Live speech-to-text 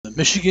The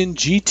Michigan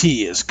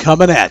GT is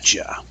coming at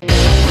you.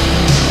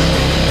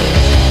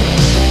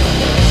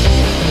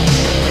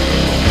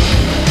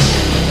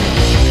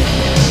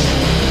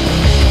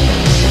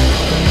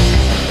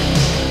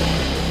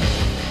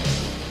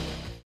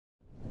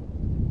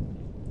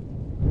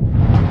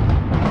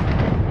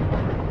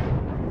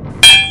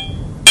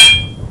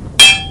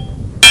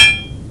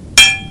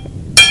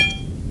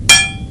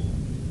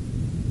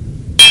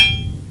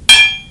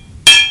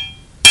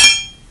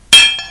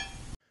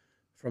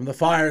 From the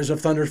fires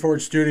of Thunder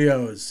Forge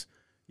Studios,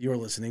 you're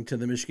listening to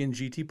the Michigan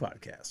GT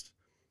Podcast.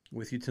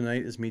 With you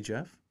tonight is me,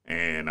 Jeff.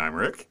 And I'm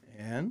Rick.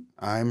 And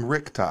I'm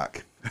Rick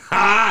Talk.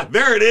 Ha!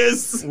 There it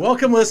is!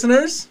 welcome,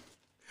 listeners.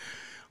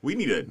 We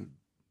need to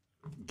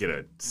get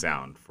a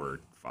sound for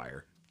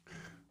fire.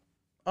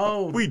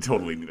 Oh, We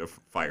totally need a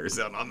fire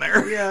sound on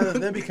there. yeah,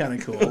 that'd be kind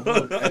of cool.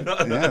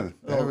 Yeah,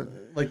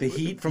 Like the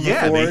heat from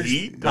Yeah, the the forge.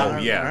 heat. Oh,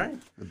 yeah. All right.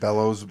 the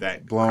bellows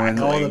That blowing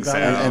crackling Oh, the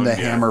sound. and the yeah.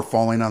 hammer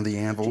falling on the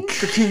anvil.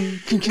 Ka-ching,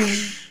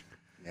 ka-ching.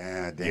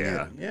 Yeah, dang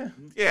Yeah. it. Yeah.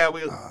 Yeah,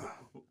 we.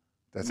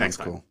 That sounds Next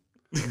time. cool.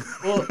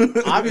 Well,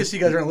 obviously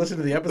you guys aren't listening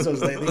to the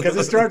episodes lately because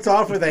it starts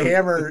off with a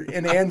hammer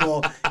and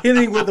anvil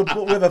hitting with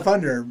a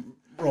thunder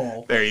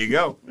roll. There you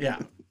go. Yeah.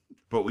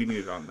 But we need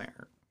it on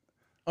there.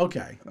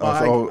 Okay.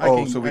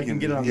 So we I can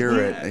get it on hear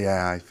the- it.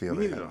 Yeah, I feel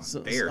We need it. it on So-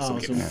 there so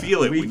we so can we-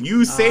 feel it. we- When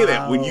you say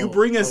that, when you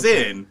bring us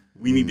okay. in,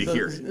 we need to So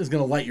hear it's it.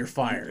 going to light your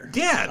fire.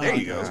 Yeah, there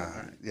you go.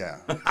 Yeah.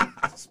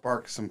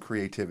 Spark some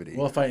creativity.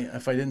 Well, if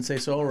I didn't say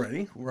so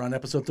already, we're on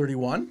episode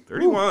 31.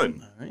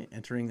 31. All right,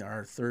 entering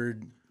our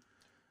third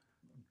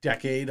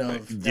decade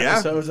of Yeah.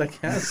 episodes, I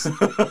guess.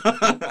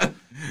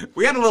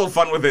 We had a little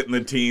fun with it in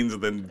the teens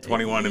and then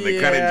 21, and they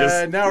kind of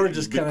just. now we're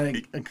just kind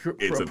of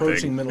It's a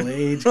approaching thing. middle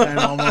age, kind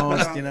of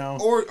almost, you know.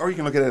 Or you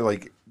can look at it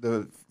like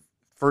the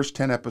first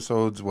 10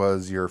 episodes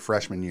was your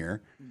freshman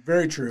year,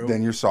 Very true.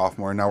 then your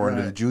sophomore, now we're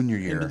into Right. the junior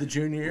year. Into the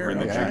junior year. We're in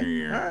the okay. junior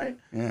year. All right.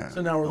 Yeah.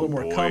 So now we're a little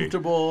more boy.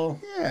 comfortable,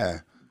 Yeah.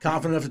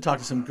 confident enough to talk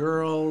to some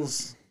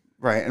girls.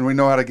 Right. And we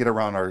know how to get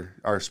around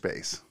our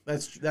space.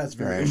 That's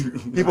very Right. true.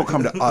 People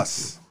come to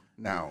us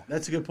now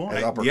That's a good point.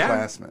 as Yeah.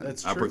 upperclassmen.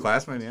 That's true.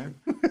 Upperclassmen, yeah.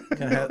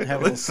 Kind of have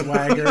a little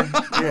swagger,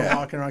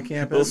 walking around Little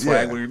campus.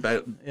 swag Yeah. when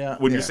you're, Yeah.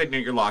 when you're Yeah. sitting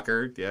at your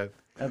locker, yeah.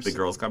 The Absolutely.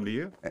 girls come to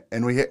you.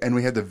 And we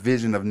had the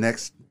vision of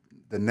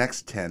the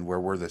next 10 where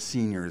we're the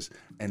seniors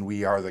and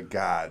we are the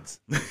gods.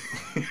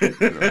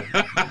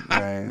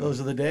 Right. Those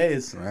are the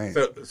days. Right.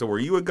 So were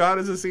you a god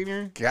as a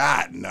senior?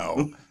 God,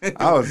 no.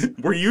 I was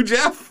Were you,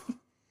 Jeff?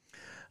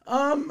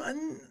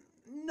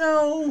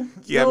 No.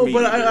 Yeah, no, me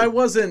but neither. I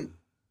wasn't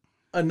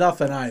a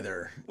nothing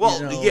either. Well,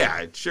 you know?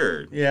 yeah,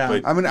 sure. Yeah.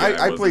 But, I mean, yeah, I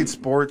wasn't- played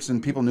sports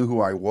and people knew who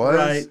I was.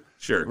 Right.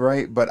 Sure.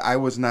 Right. But I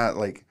was not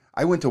like,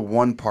 I went to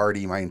one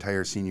party my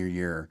entire senior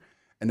year,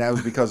 and that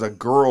was because a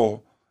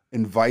girl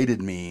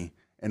invited me,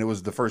 and it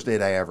was the first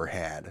date I ever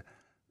had.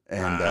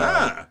 And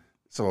Ah.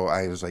 so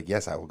I was like,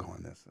 yes, I will go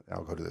on this.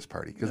 I'll go to this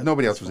party because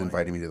nobody else was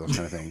inviting me to those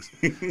kind of things.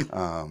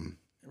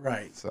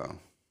 Right. So,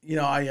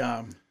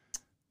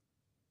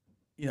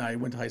 I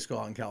went to high school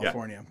out in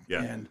California.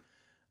 Yeah. And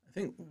I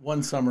think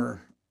one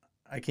summer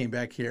I came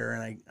back here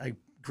and I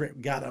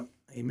got a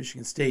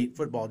Michigan State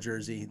football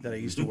jersey that I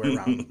used to wear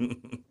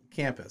around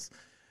campus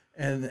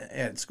and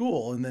at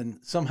school. And then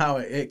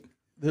somehow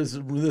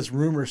this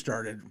rumor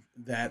started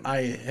that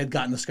I had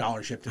gotten a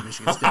scholarship to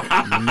Michigan State.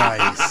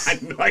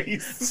 nice.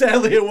 Nice.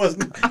 Sadly, it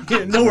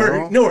wasn't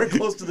nowhere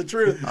close to the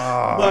truth.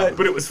 But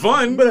But it was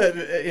fun.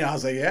 I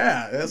was like,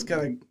 yeah, that's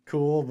kind of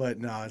cool. But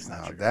no, it's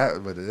not true.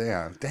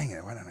 Dang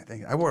it. Why didn't I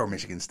think? I wore a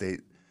Michigan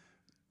State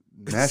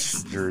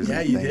mesh jersey.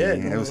 Yeah, you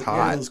thing. did. It was Yeah,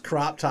 hot. those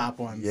crop top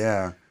ones.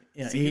 Yeah.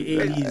 Yeah, See,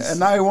 80s.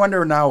 And I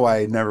wonder now why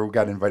I never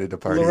got invited to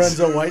parties.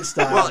 Lorenzo White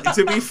style. well,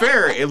 to be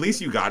fair, at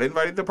least you got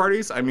invited to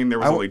parties. I mean, there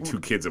was only 2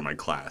 kids in my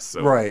class.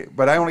 So. Right,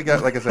 but I only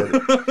got, like I said,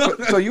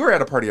 so you were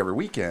at a party every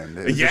weekend.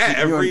 It's Yeah, just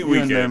you every and-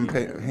 you and them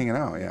weekend. hanging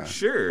out, yeah.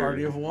 Sure.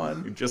 Party of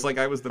one. Just like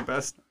I was the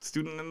best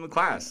student in the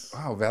class.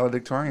 Wow,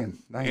 valedictorian.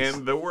 Nice.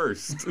 And the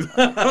worst.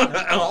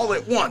 All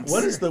at once.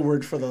 What is the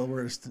word for the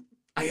worst?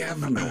 I have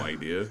no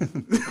idea.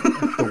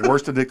 The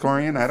worst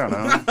valedictorian? I don't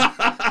know.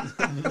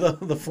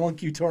 The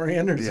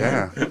flunkutorian or something?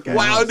 Yeah. Okay.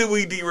 Wow, did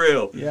we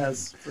derail?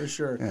 Yes, for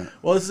sure. Yeah.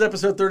 Well, this is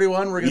episode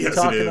 31. We're going to Yes, be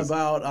it talking is.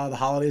 about the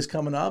holidays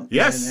coming up.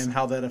 Yes. And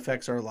how that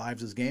affects our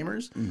lives as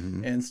gamers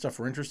Mm-hmm. and stuff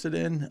we're interested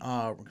in.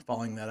 We're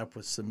following that up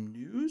with some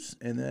news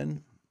and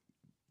then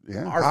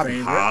Yeah. our Hobby.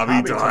 favorite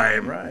Hobby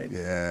time. Right.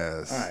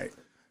 Yes. All right.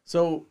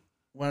 So,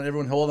 why don't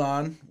everyone hold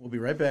on? We'll be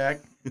right back.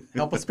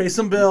 Help us pay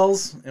some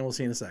bills, and we'll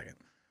see you in a second.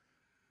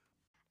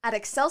 At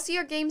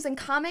Excelsior Games and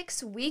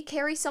Comics, we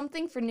carry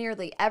something for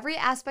nearly every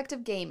aspect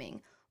of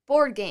gaming.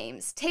 Board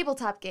games,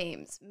 tabletop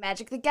games,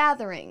 Magic the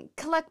Gathering,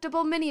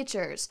 collectible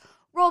miniatures,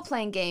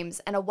 role-playing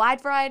games, and a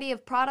wide variety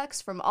of products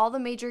from all the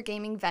major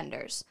gaming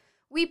vendors.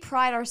 We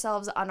pride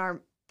ourselves on our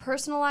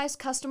personalized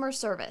customer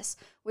service,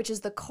 which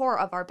is the core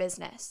of our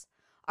business.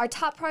 Our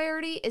top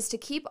priority is to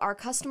keep our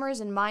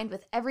customers in mind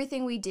with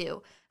everything we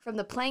do, from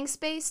the playing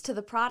space to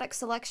the product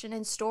selection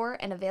in store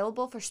and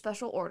available for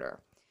special order.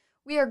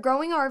 We are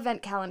growing our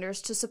event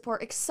calendars to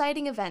support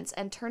exciting events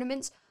and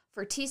tournaments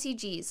for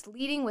TCGs,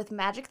 leading with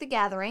Magic the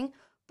Gathering,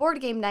 board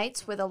game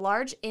nights with a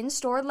large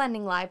in-store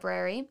lending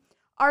library,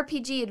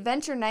 RPG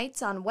adventure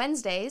nights on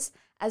Wednesdays,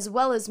 as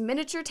well as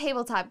miniature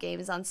tabletop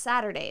games on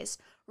Saturdays,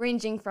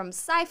 ranging from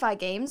sci-fi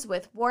games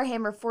with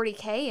Warhammer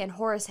 40K and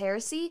Horus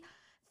Heresy,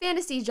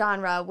 fantasy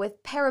genre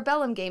with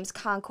Parabellum Games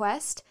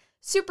Conquest,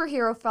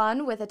 superhero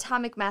fun with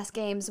Atomic Mass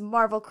Games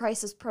Marvel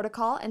Crisis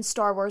Protocol and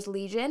Star Wars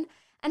Legion,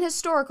 and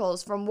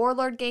historicals from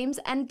Warlord Games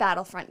and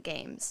Battlefront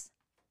Games.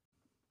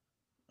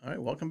 All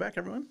right, welcome back,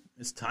 everyone.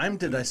 It's time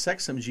to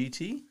dissect some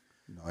GT.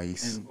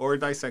 Nice. Or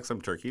dissect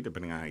some turkey,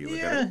 depending on how you look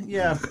at it.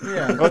 Yeah.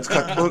 Let's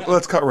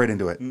cut right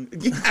into it.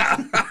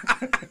 Yeah.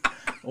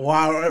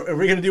 Wow, are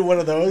we gonna do one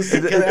of those?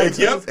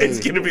 Yep,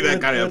 it's gonna be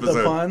that kind of with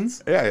episode. the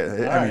puns. Yeah,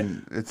 All I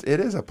mean, it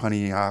is a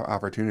punny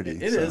opportunity.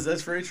 It is.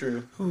 That's very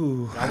true.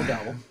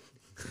 Gobble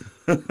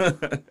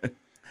gobble.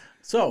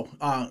 So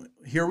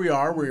here we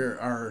are. We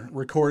are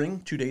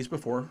recording 2 days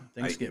before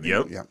Thanksgiving.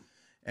 Yep. Yeah.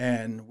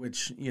 And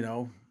which,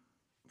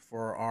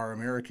 for our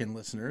American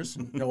listeners,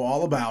 know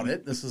all about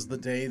it. This is the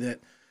day that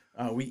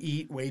we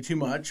eat way too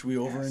much. We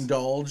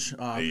overindulge,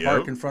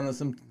 park in front of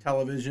some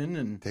television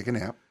and Take a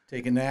nap.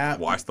 take a nap.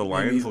 Watch the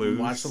Lions lose.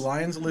 Watch the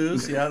Lions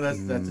lose. Yeah, that's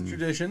a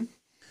tradition.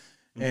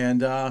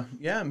 And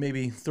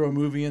maybe throw a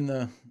movie in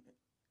the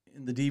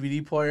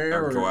DVD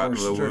player Or go out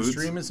into the start woods.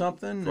 streaming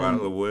something. Go out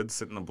of the woods,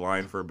 sit in the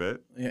blind for a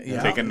bit.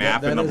 Yeah, Take a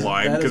nap that in the is-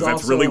 blind, that is because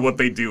that's also- really what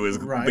they do is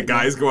Right. the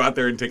guys go out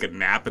there and take a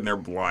nap in their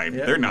blind.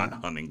 Yeah. They're not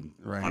hunting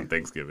Right. on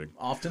Thanksgiving.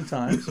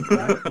 Oftentimes,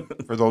 right?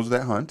 For those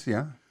that hunt,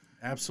 yeah.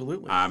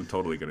 Absolutely. I'm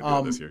totally going to do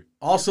it this year.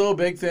 Also, a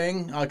big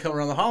thing coming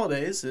around the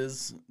holidays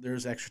is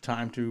there's extra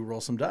time to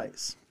roll some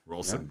dice.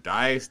 Roll some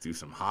dice, do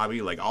some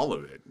hobby, like all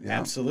of it. Yeah.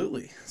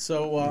 Absolutely.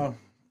 So,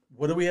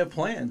 what do we have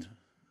planned?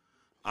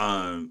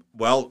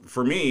 Well,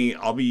 for me,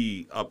 I'll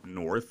be up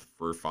north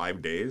for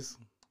 5 days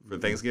for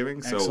Thanksgiving.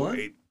 Excellent.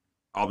 So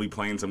I'll be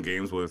playing some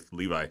games with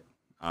Levi.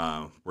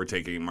 We're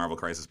taking Marvel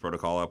Crisis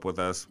Protocol up with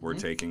us. We're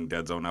taking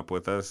Dead Zone up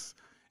with us.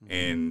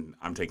 And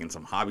I'm taking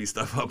some hobby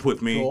stuff up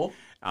with me. Cool.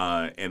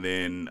 And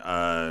then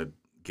a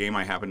game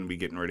I happen to be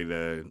getting ready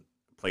to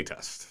play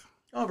test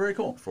Oh, very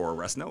cool. for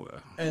Rest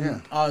Nova.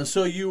 And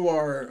so you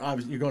are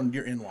obviously you're going to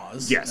your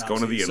in-laws. Yes,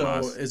 going to the obviously.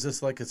 in-laws. So is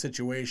this like a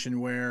situation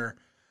where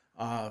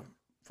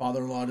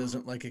father-in-law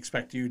doesn't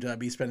expect you to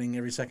be spending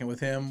every second with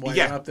him while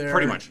Yeah, you're up there?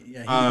 pretty much.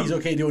 Yeah, he's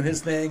okay doing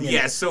his thing. and-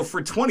 Yeah, so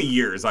for 20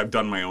 years, I've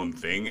done my own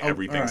thing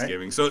every all right.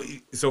 Thanksgiving.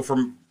 So for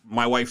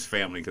my wife's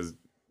family, because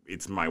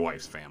it's my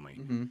wife's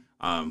family,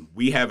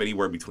 we have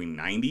anywhere between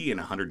 90 and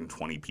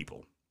 120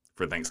 people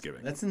for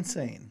Thanksgiving. That's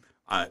insane.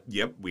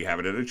 Yep, we have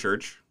it at a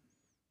church.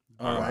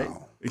 All right.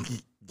 Wow.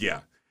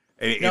 Yeah.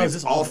 And Now, it's is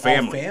this all all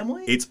family.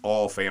 family? It's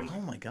all family. Oh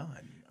my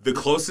God. The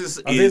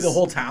closest Are is... they the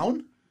whole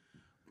town?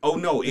 Oh,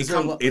 no, Is there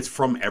a it's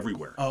from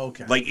everywhere. Oh,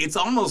 okay. Like, it's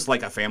almost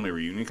like a family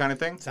reunion kind of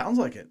thing. Sounds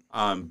like it.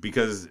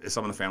 Because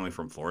some of the family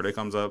from Florida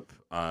comes up,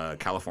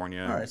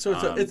 California, All right. So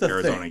it's a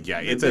Arizona. thing.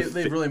 Yeah,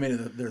 They've really made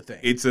it their thing.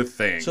 It's a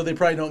thing. So they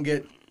probably don't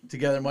get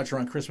together much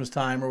around Christmas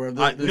time or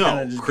whatever. They're no,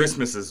 kinda just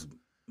Christmas is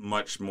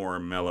much more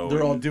mellow.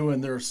 They're all and- doing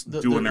their own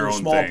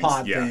small things,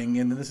 pot yeah. thing,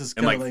 and this is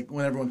And kind of like- like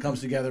when everyone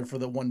comes together for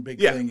the one big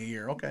Yeah. thing a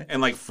year. Okay.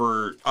 And like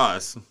for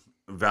us,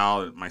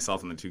 Val,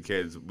 myself, and the two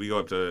kids, we go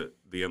up to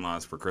the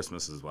in-laws for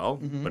Christmas as well.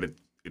 Mm-hmm. But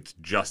it's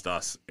just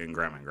us and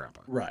Grandma and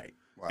Grandpa, Right.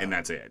 and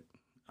that's it.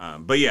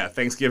 But yeah,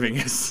 Thanksgiving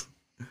is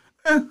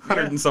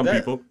 100 and some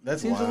people.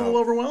 That seems a Wow. little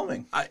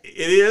overwhelming.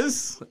 It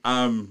is.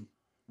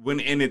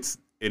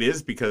 It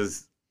is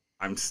because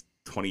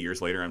 20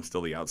 years later, I'm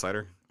still the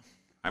outsider.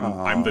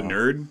 I'm the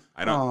nerd.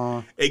 I don't,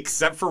 Aw.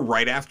 except for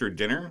right after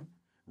dinner,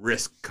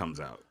 Risk comes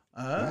out.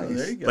 Oh, Nice.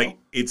 there you go. Like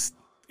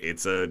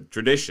it's a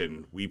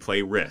tradition. We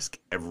play Risk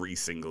every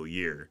single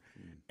year,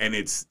 and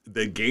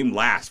the game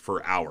lasts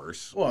for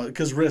hours. well,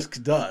 because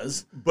Risk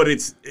does. But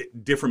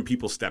different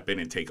people step in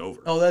and take over.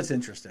 Oh, that's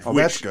interesting. Oh,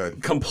 that's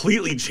good.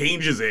 Completely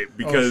changes it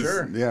because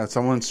sure. Yeah,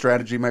 someone's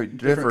strategy might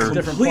differ. Different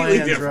completely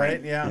plans, different.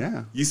 right? Yeah.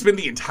 Yeah. you spend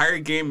the entire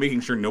game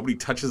making sure nobody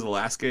touches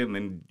Alaska, and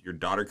then your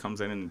daughter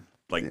comes in and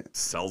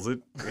sells it.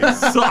 It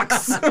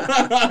sucks.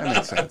 That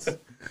makes sense.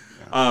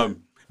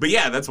 But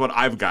yeah, that's what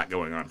I've got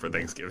going on for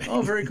Thanksgiving.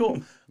 Oh, very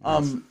cool.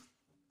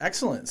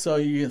 Excellent. So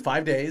you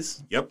 5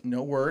 days. Yep.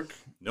 No work.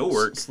 No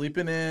work.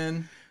 Sleeping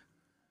in.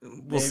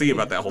 We'll see maybe.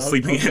 about that whole Oh,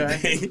 sleeping in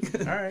okay.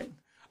 thing. All right.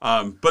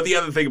 But the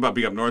other thing about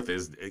being up north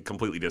is it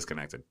completely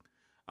disconnected.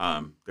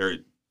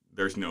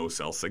 There's no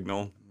cell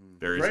signal.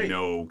 There is Great.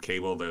 no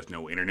cable. There's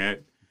no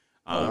internet.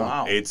 Oh,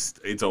 wow. It's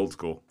old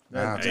school.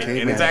 Wow, it's And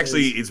caveman. it's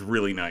actually it's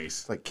really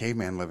nice. It's like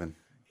caveman living.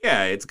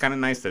 Yeah, it's kind of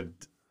nice to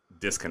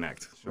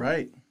disconnect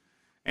Right.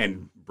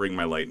 and bring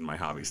my light and my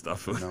hobby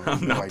stuff. No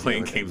I'm not idea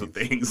playing what that games with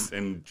means. things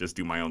and just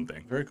do my own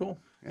thing. Very cool.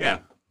 Yeah.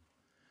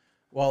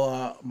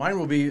 Well, mine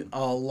will be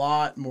a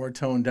lot more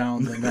toned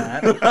down than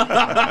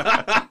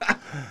that.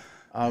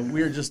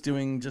 We're just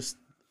doing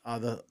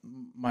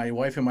my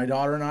wife and my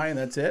daughter and I, and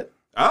that's it.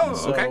 Oh,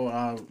 So, okay.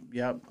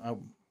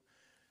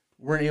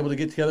 weren't able to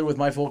get together with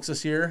my folks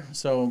this year,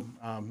 so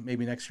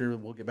maybe next year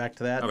we'll get back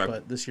to that. Okay.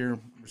 But this year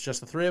it's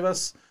just the three of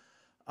us.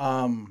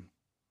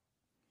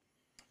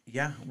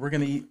 Yeah, we're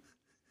gonna eat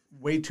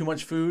way too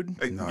much food.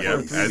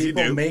 Yeah, Three as you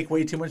people do. make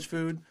way too much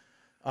food.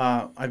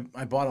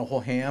 I bought a whole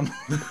ham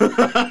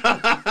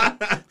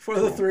for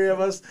the three of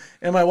us,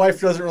 and my wife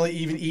doesn't really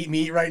even eat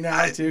meat right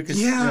now too,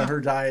 because her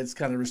diet's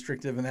kind of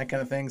restrictive and that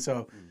kind of thing.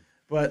 So,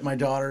 but my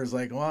daughter's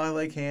like, "Well, I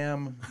like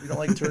ham. You don't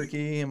like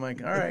turkey." I'm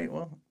like, "All right,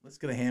 well, let's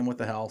get a ham. What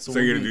the hell?" So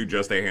you're going to do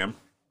just a ham?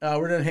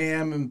 We're doing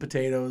ham and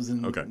potatoes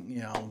and Okay.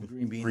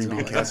 green beans. Green and all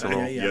bean that.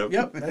 casserole.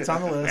 Yep, that's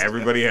on the list.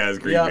 Everybody has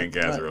green Yep. bean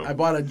casserole. I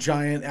bought a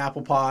giant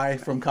apple pie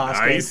from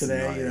Costco Nice.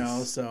 today.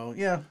 Nice. So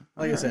yeah,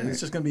 like I said, it's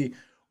just gonna be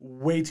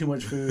way too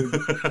much food.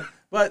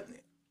 But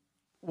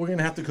we're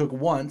gonna have to cook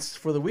once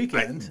for the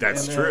weekend.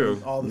 That's and then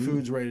true. All the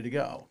food's ready to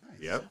go.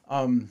 Yep.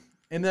 And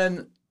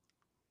then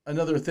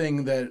another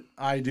thing that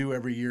I do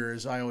every year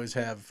is I always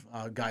have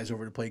guys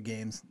over to play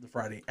games the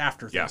Friday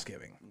after Yeah.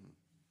 Thanksgiving.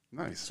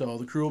 Nice. So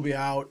the crew will be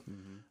out,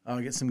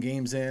 get some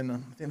games in. I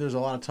think there's a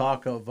lot of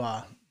talk of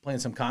playing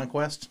some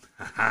Conquest.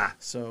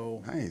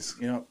 So, Nice.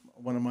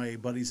 one of my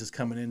buddies is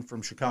coming in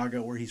from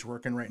Chicago where he's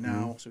working right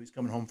now. So he's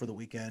coming home for the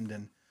weekend,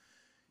 and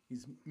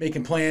he's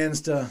making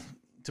plans to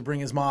bring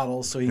his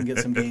models so he can get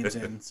some games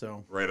in.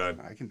 So, Right on.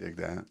 I can dig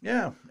that.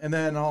 yeah. And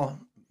then I'll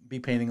be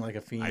painting like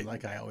a fiend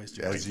like I always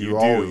do. As you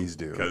always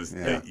do. Because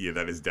Yeah.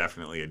 that is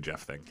definitely a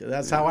Jeff thing.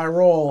 That's how I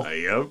roll.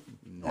 Yep.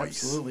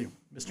 Absolutely.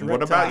 Mr. What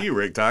Rick about Tock. you,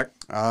 Rick Talk?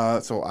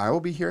 So I will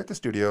be here at the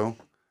studio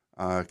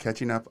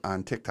catching up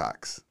on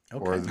TikToks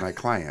for Okay. my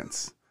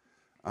clients.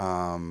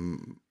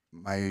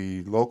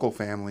 My local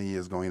family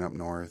is going up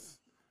north.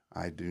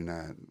 I do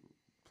not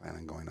plan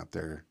on going up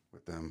there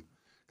with them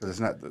because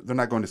they're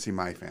not going to see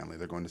my family.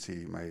 They're going to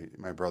see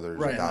my brother's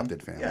Right.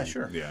 adopted family. Yeah,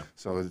 sure. Yeah.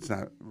 So it's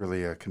not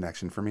really a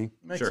connection for me.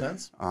 Makes Sure.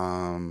 sense.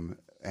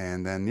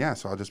 And then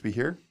so I'll just be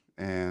here.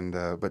 And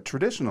but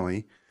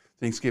traditionally,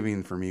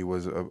 Thanksgiving for me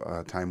was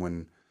a time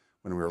when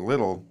we were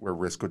little, where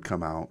Risk would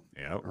come out,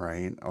 Yep.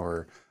 right,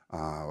 or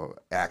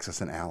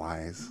Axis and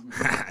Allies,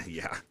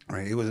 Yeah.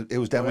 right. It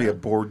was definitely a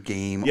board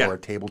game Yeah. or a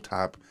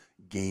tabletop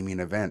gaming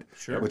event,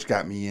 Sure. which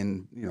got me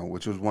in.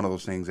 Which was one of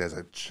those things as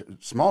a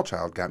small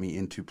child got me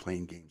into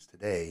playing games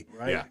today,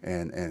 Right. Yeah.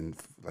 and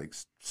like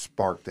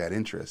sparked that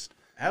interest.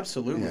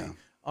 Absolutely.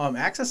 Yeah.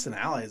 Access and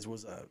Allies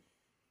was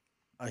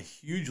a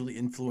hugely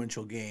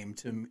influential game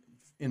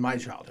in my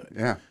childhood.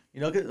 Yeah,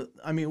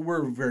 I mean,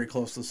 we're very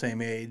close to the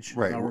same age.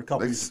 right. We're a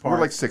couple years We're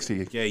apart. like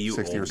 60. Yeah, you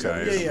 60 or old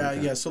 70.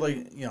 guys. Yeah. So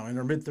in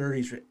our mid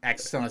 30s,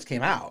 Access and Allies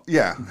came out.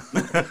 Yeah.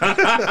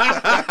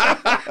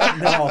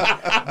 No,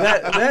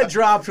 that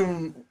dropped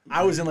when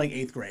I was in like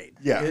 8th grade.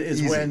 Yeah,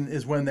 is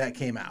easy. when that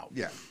came out.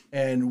 Yeah.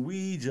 And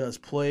we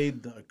just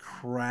played the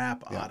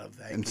crap out of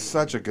that And game.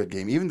 such a good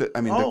game. Even the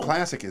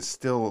classic is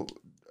still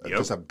Yep.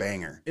 just a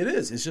banger. It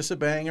is. It's just a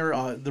banger.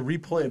 The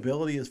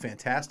replayability is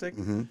fantastic.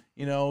 Mm-hmm.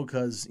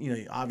 Because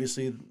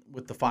obviously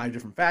with the 5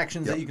 different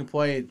factions that you can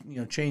play,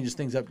 it changes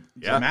things up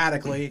Yeah.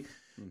 dramatically.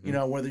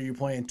 Mm-hmm. Whether you're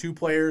playing 2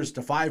 players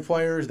to 5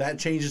 players, that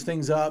changes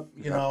things up.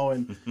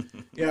 And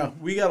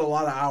we got a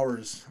lot of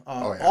hours.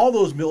 yeah. All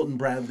those Milton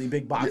Bradley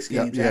big box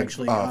games you had,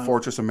 actually.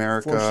 Fortress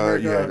America. Fortress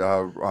America,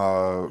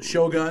 You had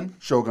Shogun.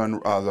 Shogun,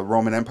 the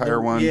Roman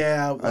Empire one.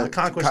 Yeah,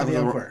 Conquest of the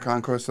Empire.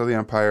 Conquest of the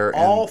Empire. And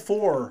All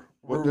 4.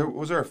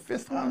 was there a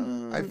 5th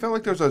one? I felt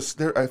like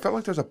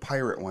there's a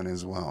pirate one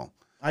as well.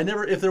 I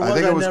never. If there was, I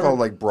think it was never, called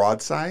like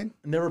Broadside.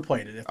 Never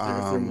played it. If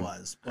there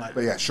was, But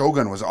yeah,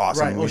 Shogun was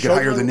awesome. Right. You Well, could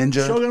hire the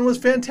ninja. Shogun was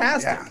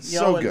fantastic. Yeah, and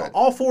so good.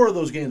 All 4 of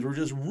those games were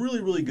just really,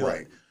 really good.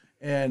 Right.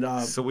 And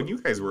So when you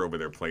guys were over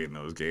there playing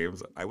those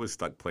games, I was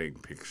stuck playing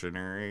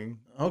Pictionary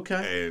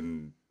okay,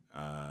 and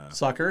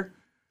sucker.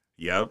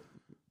 yep,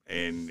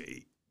 and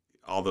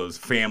all those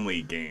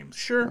family games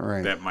Sure.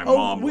 Right. that my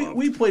mom loved.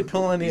 we played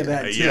plenty of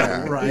that too,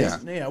 Yeah, right? yeah.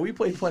 Yeah, we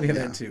played plenty of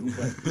that too.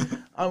 But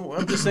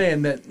I'm just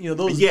saying that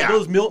those Yeah.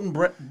 those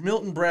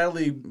Milton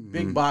Bradley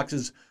big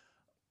boxes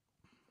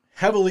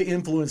heavily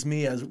influenced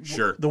me as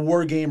Sure. the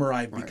war gamer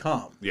I've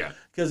become. Yeah.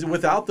 Because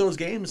without those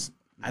games,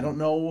 I don't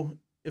know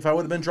if I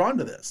would have been drawn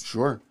to this.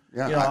 Sure.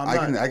 Yeah, I'm I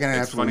can not-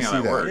 absolutely funny how see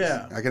that that. works.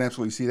 Yeah. I can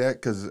absolutely see that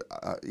because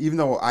even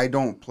though I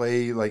don't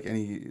play like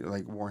any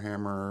like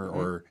Warhammer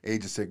or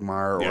Age of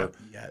Sigmar Yeah. or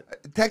Yeah.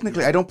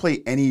 technically I don't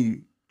play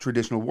any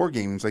traditional war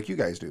games like you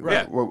guys do.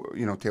 Right. Well,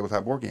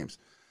 tabletop war games.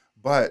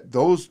 But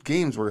those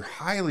games were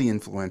highly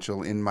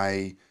influential in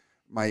my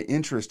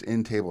interest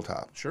in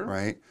tabletop. Sure.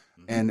 Right.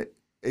 And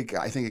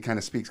I think it kind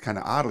of speaks kind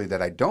of oddly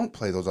that I don't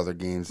play those other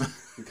games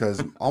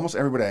because almost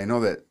everybody I know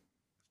that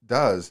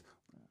does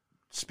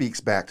speaks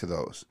back to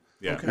those.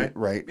 Yeah. Okay.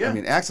 Right? Yeah. I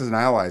mean, Axis and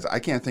Allies, I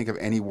can't think of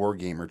any war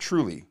gamer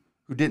truly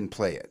who didn't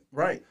play it.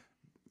 Right.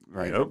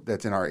 Right? Yep.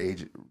 That's in our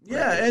age.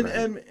 Yeah, bracket,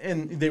 and, right?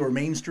 and they were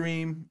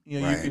mainstream.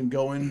 You Right. can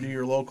go into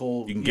your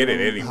local. You can get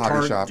it anywhere.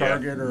 Hobby shop.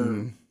 Target or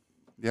Mhm.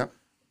 Yep.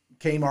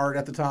 Kmart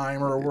at the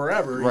time or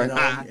wherever, Right.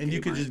 and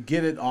you could just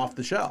get it off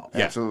the shelf.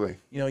 Yeah. Absolutely.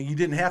 You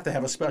didn't have to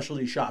have a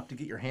specialty shop to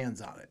get your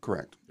hands on it.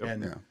 Correct.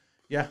 And Yeah.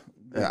 yeah,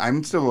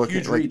 I'm still looking.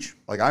 Huge reach.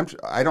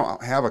 I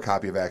don't have a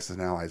copy of Axis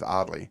and Allies,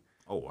 oddly.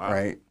 Oh wow!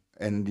 Right,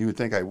 and you would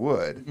think I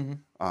would.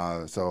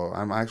 So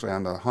I'm actually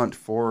on the hunt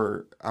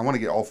for. I want to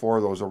get all 4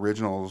 of those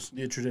originals.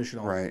 The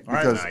traditional, Right, All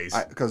right.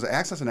 because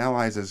Axis and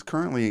Allies is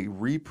currently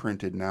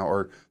reprinted now,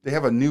 or they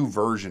have a new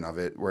version of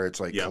it where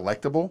it's like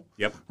collectible.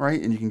 Yep. Right,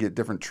 and you can get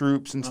different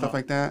troops and stuff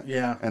like that.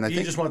 Yeah, and I you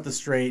think just want the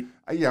straight.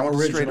 I want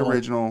the straight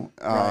original.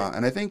 Right.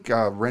 And I think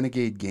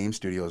Renegade Game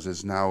Studios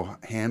is now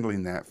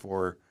handling that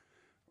for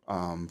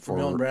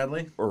Milton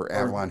Bradley or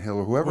Avalon Hill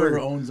or whoever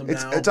owns them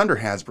it's, now. It's under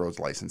Hasbro's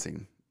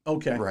licensing.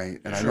 Okay. Right.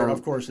 And Sure, I know,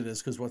 of course it is,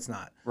 because what's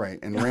not? Right.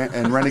 And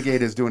and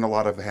Renegade is doing a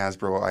lot of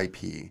Hasbro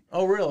IP.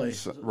 Oh, really?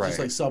 right. Just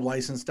like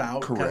sub-licensed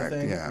out Correct, kind of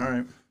thing? yeah. All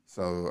right.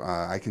 So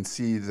I can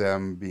see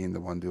them being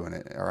the one doing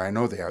it, or I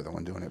know they are the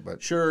one doing it.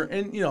 But Sure.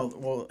 And,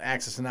 well,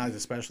 Axis and Allies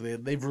especially,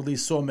 they've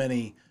released so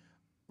many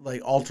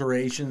like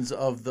alterations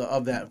of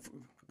that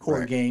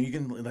core game. You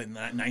can, like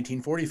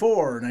 1944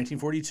 or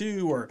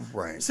 1942 or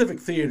Pacific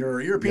Theater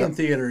or European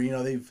Theater.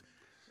 They've...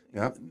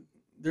 Yep.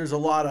 There's a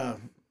lot of...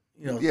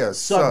 sub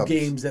subs.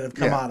 games that have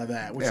come out of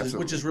that,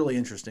 which is really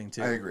interesting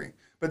too. I agree.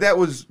 But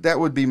that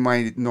would be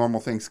my normal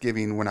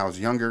Thanksgiving when I was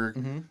younger.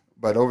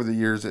 But over the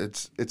years,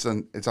 it's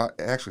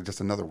actually just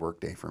another work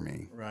day for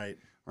me. Right.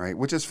 Right,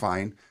 which is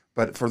fine.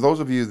 But for those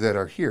of you that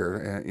are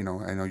here, I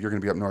know you're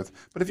going to be up north.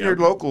 But if you're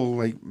local,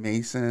 like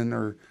Mason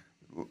or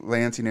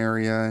Lansing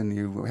area, and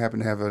you happen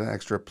to have an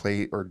extra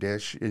plate or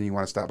dish, and you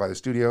want to stop by the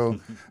studio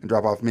and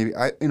drop off, maybe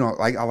I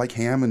like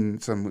ham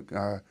and some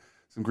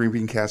green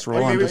bean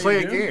casserole. Maybe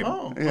play a game.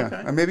 Oh, yeah,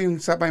 okay. and maybe you can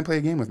stop by and play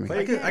a game with me.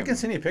 I can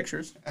send you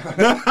pictures.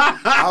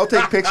 I'll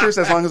take pictures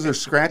as long as they're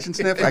scratch and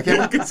sniff. I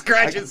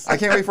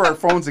can't wait for our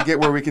phones to get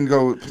where we can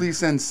go. Please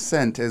send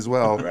scent as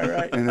well.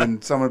 Right. And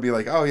then someone will be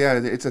like, "Oh yeah,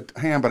 it's a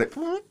ham, but it."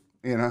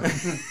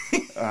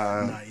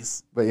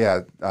 Nice. But yeah.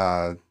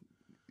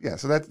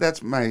 So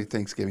that's my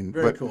Thanksgiving.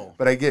 Very cool.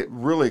 But I get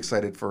really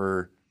excited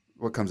for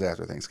what comes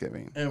after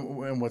Thanksgiving.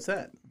 And what's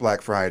that?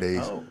 Black Friday,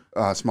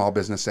 Small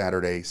Business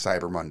Saturday,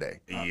 Cyber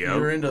Monday.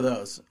 You're into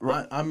those.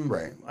 I'm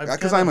right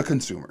because I'm a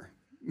consumer.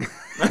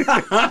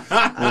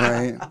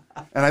 Right,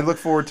 and I look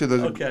forward to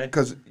the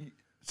because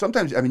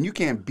sometimes you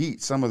can't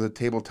beat some of the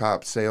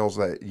tabletop sales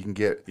that you can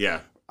get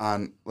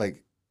on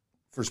like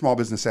for Small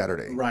Business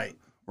Saturday. Right.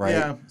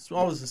 Yeah,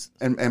 Small Business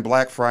and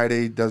Black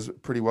Friday does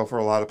pretty well for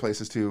a lot of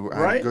places too.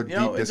 Right, good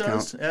deep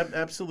discounts.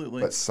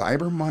 Absolutely. But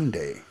Cyber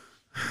Monday.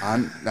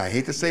 I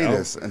hate to say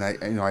this, and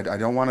I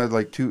don't want to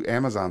like toot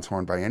Amazon's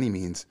horn by any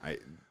means,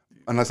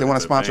 unless they want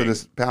to sponsor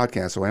this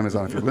podcast. So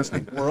Amazon, if you're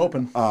listening, we're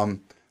open.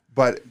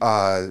 But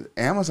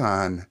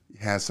Amazon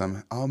has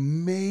some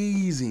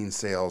amazing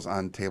sales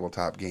on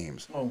tabletop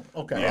games. Oh,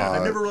 okay.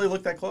 I've never really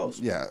looked that close.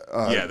 Yeah,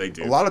 they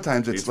do. A lot of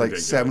times it's like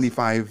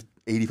ridiculous.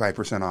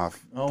 75%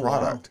 off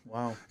product.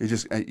 Wow. You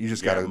just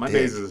got to.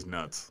 Mondays is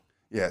nuts.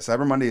 Yeah,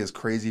 Cyber Monday is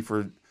crazy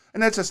for.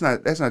 And that's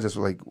not just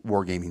like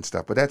wargaming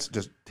stuff, but that's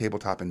just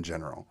tabletop in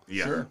general.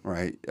 Yeah. Sure.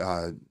 Right.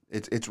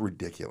 It's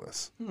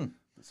ridiculous.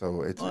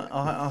 So it's. Well,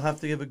 I'll have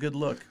to give a good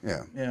look.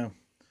 Yeah. Yeah.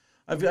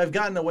 I've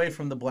gotten away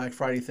from the Black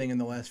Friday thing in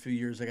the last few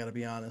years. I got to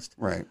be honest.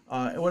 Right.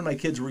 When my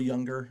kids were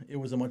younger, it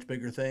was a much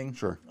bigger thing.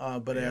 Sure.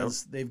 But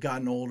as they've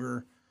gotten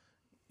older,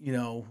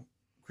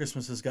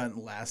 Christmas has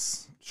gotten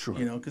less. Sure.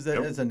 Because that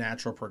is a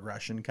natural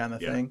progression kind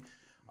of thing.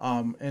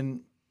 And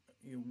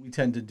we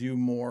tend to do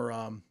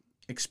more.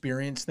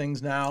 Experience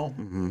things now,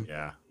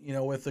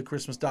 with the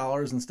Christmas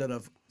dollars instead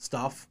of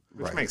stuff,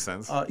 which makes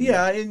sense. And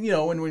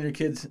when your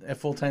kids have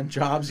full-time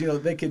jobs,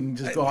 they can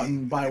just go out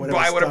and buy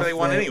whatever they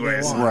want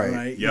anyways.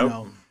 Right.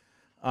 Yep.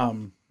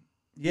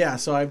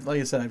 So I've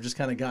just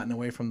kind of gotten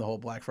away from the whole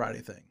Black Friday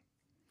thing.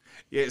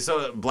 Yeah.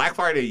 So Black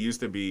Friday used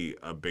to be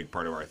a big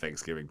part of our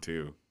Thanksgiving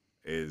too.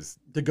 Is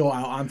to go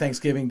out on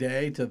Thanksgiving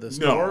Day to the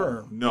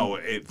store? No.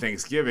 At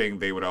Thanksgiving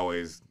they would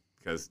always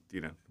because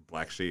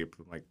black sheep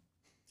like.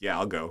 Yeah,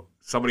 I'll go.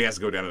 Somebody has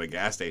to go down to the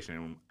gas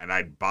station, and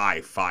I'd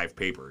buy 5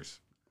 papers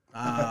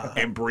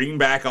and bring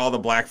back all the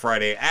Black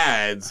Friday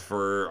ads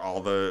for all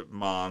the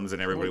moms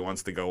and everybody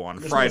wants to go on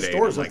Friday. There's no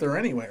stores up there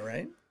anyway,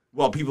 right?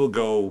 Well, people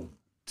go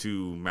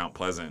to Mount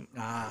Pleasant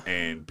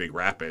and Big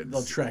Rapids.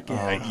 They'll trek in.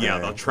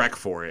 They'll trek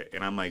for it.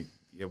 And I'm like,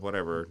 yeah,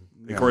 whatever.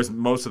 Yeah. Of course,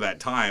 most of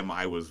that time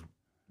I was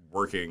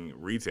working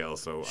retail,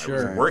 so I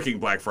was working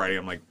Black Friday.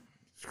 I'm like,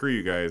 screw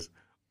you guys.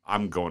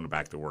 I'm going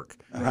back to work.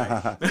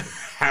 Right.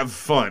 Have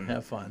fun.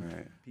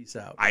 Right. Peace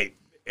out. I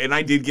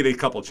did get a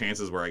couple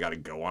chances where I got to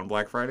go on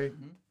Black Friday.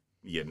 Mm-hmm.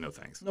 Yeah, no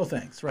thanks. No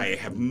thanks. Right.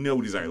 I have no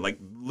desire. Like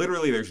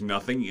literally, there's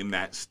nothing in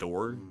that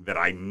store that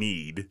I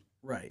need.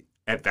 Right.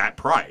 At that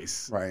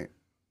price. Right.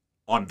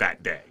 On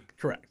that day.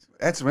 Correct.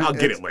 I'll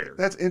get it later.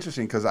 That's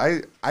interesting because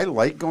I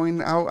like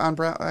going out on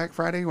Black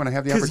Friday when I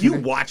have the opportunity.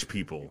 Because you watch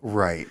people,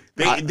 right?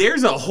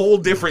 There's a whole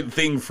different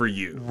thing for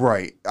you,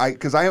 right?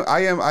 Because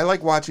I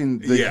like watching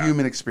the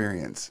human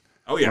experience.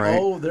 Oh yeah. Right?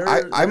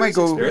 Oh, I might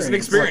go. There's an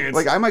experience.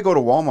 Like I might go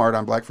to Walmart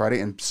on Black Friday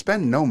and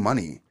spend no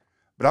money,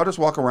 but I'll just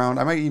walk around.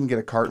 I might even get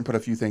a cart and put a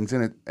few things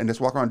in it and just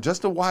walk around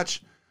just to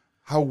watch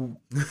how,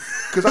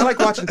 because I like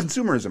watching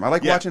consumerism. I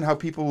like watching how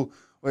people,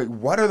 like,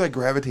 what are they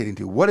gravitating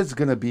to? What is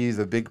going to be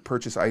the big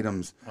purchase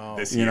items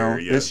This you know,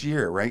 year, this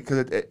year, right? Because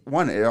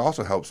it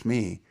also helps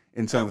me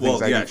in some of the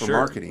things I do for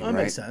marketing, Well, that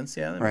right? makes sense.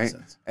 Yeah, that Right, makes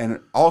sense. and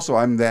also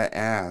I'm that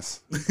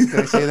ass. Can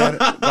I say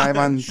that live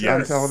on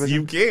Yes,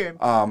 television? you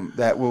can.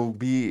 That will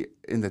be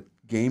in the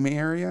game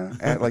area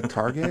at like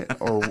Target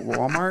or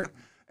Walmart,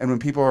 and when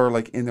people are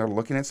like in there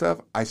looking at stuff,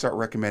 I start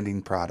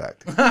recommending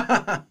product.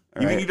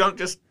 You mean you don't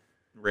just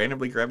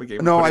randomly grab a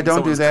game? No, and put I it in don't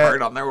do someone's that.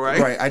 Cart on their way?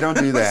 Right, I don't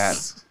do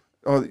that.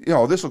 Oh, you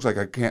know, this looks like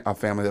a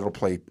family that'll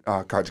play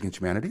Cards Against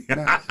Humanity.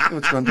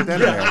 Let's go and put that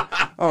in there.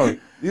 Oh,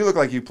 you look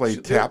like you play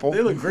Tapple.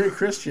 They look very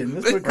Christian.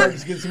 Let's put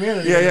Cards Against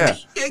Humanity. Yeah.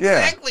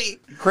 Exactly.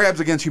 Crabs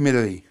Against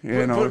Humidity.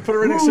 You know, Put it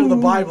right next to the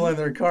Bible in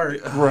their cart.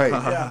 right.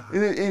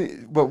 Yeah.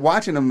 But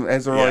watching them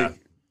as they're Yeah. like,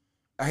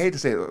 I hate to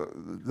say it,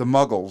 the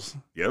muggles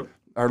Yep.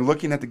 are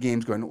looking at the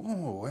games going,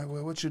 oh,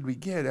 what should we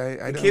get?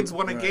 I don't. Kids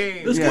want a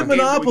game. Let's Yeah. get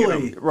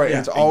Monopoly. Right, Yeah.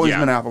 it's always Yeah.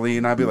 Monopoly,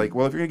 and I'd be like,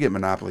 well, if you're gonna get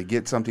Monopoly,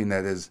 get something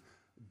that is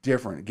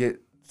different.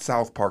 Get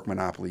South Park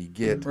Monopoly.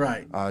 Get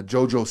Right.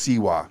 JoJo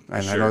Siwa, and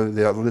I Sure. know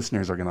the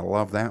listeners are gonna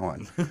love that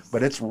one,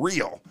 but it's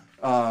real.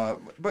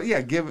 But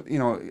yeah,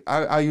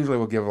 I usually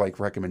will give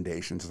like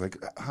recommendations, like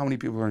how many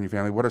people are in your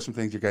family, what are some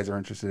things you guys are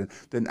interested in.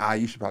 Then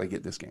you should probably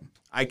get this game.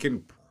 I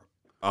can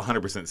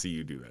 100% see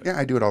you do that. Yeah,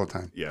 I do it all the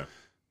time. Yeah.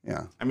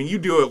 Yeah, I mean, you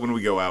do it when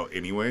we go out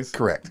anyways.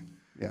 correct.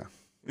 Yeah.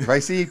 If I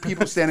see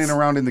people standing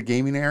around in the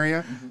gaming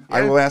area,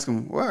 I will ask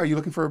them, well, are you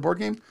looking for a board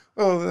game?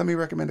 Well, let me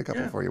recommend a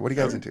couple for you. What are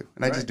you guys into?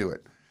 And I just do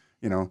it.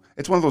 You know,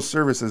 it's one of those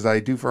services I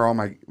do for all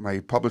my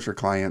publisher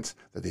clients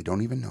that they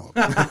don't even know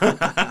about.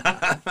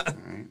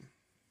 Right.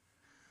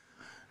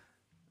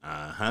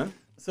 Uh-huh.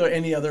 So,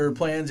 any other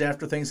plans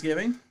after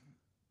Thanksgiving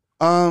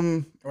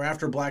Well, or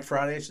after Black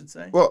Friday, I should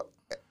say?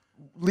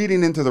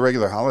 leading into the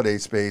regular holiday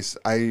space,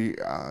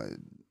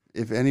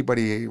 if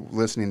anybody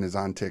listening is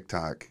on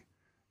TikTok,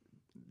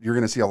 you're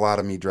going to see a lot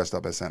of me dressed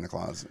up as Santa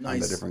Claus on the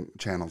Nice. different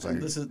channels.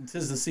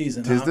 Tis the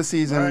season. Tis huh? the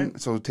season, All right.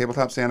 so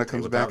Tabletop Santa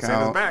comes Tabletop back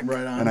Santa's out, back.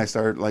 Right on. and I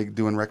start like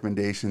doing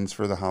recommendations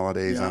for the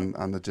holidays Yeah.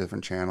 on the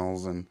different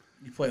channels. And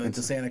You play like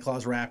the Santa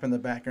Claus rap in the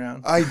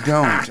background. I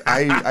don't,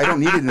 I don't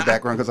need it in the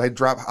background because I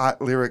drop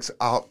hot lyrics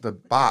out the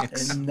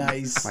box And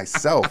nice.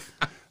 myself.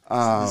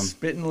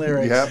 Spitting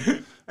lyrics. Yep,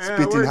 it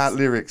spitting works. hot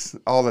lyrics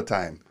all the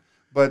time.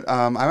 But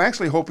I'm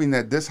actually hoping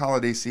that this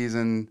holiday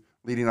season,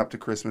 leading up to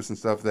Christmas and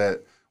stuff,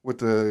 that with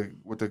the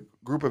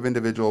group of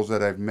individuals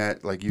that I've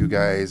met, like you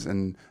guys,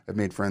 and have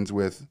made friends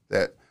with,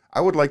 that I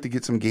would like to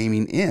get some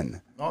gaming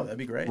in. Oh, that'd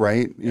be great.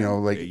 Right? You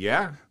know,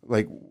 Yeah.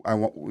 like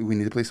we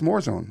need to play some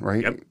Warzone,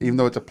 right? Yep. Even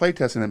though it's a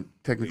playtest and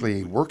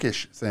technically a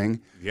workish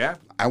thing, Yeah.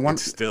 I want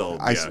It's still,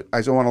 I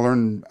yeah. still want to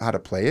learn how to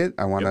play it.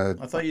 I want to.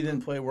 I thought you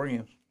didn't play war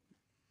games.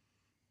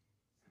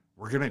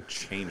 We're going to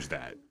change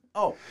that.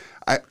 Oh,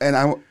 I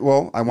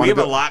want We have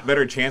to. a lot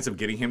better chance of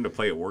getting him to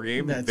play a war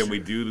game That's than we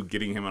true. do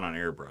getting him on an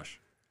airbrush.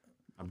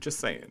 I'm just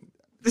saying.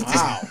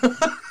 wow.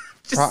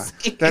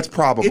 That's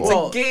probable. It's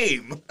Well, a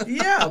game.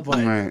 Yeah,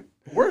 but Right.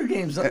 word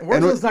games.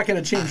 Warzone's not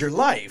going to change your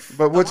life.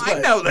 But what's I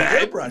know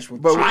that. Airbrush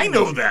would But- I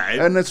know that.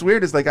 and it's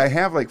weird is like I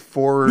have like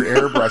 4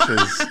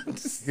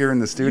 airbrushes here in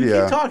the You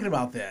studio. keep talking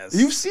about this.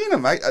 You've seen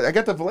them. I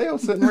got the Vallejo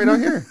sitting right out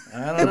here.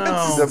 I don't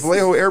know. The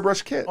Vallejo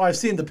airbrush kit. Oh, I've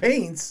seen the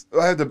paints.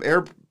 I have the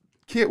air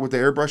kit with the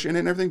airbrush in it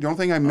and everything. The only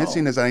thing I'm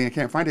missing is I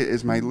can't find it.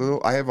 Is my little?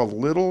 I have a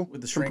little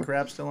With the shrink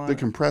wrap still on. the it.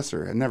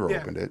 compressor. I never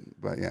Yeah. opened it,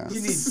 but yeah, You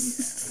need,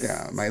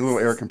 yeah, my little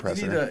air you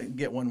compressor. need to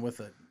get one with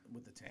the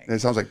tank. It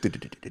sounds like.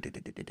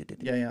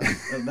 Yeah, yeah.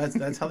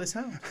 That's how they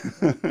sound.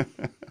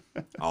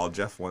 All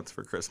Jeff wants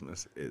for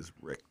Christmas is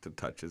Rick to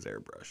touch his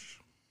airbrush.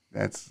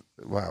 That's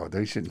wow.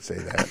 They shouldn't say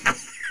that.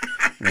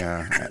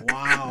 Yeah,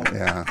 Wow.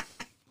 yeah.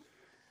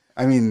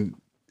 I mean,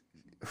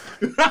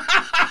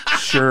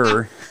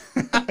 sure,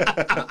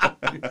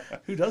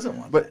 Who doesn't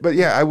want that? but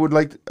yeah,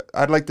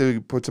 I'd like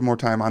to put some more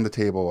time on the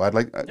table. I'd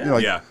like, you know,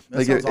 like, Yeah. That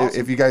like sounds awesome.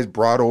 if you guys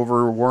brought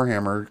over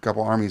Warhammer, a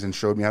couple armies, and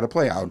showed me how to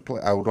play, I would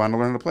want to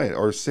learn to play it,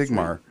 or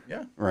Sigmar,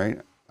 Yeah. right?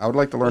 I would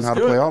like to learn Let's how to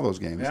do play it. all those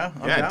games. Yeah.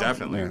 I'm Yeah, down.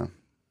 definitely. Yeah.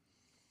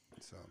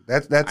 So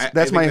that's I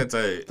think my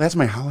that's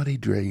my holiday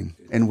dream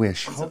and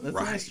wish, That's a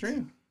Right. nice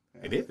dream.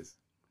 It is.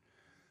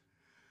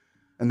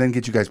 and then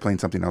get you guys playing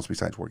something else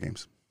besides war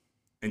games.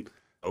 And,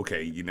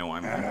 okay, you know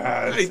I'm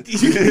in.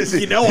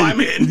 You know I'm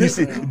in. You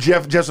see,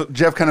 Jeff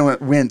kind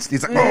of winced.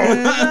 He's like,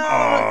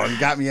 oh, you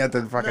got me at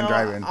the fucking No,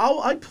 drive-in.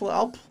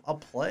 I'll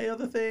play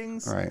other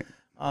things. All right.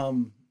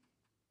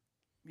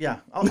 Yeah,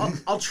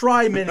 I'll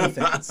try many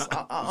things.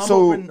 I'm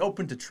So-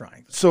 open to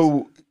trying.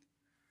 So,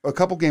 a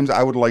couple games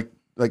I would like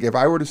if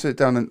I were to sit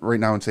down right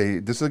now and say,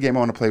 this is a game I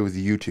want to play with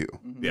you two,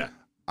 Yeah.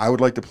 I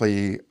would like to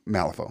play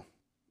Malifaux.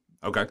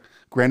 Okay.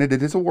 Granted,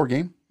 it is a war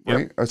game, Yep.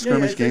 right? A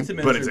skirmish game.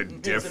 But it's a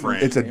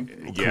different- It's a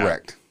game. Yeah.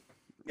 correct,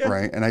 Yeah.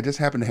 right? And I just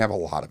happen to have a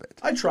lot of it,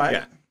 I'd try it.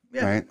 Yeah.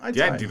 Yeah, Right. I'd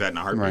Yeah, try I'd do it. that in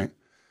a heartbeat. right?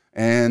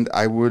 And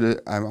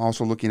I'm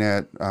also looking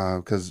at,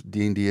 because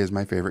D&D is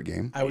my favorite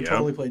game. I would Yep.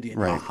 totally play D&D.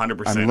 Right.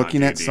 100% I'm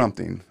looking on at D&D.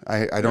 something.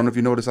 I don't know if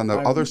you noticed on the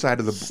I'm other side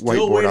of the Still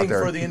whiteboard waiting out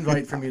there. for the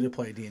invite for me to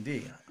play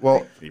D&D.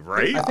 Well,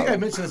 Right? I think I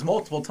mentioned this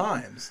multiple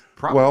times.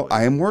 Probably. well,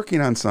 I am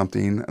working on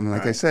something, and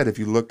like I Right. said, if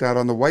you looked out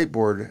on the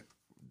whiteboard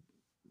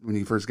when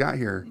you first got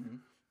here,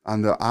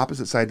 on the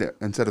opposite side,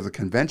 instead of the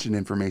convention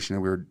information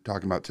that we were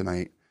talking about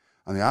tonight,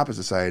 on the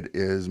opposite side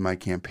is my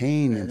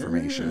campaign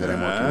information that I'm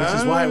working Which on.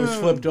 is why it was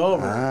flipped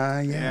over.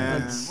 Yeah.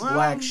 Yeah.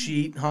 Black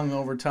sheet hung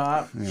over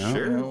top. Yeah.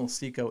 Sure. You know,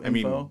 Seco info. I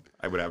mean,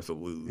 I would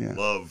absolutely Yeah.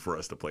 love for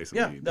us to play some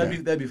yeah, D&D.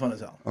 that'd be fun as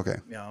hell. Okay.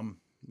 Yeah,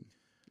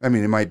 I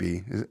mean, it might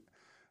be.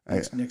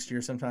 next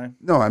year sometime.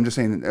 No, I'm just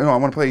saying. No, I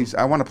want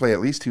to play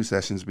at least 2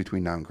 sessions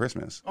between now and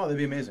Christmas. Oh, that'd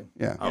be amazing.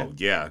 Yeah. Oh,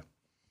 yeah.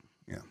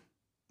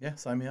 Yeah,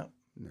 sign me up.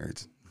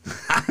 Nerds.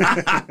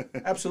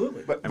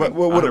 Absolutely. But I mean,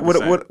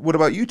 what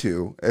about you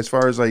two? As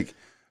far as like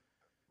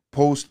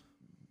post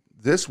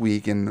this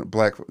week and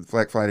Black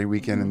Friday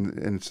weekend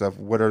and stuff,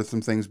 what are some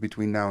things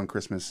between now and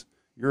Christmas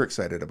you're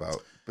excited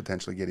about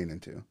potentially getting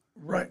into?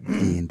 Right.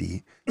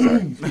 D&D.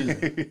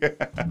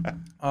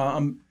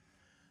 I'm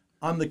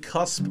on the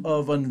cusp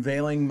of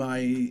unveiling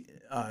my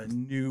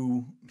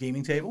new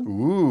gaming table.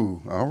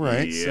 Ooh, all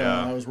right.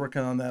 Yeah. So I was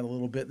working on that a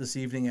little bit this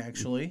evening,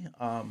 actually.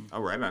 Oh,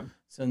 right on.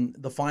 It's in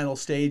the final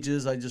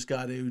stages. I just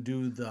got to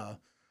do the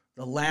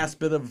last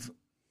bit of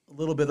a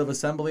little bit of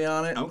assembly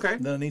on it. Okay.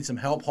 Then I need some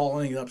help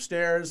hauling it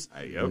upstairs.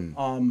 Yep.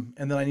 And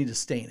then I need to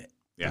stain it.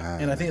 Yeah.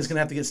 And I think it's gonna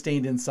have to get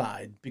stained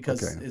inside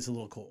because Okay. it's a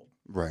little cold.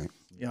 Right.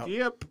 Yeah.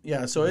 Yep.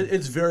 Yeah. So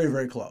it's very,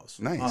 very close.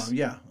 Nice.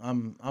 Yeah.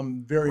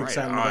 I'm very Right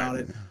excited on. about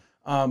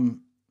it.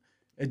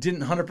 It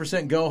didn't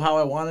 100% go how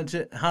I wanted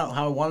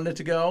it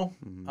to go.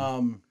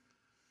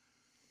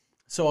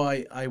 So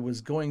I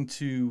was going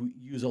to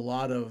use a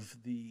lot of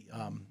the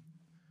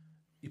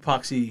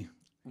epoxy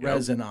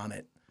resin on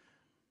it,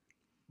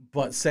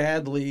 but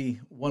sadly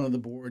one of the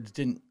boards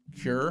didn't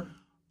cure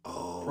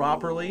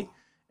properly,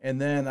 and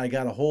then I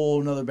got a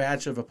whole another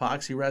batch of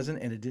epoxy resin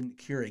and it didn't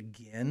cure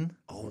again.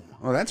 Oh,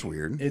 that's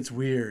weird. It's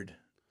weird,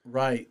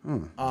 right?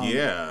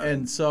 Yeah.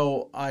 And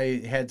so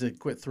I had to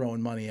quit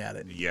throwing money at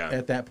it. Yeah.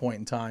 At that point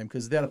in time,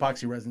 because that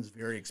epoxy resin is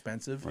very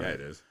expensive. Yeah,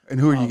 it is. And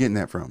who are you getting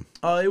that from?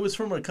 It was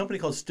from a company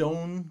called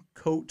Stone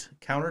Coat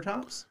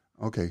Countertops.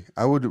 Okay.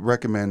 I would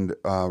recommend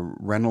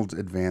Reynolds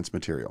Advanced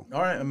Material.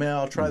 All right, I mean,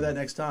 I'll try that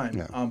next time.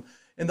 Yeah.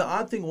 And the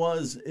odd thing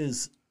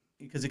is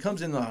because it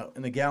comes in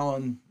a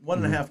gallon,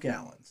 1.5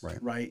 gallons,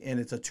 Right. And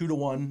it's a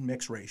 2-to-1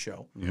 mix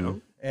ratio. Yep.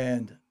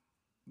 And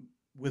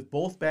with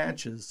both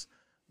batches,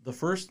 the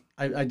first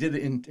I did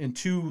it in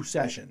 2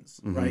 sessions,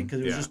 right?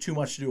 Because it was Yeah. just too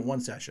much to do in one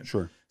session.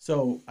 Sure.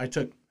 So I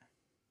took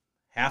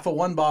half of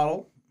one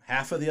bottle,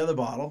 half of the other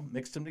bottle,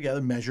 mixed them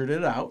together, measured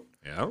it out,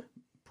 Yep.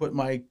 put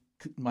my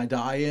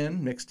dye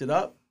in, mixed it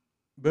up,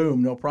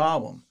 boom, no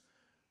problem.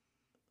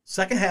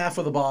 Second half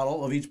of the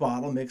bottle of each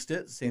bottle, mixed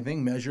it, same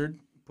thing, measured,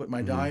 put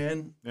my dye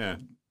in, Yeah.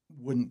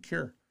 wouldn't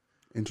cure.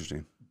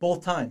 Interesting.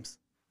 Both times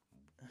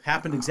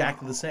happened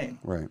exactly the same.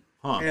 Right.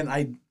 Huh.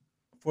 And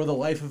for the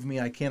life of me,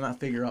 I cannot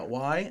figure out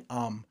why.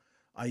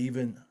 I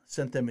even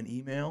sent them an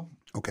email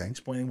Okay.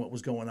 explaining what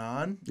was going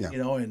on. Yeah.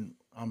 And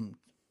I'm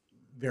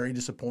very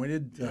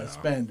disappointed to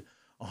spend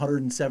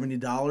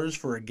 $170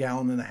 for a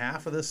gallon and a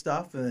half of this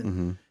stuff, and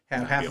then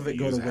have half of it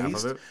go to use half of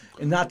waste. it.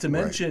 And not to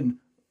mention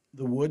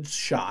the wood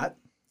shot,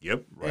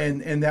 Yep. Right.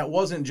 and that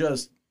wasn't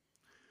just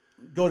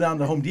go down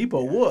to Home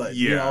Depot wood.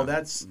 You Yeah. know,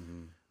 that's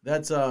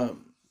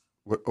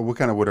What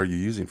kind of wood are you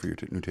using for your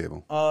new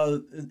table?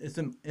 it's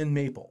in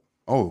maple.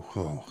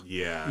 Oh,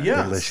 yeah.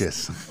 Yeah.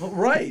 delicious.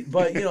 Right,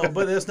 but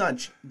but it's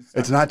not.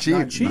 It's not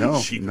cheap. cheap. No,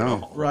 Cheap at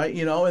no. all. Right,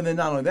 and then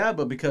not only that,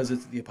 but because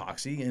it's the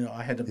epoxy,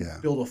 I had to Yeah.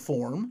 build a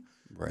form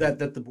Right.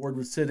 that the board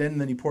would sit in,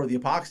 and then you pour the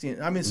epoxy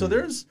in. I mean, so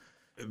there's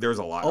There's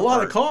a lot. a lot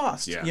of art.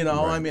 cost. Yeah.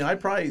 I mean,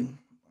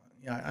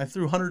 I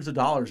threw hundreds of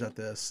dollars at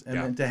this, and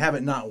Yeah. then to have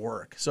it not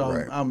work. So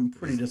Right. I'm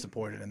pretty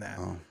disappointed in that.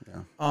 Oh,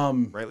 yeah.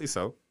 Rightly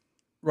so.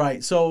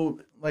 Right. So,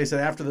 like I said,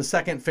 after the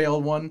second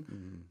failed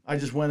one, I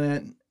just went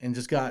in and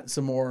just got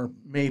some more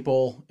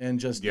maple and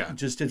just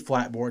did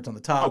flat boards on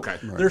the top. Okay.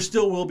 Right. There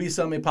still will be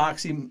some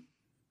epoxy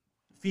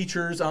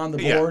features on the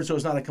board, Yeah. so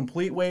it's not a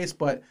complete waste,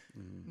 but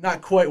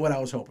not quite what I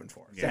was hoping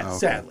for. Yeah. Okay.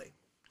 Sadly.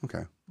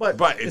 Okay. But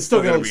It's still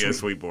gonna going to be look a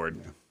sweet. sweet board.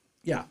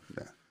 Yeah.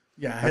 Yeah.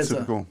 Yeah. It That's has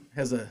super cool.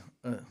 Has a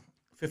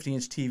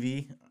 50-inch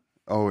TV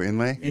Oh,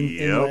 inlay?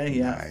 inlay,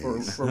 yeah,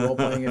 Nice. for role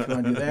playing if you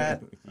want to do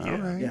that. All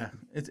right. Yeah,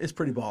 it's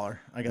pretty baller.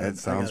 That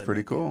sounds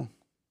pretty cool.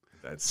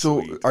 That's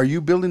So, sweet. are you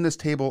building this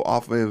table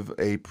off of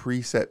a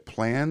preset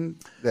plan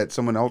that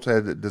someone else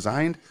had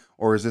designed,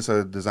 or is this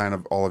a design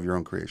of all of your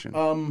own creation?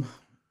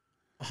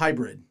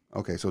 Hybrid.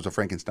 Okay, so it's a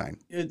Frankenstein.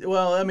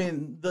 Well, I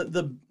mean,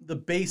 the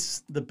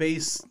base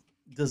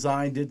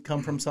design did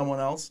come from someone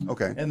else.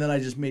 Okay. And then I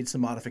just made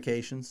some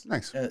modifications.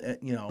 Nice.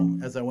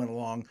 As I went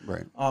along.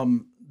 Right.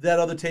 That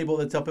other table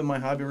that's up in my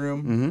hobby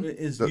room Mm-hmm.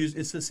 is used.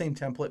 It's the same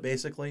template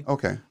basically.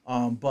 Okay.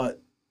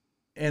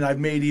 And I've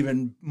made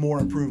even more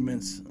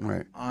improvements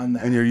Right. on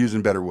that. And you're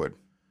using better wood.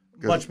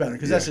 Much better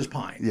because that's just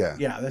pine. Yeah.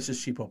 Yeah, that's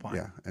just sheepo pine.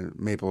 Yeah, and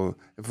maple.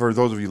 For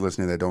those of you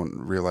listening that don't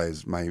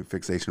realize my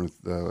fixation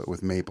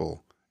with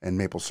maple and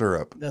maple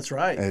syrup, That's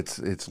right.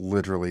 it's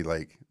literally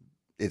like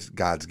it's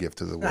God's gift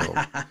to the world.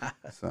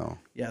 So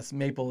Yes,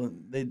 maple.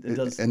 It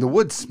does. and the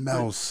wood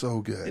smells so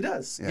good. It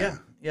does. Yeah.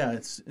 Yeah.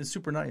 It's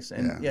super nice,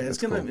 and Yeah, it's that's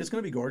gonna cool. it's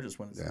gonna be gorgeous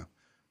when it's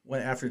Yeah.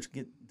 after it's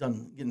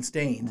done getting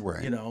stained.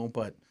 Right. You know,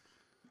 but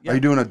Are you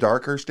doing a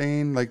darker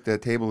stain like the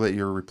table that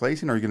you're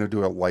replacing, or are you going to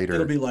do a lighter?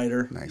 it'll be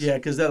lighter. Nice. Yeah,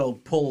 because that'll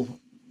pull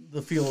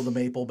the feel of the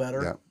maple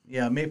better. Yeah.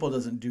 Yeah, maple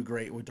doesn't do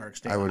great with dark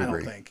stain. I would don't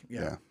agree. think.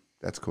 Yeah. Yeah.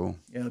 That's cool.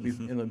 Yeah,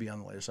 it'll be on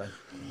the lighter side.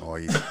 Oh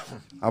yeah.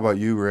 How about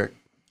you, Rick?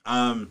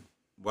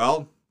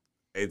 Well,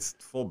 it's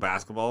full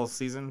basketball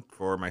season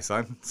for my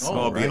son, so Oh,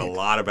 I'll be in a right.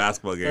 lot of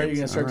basketball Are you gonna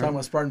games. start right. talking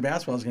about Spartan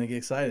basketball? I was gonna get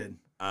excited.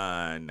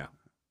 No.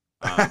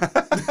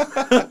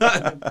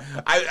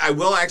 I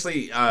will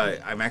actually.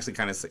 I'm actually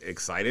kind of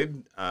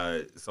excited.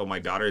 So my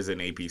daughter's in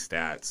AP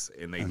Stats,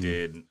 and they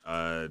did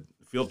a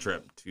field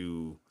trip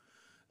to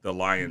the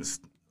Lions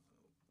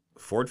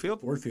Ford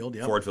Field. Ford Field,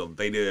 yeah. Ford Field.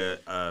 They did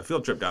a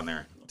field trip down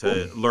there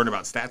to learn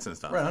about stats and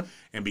stuff. Right on.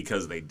 And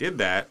because they did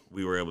that,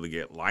 we were able to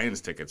get Lions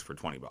tickets for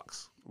 $20.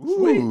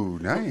 Ooh,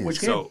 nice. Which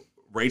So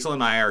Rachel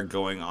and I are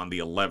going on the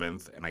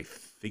 11th, and I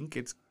think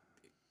it's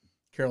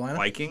Carolina.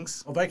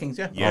 Vikings. Oh, Vikings,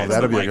 yeah. Yeah, Oh, it's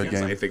that'll the be a good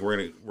Vikings. game. I think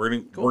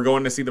we're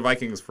going to see the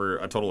Vikings for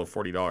a total of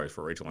 $40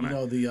 for Rachel and You I.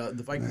 know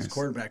the Vikings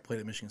quarterback played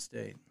at Michigan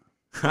State.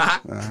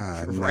 Ah,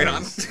 Right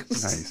nice. on.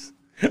 Nice.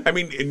 I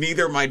mean,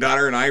 neither my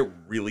daughter and I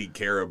really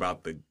care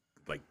about the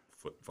like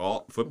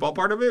football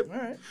part of it. All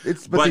right.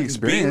 It's But the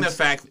experience. being the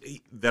fact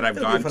that I've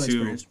It'll be a gone fun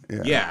to, experience.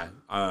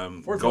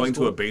 going Ford Field's to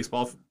cool. a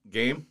baseball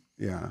game,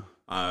 yeah.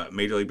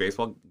 Major League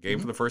Baseball game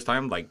for the first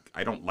time, like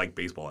I don't like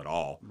baseball at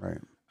all. Right.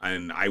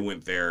 And I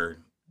went there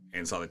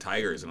and saw the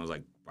Tigers, and I was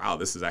like, wow,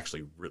 this is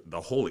actually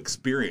the whole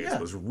experience Yeah.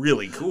 was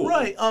really cool.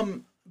 Right.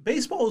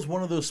 Baseball is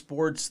one of those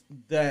sports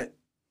that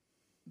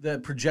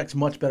projects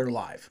much better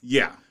live.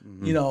 Yeah.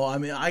 You know, I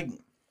mean,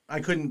 I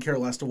couldn't care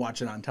less to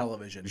watch it on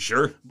television,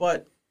 Sure.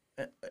 but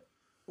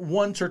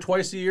once or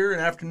twice a year, an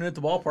afternoon at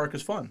the ballpark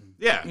is fun.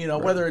 Yeah. You know,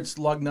 whether it's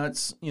lug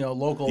nuts, you know,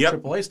 local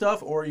Yep. AAA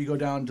stuff, or you go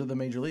down to the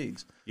major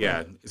leagues.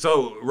 Yeah.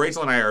 So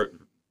Rachel and I are,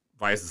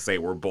 biased to say,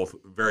 we're both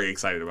very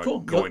excited about Cool.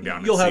 going down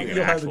and You'll seeing have an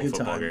you'll have a actual good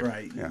football time, game.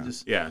 right? Yeah.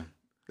 Yeah.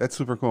 That's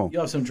super cool.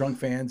 You'll have some drunk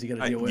fans you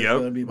got to deal with. yep.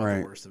 That'll be about Right.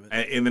 the worst of it.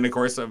 And then, of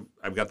course,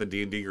 I've got the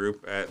D&D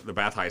group at the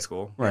Bath High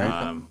School.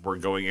 Right. We're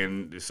going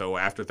in, so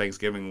after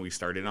Thanksgiving, we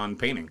started on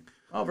painting.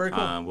 Oh, very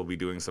cool. We'll be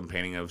doing some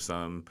painting of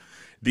some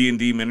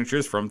D&D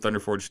miniatures from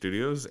Thunderforge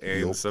Studios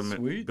and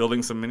Sweet.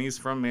 building some minis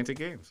from Mantic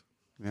Games.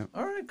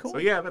 All right, cool. So,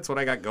 yeah, that's what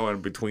I got going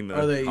between the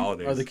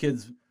holidays. Are the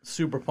kids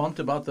super pumped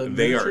about the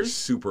They are miniatures?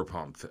 super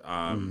pumped.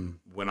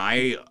 When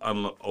I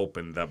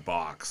opened the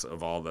box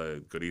of all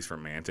the goodies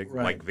from Mantic,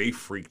 Right. like they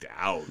freaked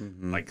out,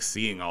 like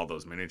seeing all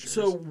those miniatures.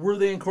 So were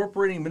they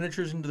incorporating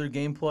miniatures into their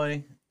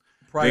gameplay?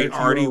 Prior they to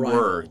your already arrival?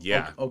 were,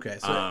 yeah. Okay,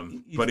 so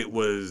you but it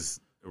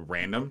was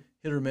random.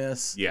 hit or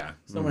miss. Yeah,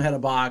 Someone had a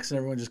box and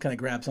everyone just kind of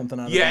grabbed something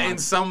out of yeah, the and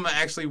box. some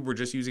actually were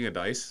just using a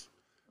dice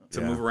to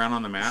Yeah. move around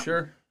on the map.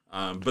 Sure.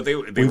 But they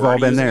We've were all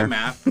already been using there. a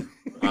map.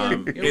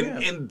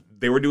 And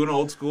they were doing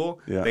old school.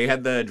 Yeah. They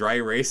had the dry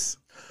erase,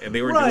 and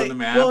they were doing the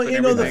map. Well, and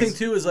you know, the everything.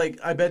 thing too is like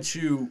I bet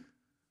you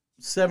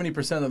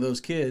 70% of those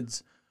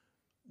kids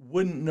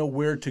wouldn't know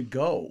where to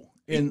go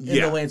in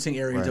Yeah. the Lansing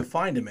area to Right.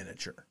 find a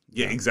miniature.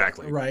 Yeah,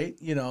 exactly. Right?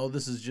 You know,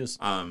 this is just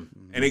And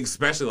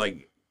especially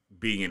like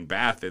being in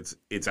Bath,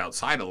 it's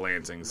outside of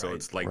Lansing, so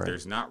it's like Right.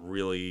 there's not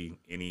really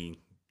any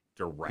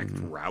direct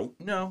route.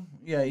 no.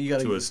 Yeah, you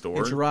got To a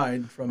store? hitch a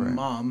ride from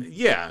mom.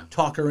 Yeah.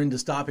 Talk her into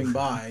stopping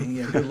by.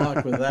 Yeah, good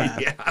luck with that.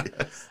 Yeah.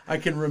 I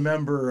can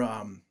remember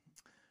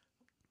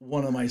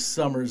one of my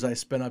summers I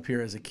spent up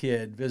here as a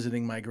kid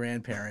visiting my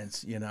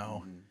grandparents, you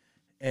know,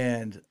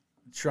 and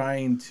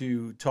trying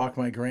to talk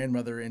my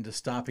grandmother into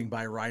stopping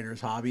by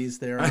Ryder's Hobbies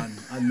there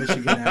on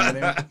Michigan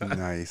Avenue.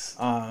 Nice.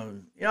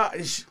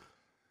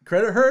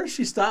 Credit her,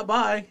 she stopped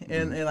by,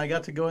 and I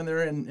got to go in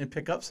there and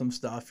pick up some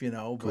stuff, you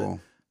know. But Cool.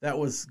 that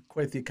was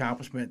quite the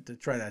accomplishment to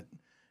try to,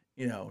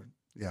 you know,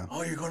 Yeah.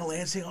 oh, you're going to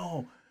Lansing?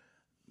 Oh,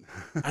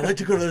 I'd like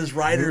to go to this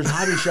Ryder's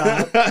Hobby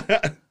Shop.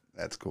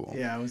 That's cool.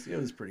 Yeah, it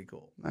was pretty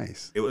cool.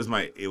 Nice. It was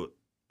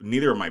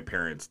neither of my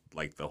parents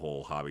liked the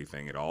whole hobby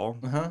thing at all.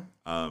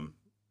 Uh-huh.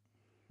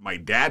 My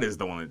dad is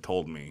the one that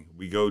told me.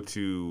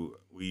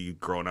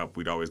 Growing up,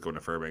 we'd always go to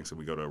Fairbanks and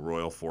we go to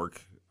Royal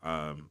Fork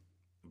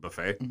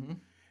buffet. Mm-hmm.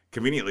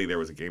 Conveniently, there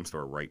was a game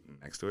store right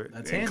next to it.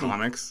 That's and handy.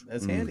 comics.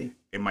 That's handy.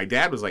 And my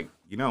dad was like,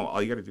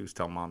 all you got to do is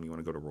tell mom you want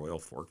to go to Royal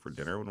Fork for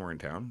dinner when we're in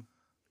town,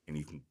 and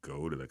you can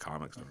go to the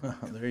comic store.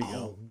 There you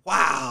go.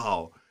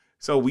 Wow.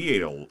 So we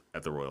ate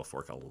at the Royal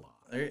Fork a lot.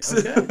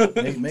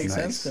 Okay, makes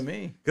sense to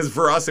me. Because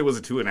for us, it was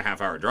a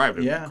 2.5-hour drive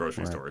to Yeah. the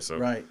grocery store. So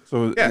Right.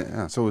 So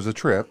Yeah. so it was a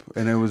trip,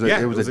 and it was a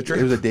Yeah, it was a trip.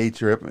 it was a day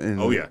trip. And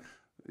Oh, yeah.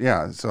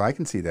 yeah. So I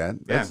can see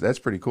that. That's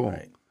pretty cool.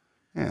 Right.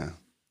 Yeah.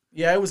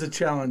 Yeah, it was a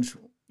challenge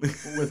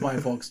with my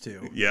folks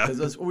too. Yeah.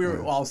 because we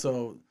were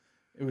also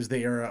It was the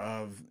era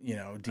of,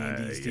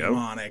 D&D's Yep.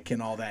 demonic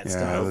and all that Yeah,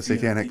 stuff. the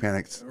Satanic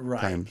Panic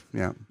Right. times.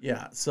 Yeah.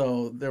 Yeah,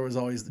 so there was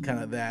always the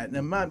kind of that.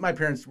 And my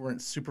parents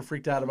weren't super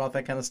freaked out about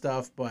that kind of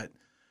stuff, but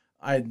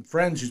I had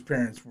friends whose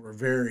parents were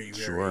very,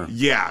 very Sure.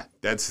 Yeah,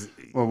 that's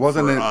Well,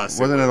 wasn't for it us,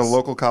 wasn't it a was-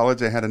 local college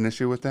that had an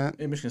issue with that?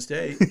 in Michigan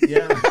State.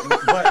 Yeah,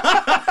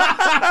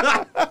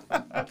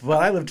 but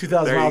I lived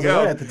 2,000 There you miles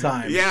go. away at the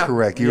time. Yeah,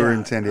 Correct. You were Yeah,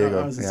 in San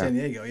Diego. I was in yeah. San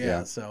Diego. Yeah,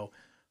 Yeah. so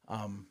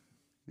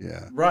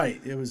Yeah.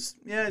 right. It was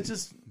it's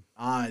just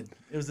odd.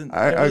 It was an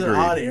I an agree.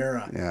 odd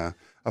era. Yeah.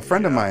 A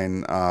friend of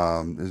mine,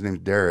 his name's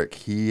Derek,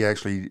 he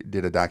actually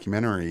did a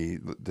documentary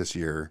this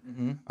year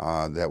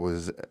that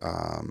was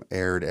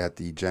aired at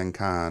the Gen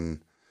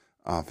Con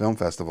Film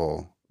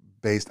Festival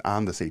based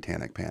on the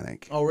Satanic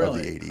Panic Oh, really?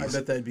 of the 80s. I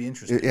bet that'd be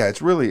interesting. Yeah,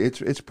 it's really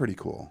it's pretty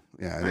cool.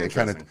 Yeah, and it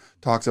kind of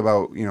talks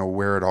about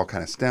where it all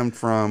kind of stemmed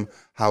from,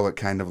 how it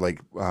kind of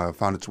like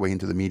found its way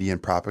into the media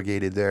and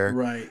propagated there.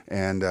 Right.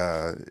 And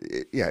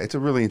it's a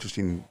really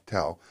interesting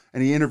tell.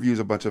 And he interviews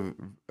a bunch of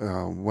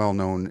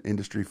well-known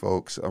industry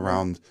folks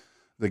around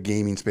the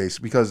gaming space,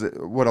 because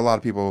what a lot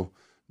of people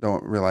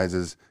don't realize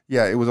is,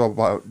 it was all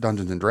about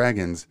Dungeons and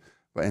Dragons,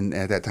 and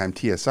at that time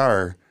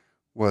TSR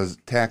was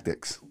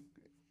tactics,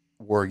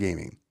 war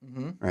gaming.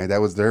 Right,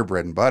 that was their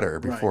bread and butter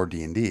before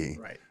D&D.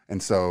 Right.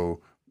 And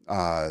so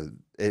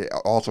it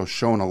also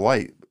shone a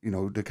light,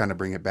 to kind of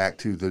bring it back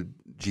to the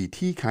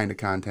GT kind of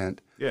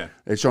content. Yeah.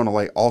 It's shown a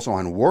light also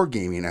on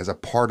wargaming as a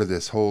part of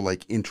this whole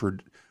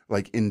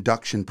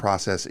induction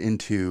process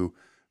into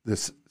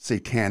this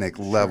satanic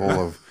level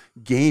of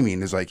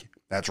gaming. Is like,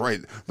 that's right,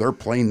 they're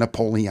playing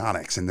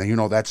Napoleonics, and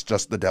that's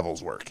just the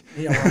devil's work.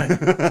 Yeah,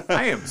 right.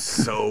 I am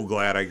so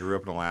glad I grew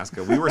up in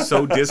Alaska. We were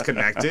so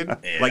disconnected.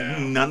 Like,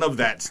 none of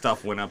that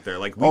stuff went up there.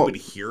 Like, we would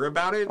hear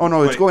about it. Oh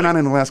no, it's but, going on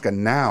in Alaska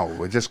now.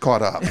 It just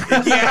caught up.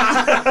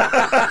 Yeah.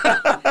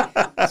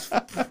 That's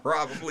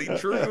probably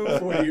true.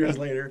 40 years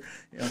later.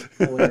 Yeah,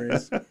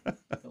 hilarious.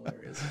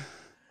 Hilarious.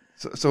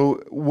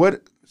 So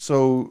what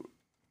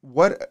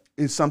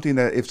is something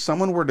that if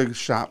someone were to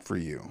shop for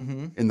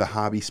you in the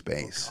hobby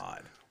space,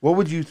 God. what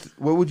would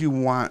you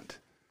want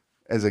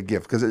as a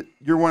gift? Because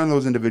you're one of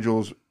those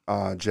individuals,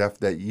 Jeff,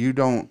 that you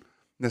don't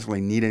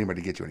necessarily need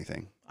anybody to get you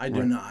anything. I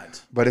do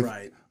not. But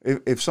right.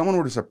 if someone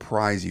were to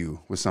surprise you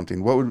with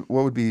something, what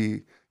would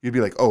be, you'd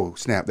be like, oh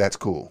snap, that's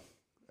cool,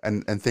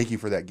 and thank you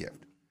for that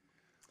gift.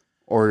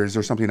 Or is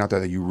there something out there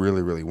that you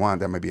really, really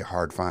want that might be a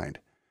hard find?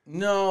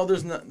 No,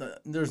 there's not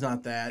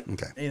that.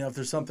 Okay. If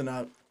there's something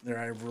out there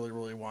I really,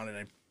 really wanted,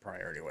 I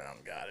probably already went out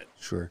and got it.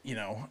 Sure.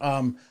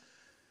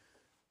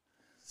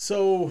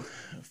 So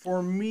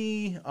for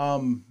me,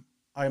 I'm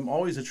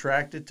always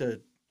attracted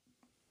to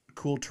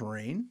cool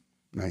terrain.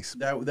 Nice.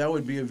 That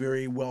would be a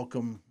very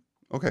welcome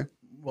Okay.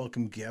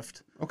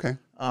 gift. Okay.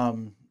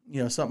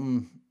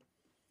 Something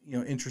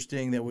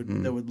interesting that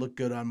would look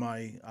good on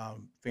my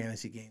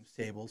fantasy games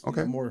tables.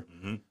 Okay. More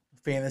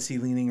fantasy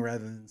leaning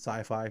rather than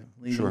sci-fi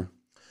leaning. Sure.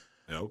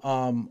 Nope.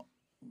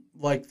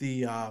 Like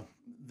the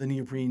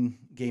neoprene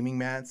gaming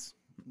mats.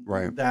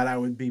 Right. That I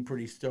would be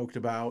pretty stoked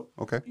about.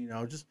 Okay.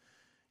 Just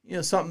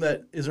something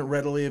that isn't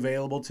readily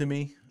available to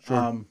me.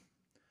 Sure.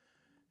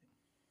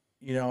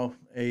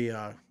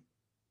 A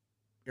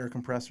air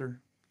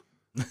compressor.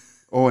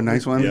 Oh, a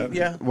nice one.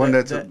 Yeah. One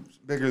that's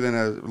bigger than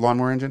a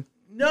lawnmower engine.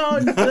 No,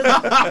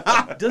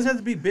 it doesn't have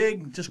to be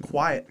big. Just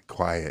quiet.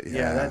 Quiet.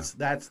 Yeah. Yeah,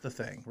 that's the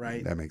thing,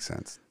 right? That makes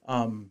sense.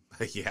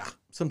 Yeah.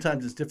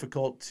 Sometimes it's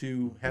difficult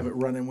to have it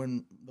running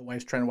when the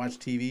wife's trying to watch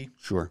TV,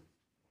 Sure.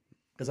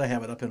 because I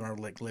have it up in our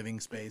living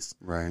space.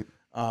 Right.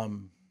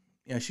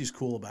 She's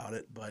cool about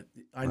it, but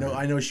I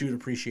know she would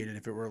appreciate it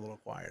if it were a little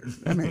quieter.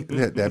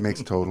 That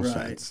makes total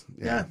Right. sense.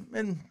 Yeah,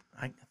 and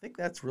I think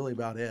that's really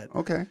about it.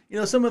 Okay.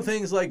 Some of the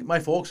things, like, my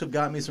folks have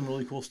got me some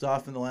really cool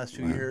stuff in the last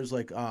few years.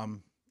 Like, I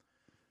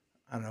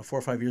don't know, 4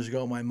 or 5 years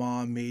ago, my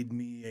mom made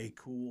me a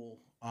cool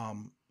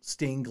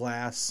stained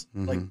glass,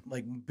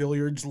 like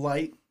billiards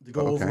light to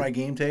go over my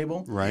game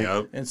table. Right.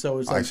 Yep. And so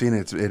it's like, I've seen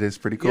it. It is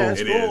pretty cool. yeah,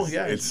 it's It cool. is.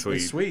 Yeah, It's sweet.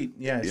 It's sweet.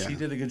 Yeah, Yeah. she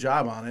did a good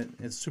job on it.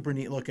 It's super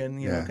neat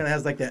looking. Yeah. Kind of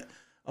has like a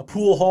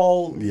pool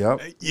hall Yep.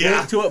 Yeah.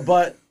 look to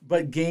it,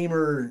 but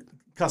gamer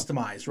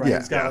customized, right? Yeah.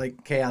 It's got Yeah.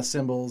 like chaos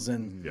symbols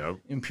and Yep.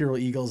 imperial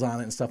eagles on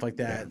it and stuff like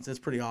that. It's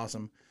pretty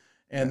awesome.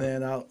 And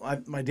then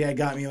my dad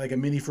got me like a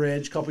mini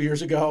fridge a couple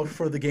years ago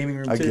for the gaming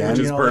room too. Again? Which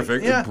is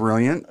perfect. yeah.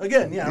 Brilliant.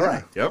 Again, Yeah.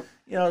 right. Yep.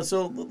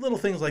 So little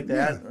things like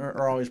that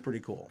are always pretty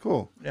cool.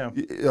 Cool. Yeah.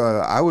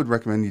 I would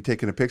recommend you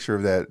taking a picture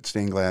of that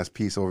stained glass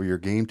piece over your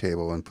game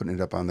table and putting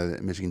it up on the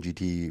Michigan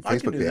GT I can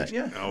Facebook do that. page.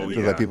 Yeah. Oh, To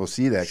yeah. let people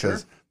see that,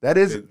 because Sure.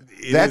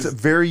 that's is-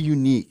 very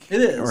unique.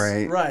 It is.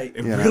 Right. Right.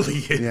 It Yeah. really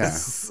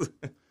is.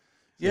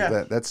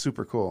 Yeah. That's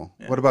super cool.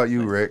 What about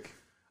you, Rick?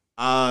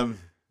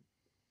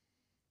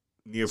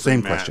 Neoprene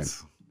Same mats.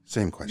 question.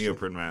 Same question.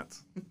 Neoprene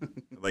mats.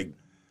 Like,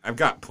 I've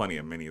got plenty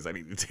of minis I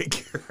need to take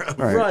care of.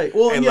 Right. Right.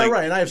 Well, And, yeah, like,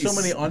 right. And I have so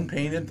it's- many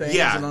unpainted things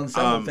Yeah, and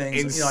unsettled and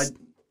things. I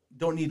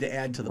don't need to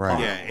add to the Right.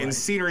 pile. Yeah, and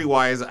scenery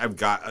wise, I've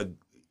got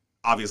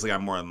obviously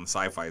I'm more on the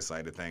sci-fi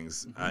side of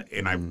things,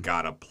 and I've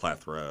got a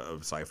plethora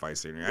of sci-fi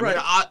scenery. I Right.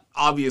 mean,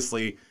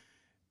 obviously,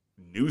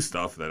 new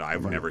stuff that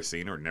I've never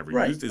seen or never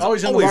Right. used is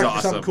Always always, in the market for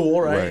awesome. something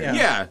cool, right? Right.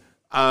 Yeah.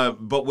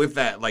 But with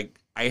that, like,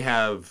 I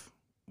have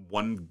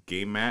one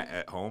game mat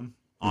at home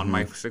on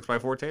my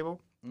 6x4 table,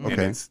 and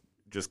Okay. it's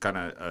just kind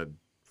of a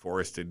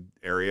forested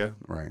area.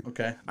 Right.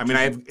 Okay. I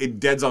mean,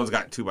 Dead Zone's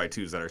got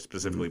 2x2s that are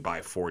specifically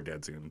by for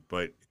Dead Zone,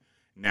 but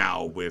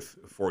now with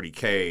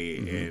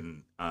 40K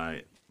and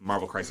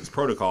Marvel Crisis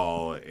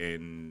Protocol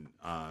and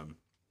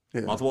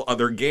multiple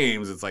other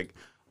games, it's like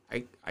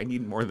I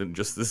need more than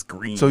just this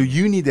green. So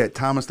you need that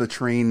Thomas the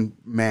Train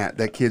mat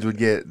that kids would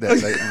get,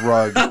 that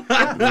rug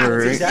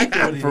right?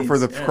 exactly what he for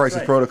the needs. Yeah, Crisis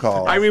right.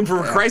 Protocol. I mean,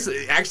 for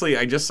Crisis, actually,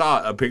 I just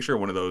saw a picture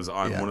of one of those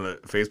on one of the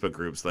Facebook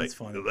groups. That's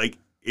funny. Like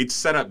it's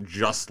set up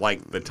just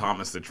like the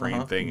Thomas the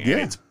Train thing, and Yeah.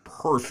 it's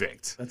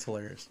perfect. That's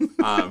hilarious.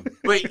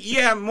 But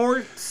yeah, more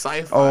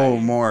sci-fi. Oh,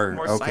 more.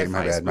 Okay, sci-fi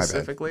my bad.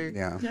 specifically.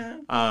 Yeah.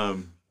 Yeah.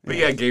 But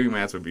yeah, gaming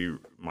mats would be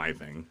my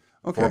thing.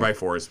 Okay.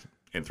 4x4s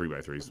and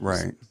 3x3s,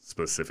 Right.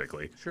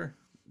 Specifically. Sure.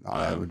 Oh,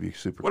 that would be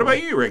super. What cool.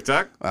 about you, Rick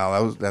Tuck?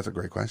 Well, that's a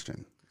great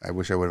question. I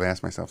wish I would have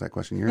asked myself that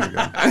question years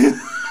ago.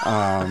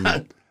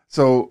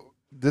 So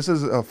this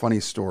is a funny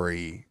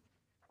story,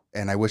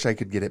 and I wish I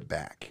could get it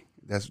back.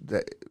 That's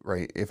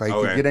right. If I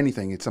could get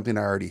anything, it's something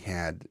I already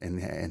had and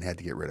had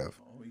to get rid of.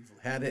 Oh, you've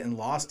had it and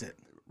lost it.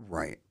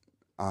 Right.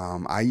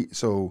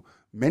 So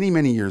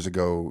many years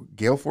ago,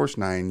 Gale Force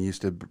 9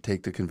 used to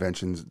take to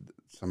conventions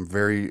some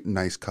very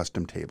nice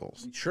custom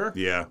tables. Sure.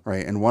 Yeah.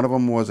 Right, and one of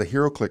them was a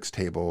HeroClix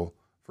table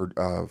for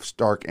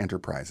Stark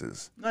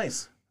Enterprises.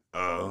 Nice.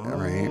 Oh.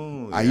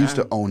 Right. I used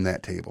to own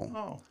that table.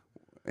 Oh.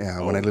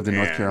 Yeah, when I lived in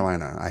North man.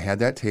 Carolina, I had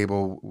that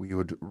table. We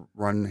would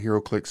run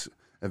HeroClix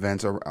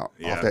events off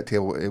that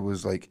table. It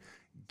was like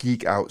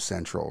geek out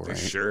central, right?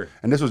 Sure.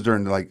 And this was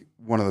during like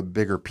one of the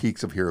bigger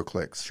peaks of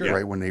HeroClix, Sure.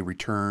 right? When they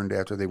returned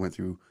after they went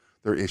through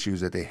their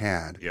issues that they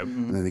had, Yep.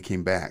 and then they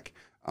came back,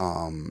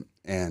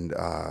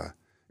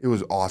 it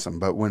was awesome.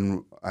 But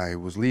when I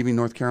was leaving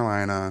North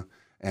Carolina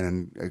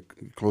and I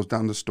closed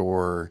down the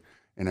store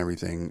and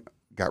everything,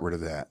 got rid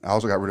of that. I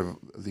also got rid of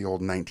the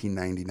old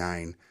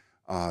 1999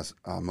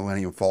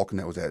 Millennium Falcon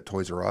that was at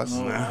Toys R Us.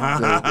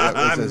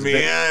 That was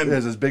Man. it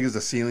was as big as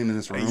the ceiling in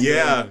this room.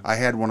 Yeah. I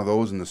had one of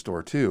those in the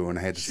store too, and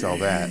I had to sell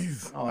that.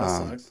 Oh, that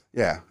sucks.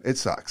 Yeah, it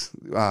sucks.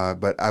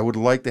 But I would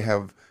like to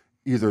have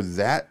either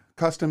that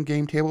custom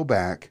game table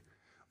back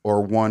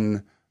or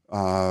one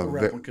A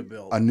replica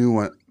build. a new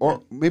one,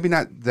 or maybe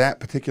not that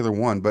particular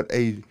one, but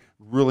a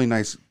really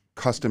nice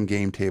custom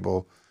game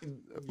table,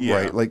 Yeah.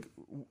 right? Like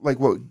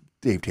what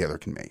Dave Taylor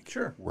can make.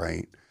 Sure.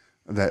 Right.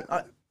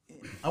 That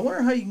I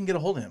wonder how you can get a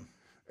hold of him.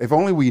 if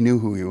only we knew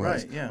who he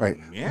was. Right, yeah. Right.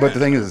 Yeah. But the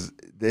thing is,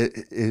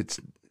 it's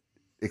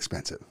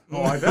expensive.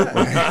 Oh, I bet.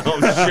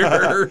 Oh,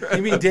 sure.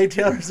 You mean Dave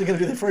Taylor's going to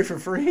do that for you for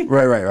free?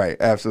 Right.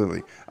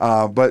 Absolutely.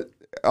 But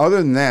other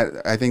than that,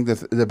 I think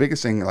the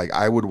biggest thing like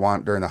I would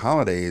want during the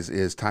holidays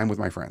is time with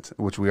my friends,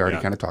 which we already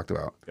kind of talked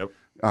about. Yep.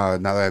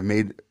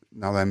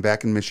 Now that I'm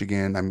back in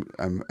Michigan,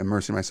 I'm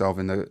immersing myself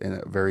in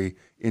a very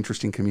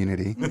interesting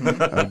community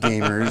of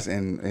gamers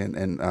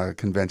and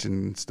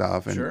convention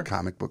stuff and Sure.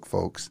 comic book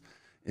folks.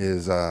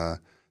 Is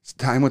it's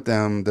time with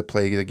them to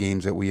play the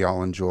games that we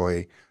all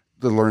enjoy,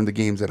 to learn the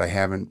games that I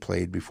haven't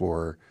played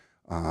before,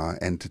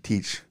 and to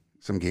teach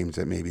some games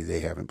that maybe they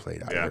haven't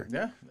played either.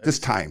 Yeah.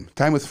 Just time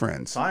with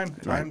friends. Time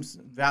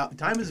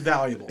is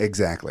valuable.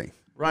 Exactly.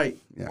 Right.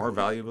 More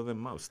valuable than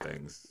most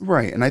things.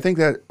 Right. And I think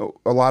that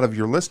a lot of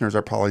your listeners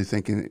are probably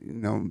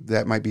thinking,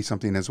 that might be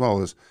something as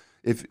well as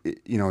if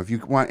you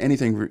want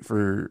anything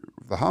for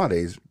the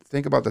holidays,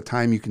 think about the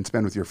time you can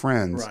spend with your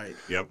friends. Right.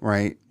 Yep.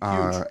 Right.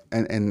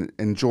 And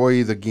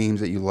enjoy the games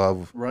that you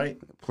love Right.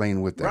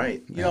 playing with them.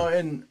 Right. You know,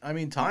 and I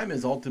mean, time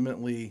is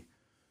ultimately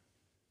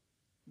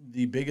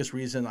the biggest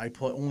reason I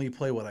only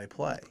play what I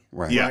play.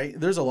 Right. Yeah. Right.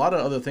 There's a lot of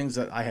other things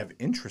that I have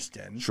interest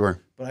in, Sure.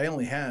 but I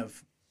only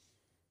have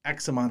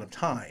X amount of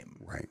time.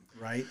 Right.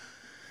 Right.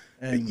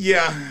 And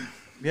Yeah.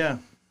 yeah.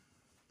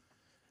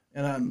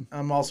 And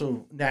I'm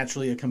also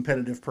naturally a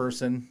competitive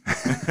person.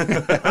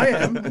 I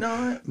am. No,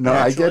 I get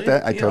naturally,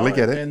 that. I you totally know,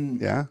 get it. And,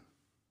 Yeah.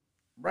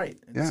 Right.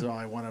 And Yeah. so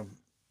I want to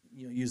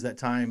use that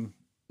time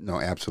No,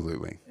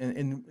 absolutely.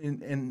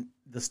 in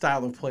the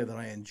style of play that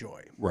I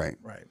enjoy. Right.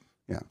 Right.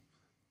 Yeah.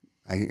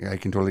 I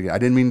can totally get it. I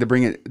didn't mean to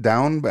bring it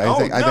down, but Oh, I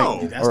think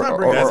no. That's not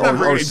bringing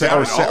it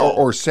down at all.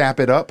 or sap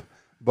it up.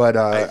 But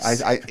all right.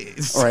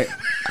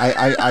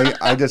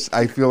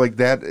 I feel like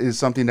that is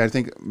something that I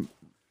think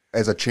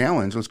as a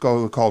challenge, let's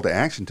call it a call to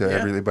action to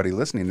everybody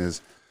listening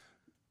is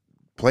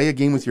play a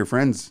game with your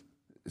friends,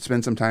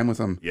 spend some time with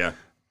them, Yeah.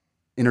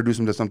 introduce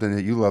them to something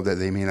that you love that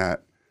they may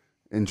not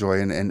enjoy,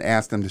 and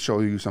ask them to show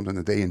you something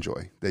that they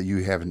enjoy that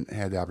you haven't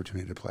had the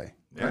opportunity to play.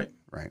 Right.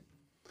 Right.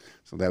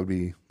 So that would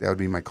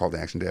be my call to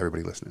action to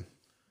everybody listening.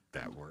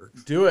 That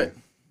works. Do it.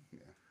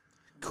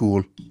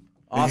 Cool.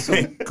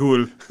 Awesome.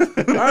 Cool. All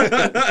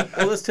right.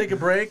 Well, let's take a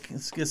break.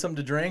 Let's get something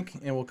to drink,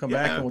 and we'll come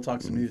back Yeah. and we'll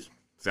talk some news.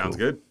 Sounds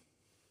good.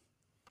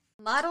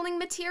 Modeling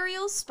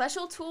materials,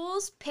 special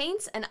tools,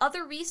 paints, and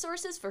other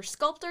resources for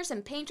sculptors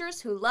and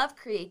painters who love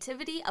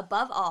creativity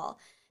above all.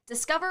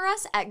 Discover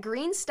us at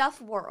Green Stuff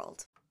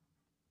World.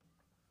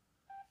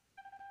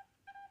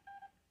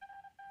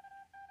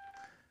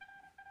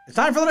 It's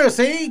time for the news.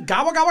 See?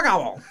 Gobble, gobble,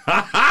 gobble.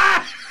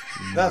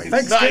 The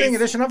Thanksgiving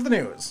edition of the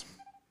news.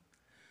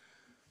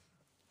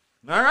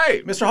 All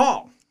right. Mr.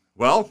 Hall.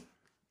 Well,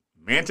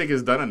 Mantic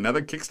has done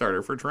another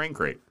Kickstarter for Terrain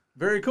Crate.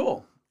 Very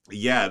cool.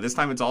 Yeah, this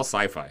time it's all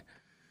sci-fi.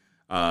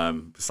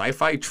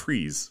 Sci-fi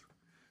trees.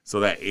 So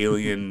that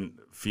alien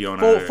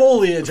Fiona...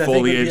 Foliage, I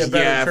think, would be a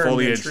better yeah, term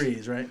foliage. than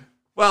trees, right?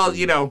 Well,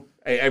 you know,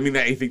 I mean,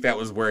 I think that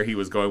was where he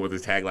was going with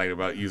his tagline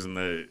about using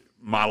the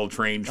model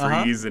train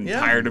trees and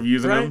tired of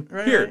using them.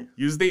 Here,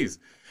 use these.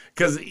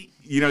 Because,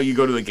 you know, you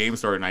go to the game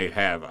store and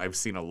I've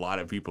seen a lot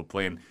of people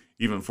playing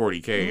even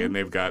 40K and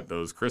they've got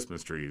those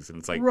Christmas trees. And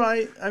it's like...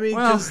 Right. I mean,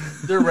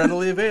 because they're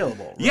readily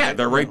available. Right? Yeah,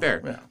 they're right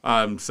there.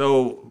 Yeah.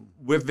 So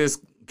with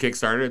this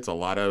Kickstarter, it's a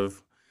lot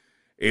of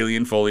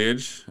alien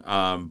foliage,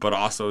 but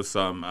also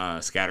some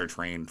scatter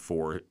terrain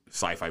for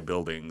sci-fi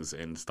buildings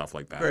and stuff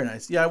like that. Very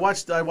nice. Yeah, I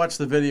watched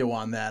the video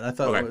on that. I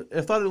thought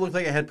it looked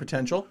like it had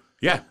potential.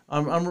 Yeah.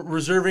 I'm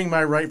reserving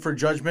my right for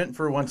judgment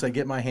for once I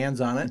get my hands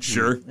on it.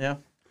 Sure. Yeah.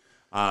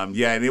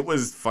 Yeah, and it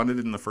was funded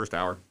in the first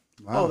hour.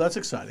 Wow. Oh, that's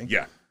exciting.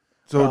 Yeah.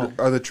 So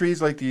are the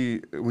trees like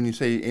when you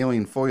say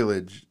alien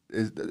foliage,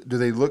 do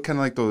they look kind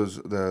of like those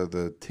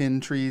the tin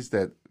trees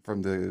that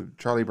from the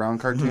Charlie Brown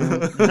cartoon?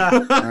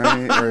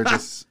 Right? Or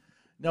just...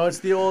 No, it's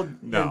the old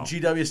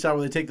GW style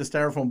where they take the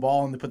styrofoam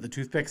ball and they put the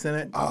toothpicks in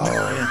it.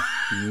 Oh,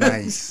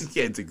 nice.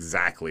 Yeah, it's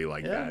exactly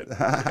like that.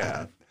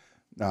 Yeah.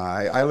 No,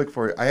 I look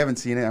for it. I haven't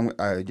seen it.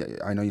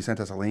 I know you sent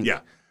us a link.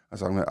 Yeah.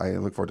 So I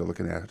look forward to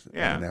looking at it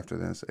after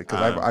this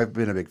because I've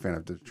been a big fan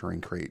of the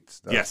Terrain Crate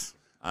stuff. Yes.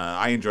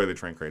 I enjoy the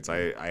Terrain Crates.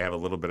 I have a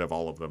little bit of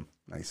all of them.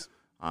 Nice.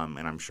 And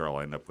I'm sure I'll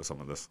end up with some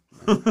of this.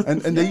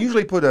 and they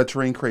usually put a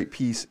Terrain Crate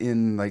piece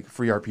in like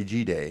Free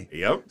RPG Day.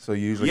 Yep. So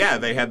usually,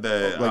 they had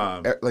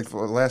the like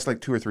for the last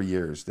 2 or 3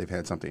 years they've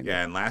had something.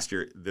 Yeah, and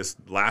this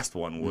last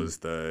one was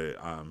the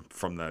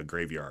from the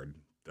graveyard.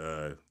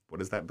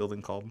 What is that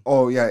building called?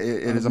 Oh yeah,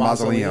 it is a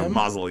mausoleum.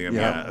 Mausoleum,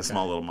 yeah, a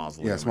small little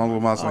mausoleum. Yeah, small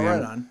little mausoleum. Oh,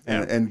 right on.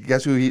 And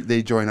guess who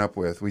they join up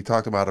with? We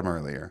talked about them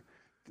earlier.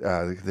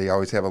 They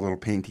always have a little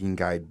painting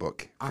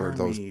guidebook for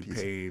those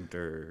pieces.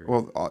 Painter.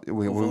 Well,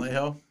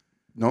 Vallejo?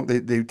 No,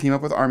 they team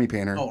up with Army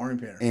Painter. Oh, Army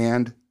Painter.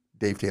 And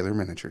Dave Taylor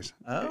Miniatures.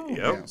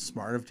 Oh,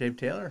 smart of Dave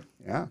Taylor.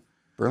 Yeah,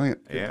 brilliant.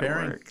 Yeah,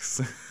 it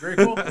works. Very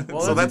cool.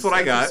 Well, so that's what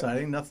I got.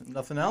 Exciting.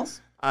 Nothing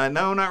else?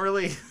 No, not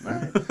really.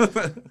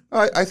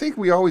 I think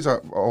we always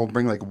all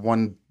bring like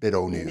one bit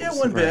of news. Yeah,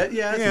 one bit.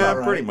 Yeah, that's about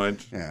right. Pretty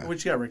much. Yeah.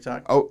 What you got, Rick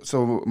Talk? Oh,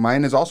 so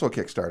mine is also a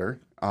Kickstarter,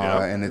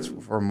 and it's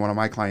from one of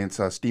my clients,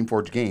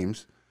 Steamforge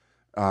Games.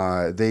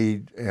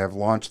 They have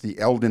launched the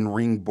Elden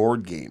Ring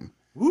board game.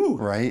 Woo!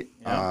 Right?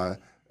 Yeah.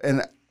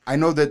 And I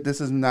know that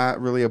this is not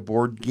really a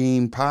board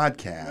game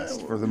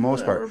podcast for the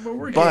most part, but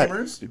we're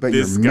gamers. But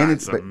this your got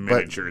some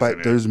miniatures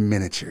in there's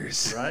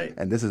miniatures, right?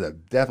 And this is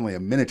definitely a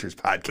miniatures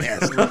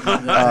podcast.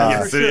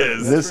 Yes, it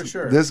is.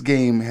 This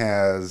game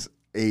has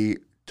a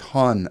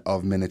ton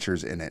of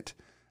miniatures in it.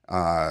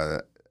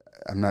 I'm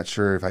not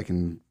sure if I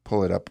can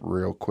pull it up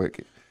real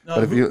quick. No,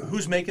 but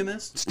who's making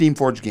this?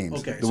 Steamforge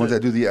Games, the ones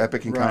that do the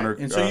Epic Encounter. Right.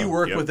 And so you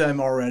work with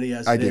them already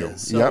as I it do.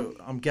 is. So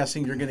I'm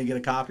guessing you're going to get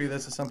a copy of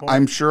this at some point?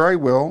 I'm sure I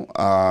will.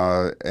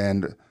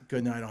 And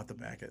good, now I don't have to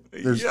back it.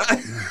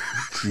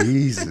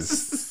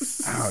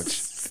 Jesus.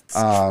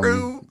 Ouch.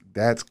 True.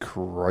 That's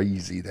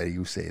crazy that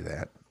you say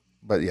that.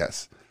 But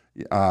yes.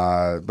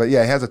 But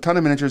yeah, it has a ton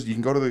of miniatures. You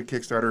can go to the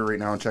Kickstarter right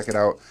now and check it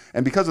out.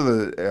 And because of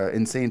the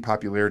insane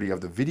popularity of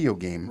the video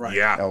game,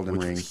 Elden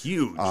Ring, is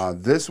huge.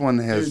 This one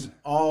has... Dude,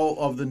 all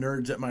of the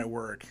nerds at my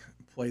work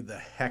played the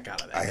heck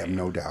out of that. I have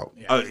no doubt.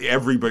 Yeah.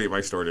 Everybody at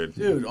my store did.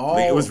 Dude,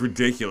 it was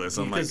ridiculous.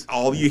 I'm like,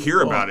 all you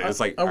hear about it is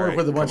like, I work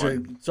with a bunch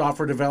of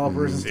software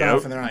developers and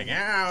stuff, and they're like,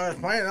 I was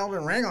playing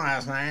Elden Ring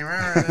last night.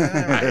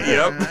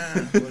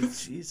 Like,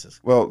 Jesus.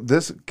 Well,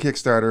 this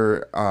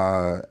Kickstarter,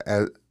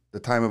 at the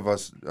time of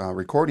us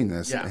recording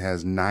this,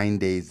 has 9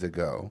 days to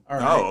go. All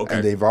right. Oh, okay.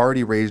 And they've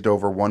already raised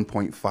over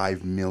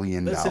 $1.5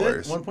 million. That's it?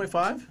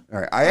 1.5? All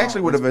right. I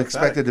actually would have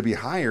expected to be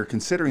higher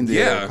considering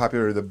the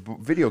popularity of the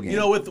video game. You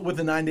know, with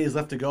the 9 days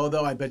left to go,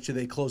 though, I bet you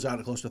they close out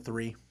at close to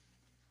 3.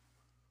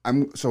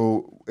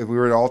 So if we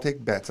were to all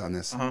take bets on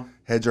this,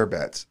 hedge our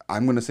bets,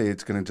 I'm going to say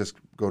it's going to just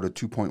go to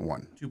 2.1.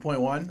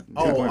 2.1?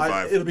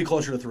 Oh, it'll be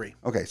closer to 3.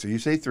 Okay, so you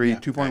say 3,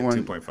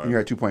 2.1, 2.5. and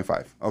you're at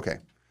 2.5. Okay.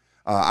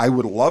 I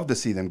would love to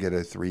see them get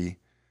a 3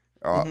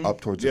 up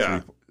towards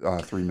the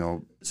 3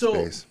 mil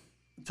space.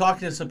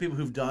 Talking to some people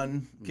who've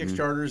done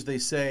Kickstarters, they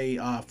say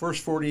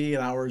first 48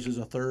 hours is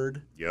a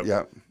third.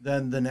 Yep.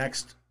 Then the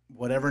next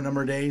whatever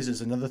number of days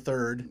is another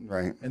third.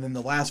 Right. And then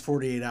the last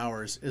 48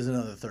 hours is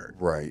another third.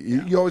 Right.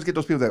 You always get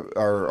those people that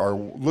are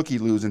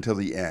looky-loos until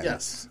the end.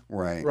 Yes.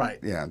 Right. Right.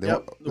 Yeah. They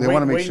want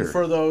to make sure. Waiting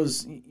for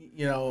those,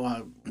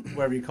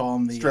 whatever you call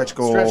them, the stretch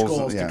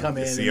goals to come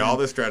in. See all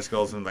the stretch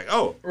goals and like,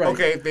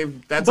 okay,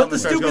 that's on the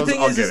stretch goals. But the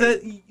stupid thing is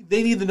that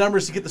they need the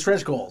numbers to get the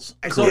stretch goals.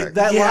 So Correct.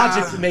 that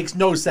logic makes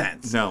no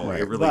sense. No,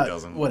 it really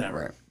doesn't.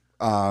 Whatever.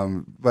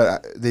 Right.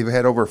 But they've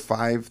had over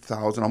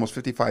 5,000, almost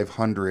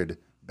 5,500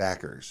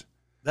 backers.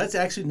 That's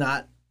actually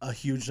not a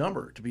huge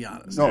number, to be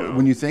honest. No, Yeah.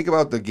 when you think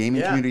about the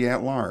gaming Yeah. community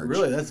at large,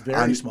 Really, that's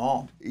very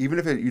small. Even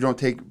if you don't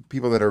take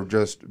people that are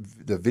just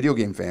the video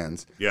game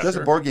fans, Yeah. just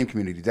Sure. the board game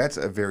community, that's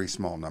a very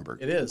small number.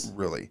 It is.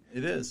 Really.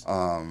 It is.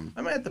 Um,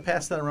 I might have to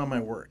pass that around my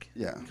work.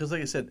 Yeah. Because,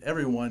 like I said,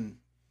 everyone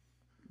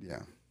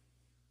yeah.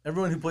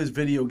 who plays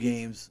video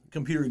games,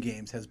 computer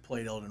games, has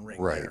played Elden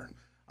Ring. Right. There.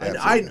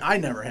 Absolutely. I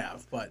never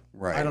have, but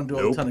Right. I don't do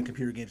a Nope. ton of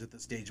computer games at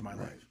this stage of my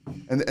life.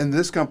 And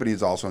this company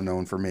is also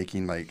known for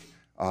making like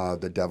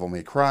the Devil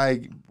May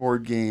Cry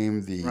board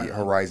game, the Right.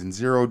 Horizon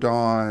Zero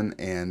Dawn,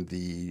 and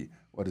the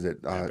what is it?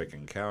 Epic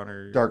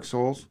Encounter. Dark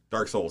Souls.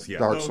 Dark Souls, yeah.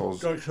 Dark Souls.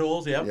 Dark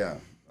Souls, yep. Yeah.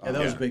 Yeah, that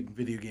was a Yeah. big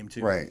video game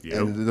too. Right. Yep.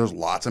 And there's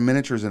lots of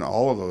miniatures in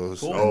all of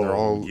those, Cool. and they're Oh,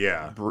 all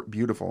yeah.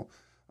 beautiful.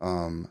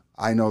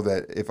 I know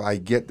that if I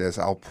get this,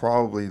 I'll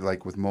probably,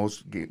 like with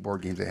most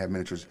board games that have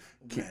miniatures,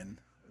 When?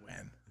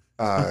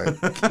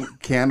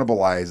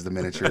 cannibalize the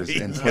miniatures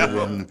and put it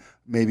Yeah. in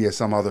maybe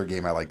some other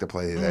game I like to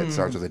play that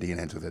starts with a D and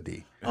ends with a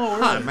D. Oh,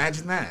 Huh, really?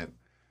 imagine that.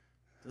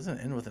 Doesn't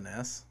it end with an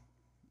S?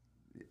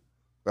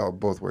 Well,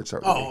 both words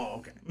start with Oh,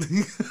 okay.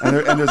 D. And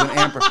there's an An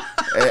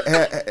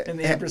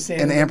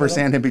ampersand. an in the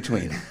ampersand in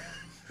between.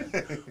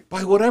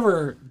 By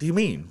whatever do you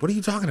mean? What are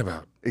you talking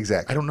about?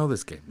 Exactly. I don't know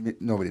this game.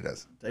 Nobody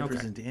does. middle. Diapers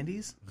Okay. and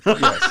dandies.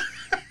 Yes.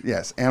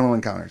 Yes. Animal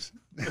encounters.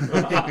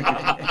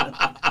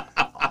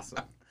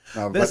 Awesome.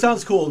 No, That but-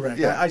 sounds cool, Rick.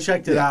 Yeah. I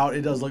checked it Yeah. out.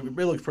 It does look. It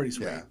looks pretty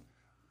sweet. yeah.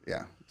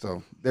 Yeah.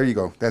 So there you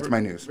go. That's my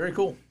news. Very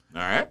cool.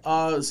 All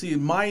right. See,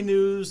 my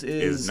news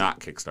Is not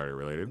Kickstarter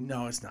related.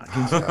 No, it's not.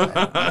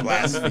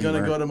 Blasphemer. I'm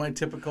going to go to my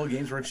typical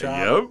Games Workshop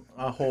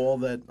Yep. hole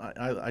that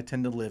I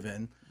tend to live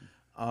in.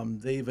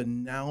 They've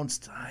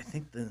announced, I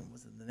think, the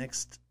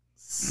next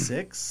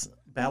 6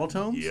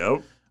 Battletones?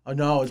 Yep. Oh,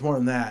 no, it's more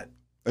than that.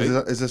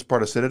 Is this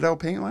part of Citadel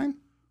paint line?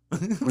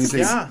 When you say,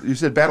 Yeah. You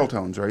said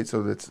Battletones, right?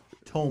 So that's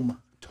Tome.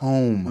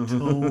 tome.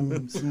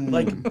 Tomes.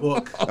 like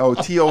book. Oh,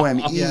 TOME,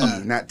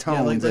 Yeah. not tones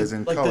Yeah, like as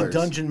in like colors. the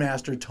Dungeon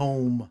Master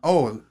tome.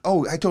 Oh,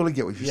 I totally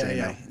get what you're saying.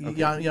 Yeah. Now.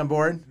 Okay. You on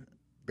board?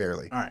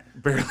 Barely. All right.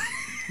 Barely.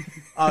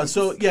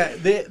 So yeah,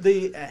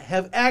 they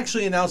have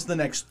actually announced the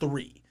next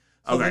 3.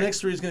 So the Okay.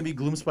 next 3 is going to be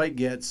Gloomspite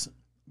Gets,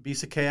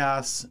 Beast of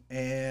Chaos,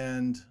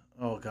 and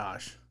oh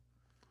gosh,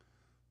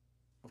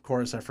 of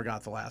course I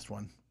forgot the last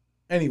one.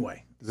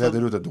 Anyway, Does that have to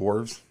do with the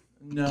dwarves?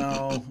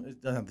 no,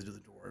 it doesn't have to do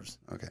with the dwarves.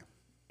 Okay.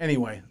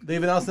 Anyway,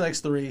 they've announced the next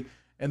 3,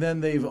 and then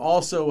they've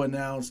also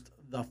announced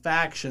the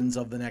factions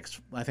of the next,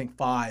 I think,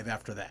 5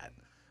 after that.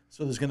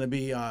 So there's going to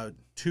be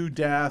 2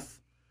 Death,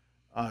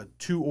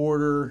 2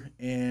 Order,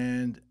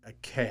 and a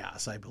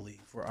Chaos, I believe,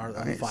 for our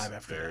Nice. 5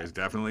 after There that. is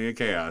definitely a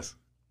chaos.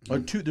 Or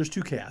there's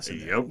 2 Chaos in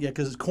there. Yep. Yeah,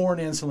 because Corn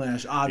and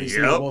Slash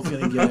obviously Yep. are both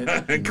going to get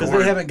it because they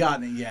Korn. haven't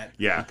gotten it yet.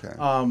 Yeah.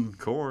 Okay.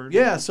 Corn.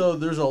 Yeah,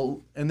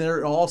 so and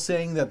they're all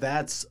saying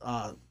that's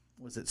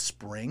was it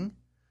spring?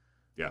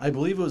 Yeah. I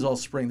believe it was all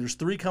spring. There's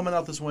 3 coming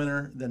out this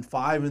winter, then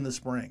 5 in the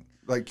spring.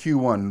 Like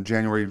Q1,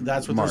 January,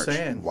 That's what they're March.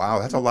 saying. Wow,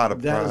 that's a lot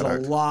of That is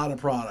product. a lot of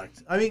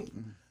product. I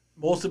mean,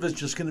 most of it's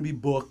just going to be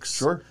books.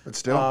 Sure, but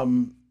still.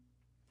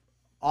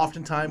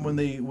 Oftentimes when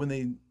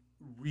they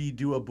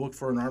redo a book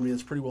for an army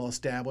that's pretty well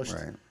established,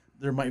 Right.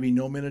 there might be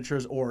no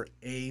miniatures or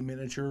a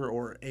miniature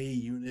or a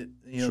unit.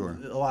 You know, Sure.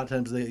 a lot of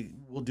times they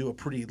will do a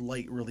pretty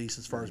light release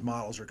as far as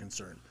models are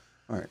concerned.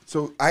 All right.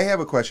 So I have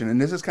a question, and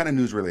this is kind of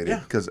news related Yeah.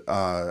 because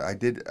I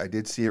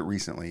did see it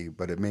recently,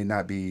 but it may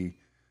not be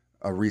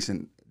a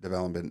recent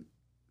development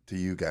to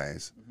you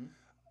guys.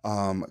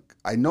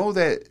 I know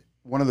that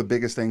one of the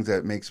biggest things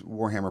that makes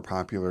Warhammer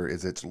popular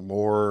is its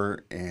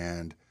lore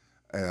and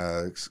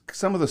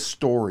some of the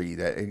story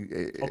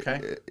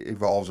that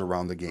evolves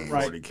around the game.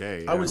 Right.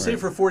 40K. I would say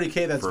for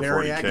 40K, that's For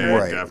very 40K, accurate.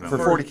 Right. definitely.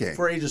 For 40K.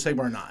 For Age of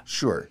Sigmar, not.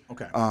 Sure.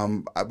 Okay.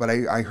 But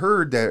I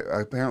heard that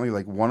apparently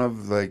like one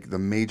of like the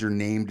major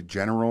named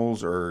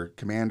generals or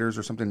commanders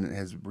or something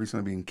has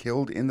recently been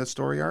killed in the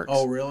story arcs.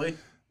 Oh, really?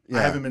 Yeah.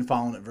 I haven't been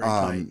following it very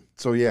tight.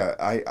 So yeah,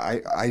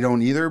 I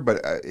don't either,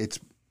 but it's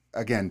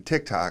again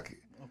TikTok.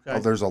 Okay.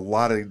 There's a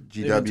lot of GW.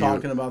 They've been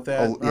talking about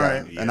that. Oh, All yeah, right.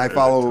 and Yeah, I there's a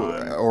follow,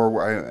 ton.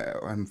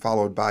 or I'm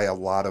followed by a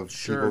lot of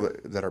Sure.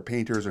 people that are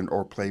painters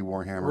or play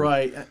Warhammer.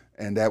 Right.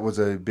 And that was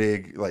a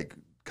big like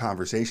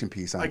conversation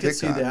piece on I can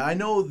TikTok. see that. I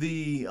know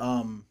the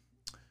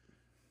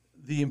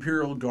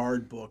Imperial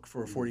Guard book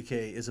for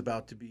 40K is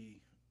about to be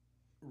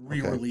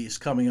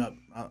re-released coming up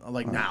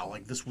now,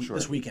 like this week, Sure.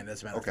 this weekend,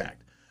 as a matter Okay. of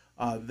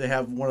fact. They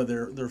have one of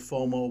their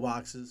FOMO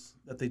boxes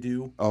that they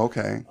do, Oh,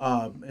 okay.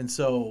 and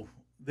so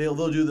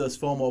they'll do this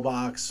FOMO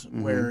box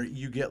Mm-hmm. where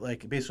you get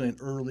like basically an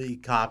early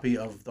copy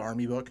of the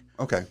Army book,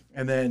 Okay.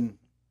 and then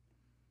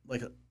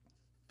like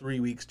 3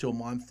 weeks to a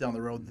month down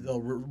the road they'll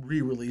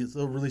re-release.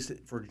 They'll release it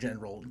for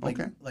general, like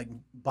Okay.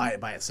 buy it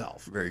by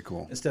itself Very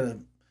cool. instead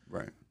of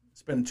Right.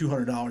 spending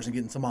 $200 and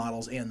getting some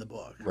models and the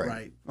book, Right.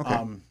 right?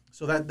 Okay.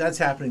 So that's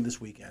happening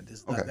this weekend.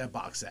 Is Okay. that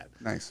box set?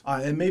 Nice.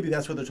 And maybe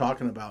that's what they're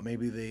talking about.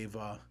 Maybe they've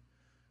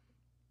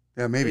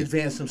Yeah, maybe.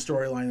 advanced some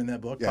storyline in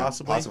that book. Yeah,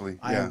 possibly.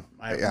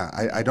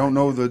 I don't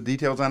know the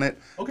details on it.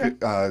 Okay.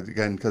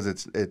 Again, because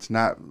it's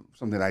not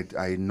something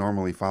I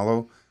normally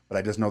follow, but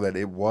I just know that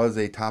it was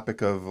a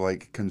topic of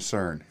like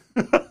concern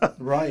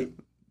Right.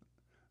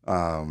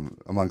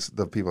 amongst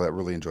the people that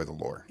really enjoy the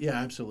lore. Yeah,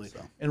 absolutely.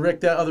 And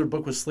Rick, that other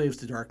book was Slaves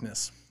to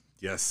Darkness,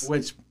 Yes.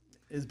 which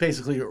is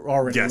basically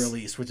already Yes.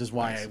 released, which is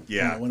why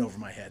Yeah. I went over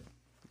my head.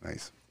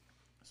 Nice.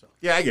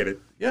 Yeah, I get it.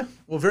 Yeah.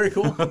 Well, very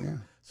cool.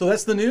 So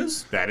that's the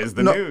news. That is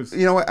the No, news.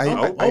 you know what? I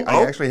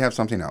oh. actually have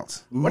something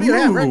else. What do you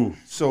have, Rick? Ooh.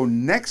 So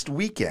next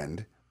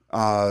weekend,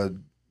 what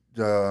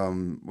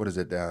is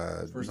it?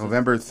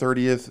 November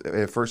 30th,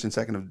 1st and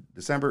 2nd of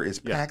December is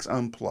PAX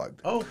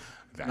Unplugged, Oh,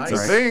 That's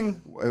nice. a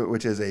thing.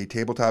 which is a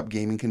tabletop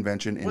gaming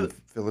convention in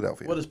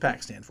Philadelphia. What does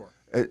PAX stand for?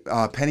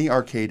 Penny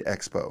Arcade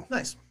Expo.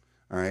 Nice.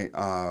 All right.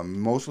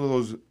 Most of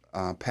those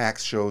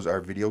PAX shows are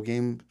video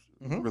game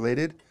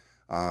related.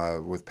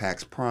 With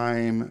PAX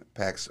Prime,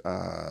 PAX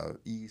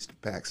East,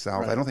 PAX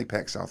South. Right. I don't think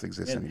PAX South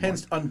exists And anymore.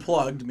 hence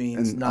unplugged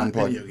means And not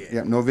Unplugged. video game.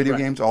 Yeah, no video Right.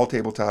 games, all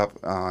tabletop.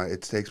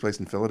 It takes place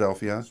in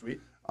Philadelphia. Sweet.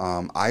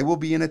 I will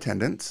be in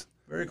attendance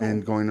Very cool.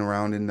 and going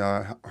around and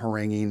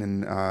haranguing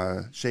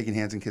and shaking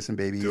hands and kissing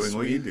babies. Doing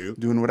what you do.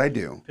 Doing what I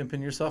do.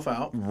 Pimping yourself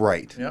out.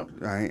 Right. Yep.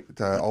 Right.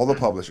 All the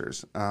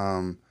publishers.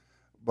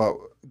 But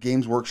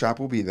Games Workshop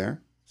will be there.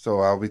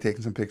 So I'll be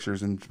taking some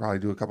pictures and probably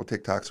do a couple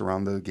TikToks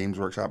around the Games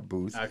Workshop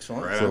booth.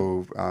 Excellent. Right.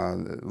 So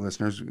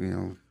listeners,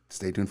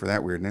 stay tuned for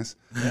that weirdness.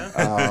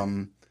 Yeah.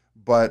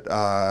 But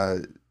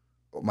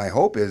my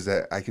hope is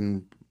that I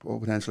can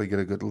potentially get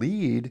a good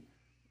lead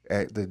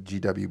at the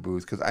GW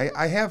booth because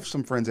I have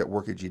some friends that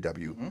work at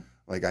GW, Mm-hmm.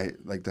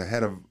 like the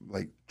head of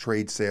like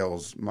trade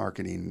sales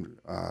marketing.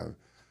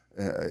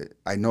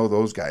 I know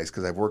those guys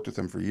because I've worked with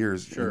them for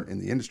years Sure. in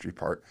the industry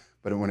part.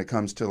 But when it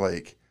comes to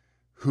like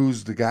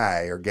who's the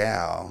guy or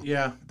gal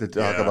Yeah. to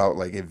talk Yeah. about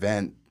like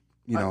event,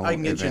 I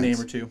can get you a name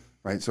or two.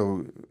 right?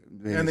 So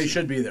And they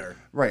should be there.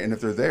 right, and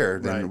if they're there,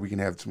 then Right. we can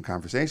have some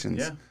conversations,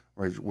 Yeah.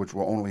 right, which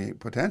will only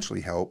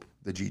potentially help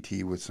the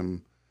GT with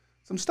some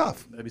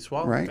stuff. That'd be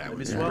swell. Right. That That'd be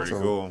would be swell. pretty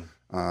So- cool.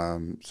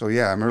 So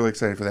yeah, I'm really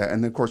excited for that,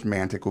 and of course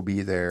Mantic will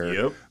be there.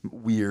 Yep.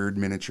 Weird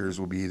Miniatures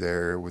will be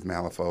there with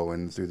Malifaux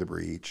and Through the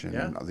Breach and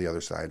Yeah. the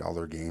other side, all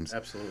their games.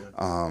 Absolutely.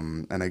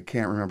 And I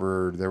can't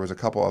remember. There was a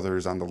couple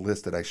others on the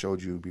list that I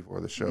showed you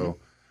before the show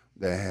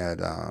that had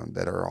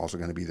that are also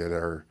going to be there.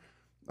 That are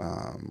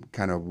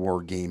kind of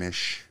war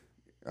game-ish.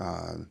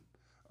 What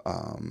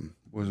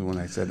was the one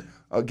I said?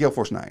 Gale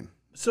Force 9.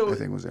 So I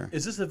think was there.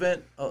 is this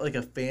event like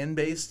a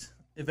fan-based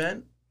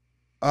event?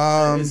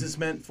 Is this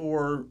meant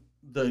for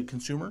the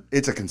consumer?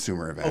 It's a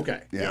consumer event.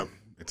 Okay. Yeah. Yep.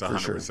 It's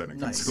 100% a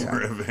Nice.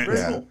 consumer Yeah. event. Very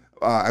Yeah. cool.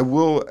 I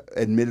will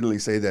admittedly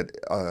say that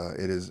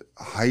it is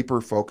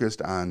hyper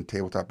focused on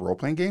tabletop role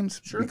playing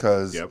games Sure.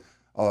 because Yep.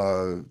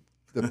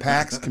 the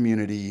PAX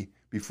community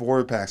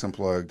before PAX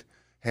Unplugged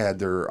had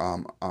their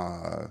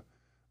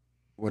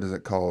what is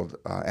it called?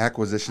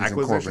 Acquisitions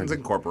Acquisitions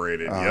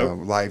Incorporated. Incorporated.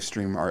 Yep. Live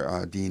stream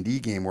D&D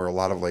game where a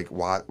lot of like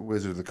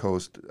Wizard of the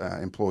Coast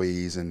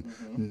employees and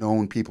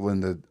known people in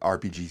the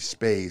RPG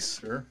space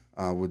Sure.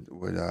 would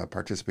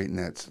participate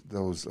in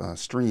those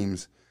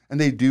streams, and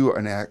they do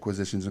an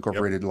Acquisitions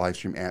Incorporated live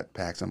stream at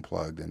PAX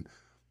Unplugged, and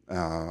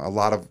a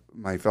lot of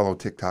my fellow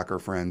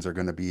TikToker friends are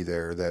going to be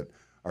there that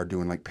are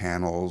doing like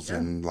panels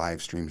and live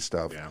stream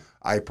stuff. Yeah.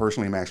 I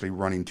personally am actually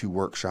running 2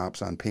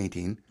 workshops on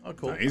painting, Oh,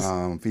 cool.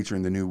 Nice.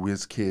 featuring the new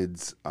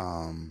WizKids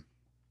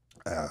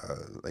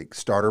like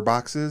starter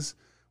boxes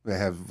that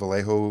have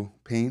Vallejo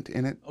paint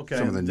in it. Okay.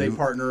 Some of the They new,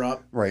 partner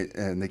up. right,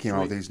 and they came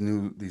out with these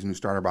new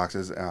starter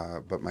boxes.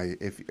 But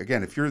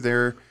if you're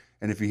there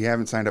and if you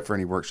haven't signed up for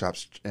any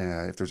workshops,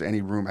 if there's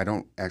any room, I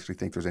don't actually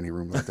think there's any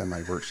room left on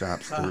my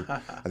workshops. I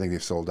think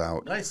they've sold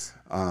out. Nice.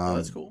 Oh,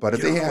 that's cool. But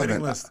if Get they on the waiting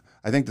haven't, list.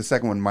 I think the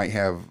second one might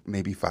have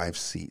maybe 5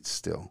 seats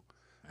still.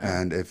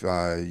 And if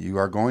you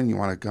are going, you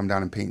want to come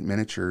down and paint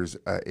miniatures,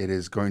 it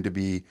is going to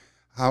be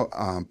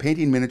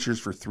painting miniatures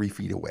for 3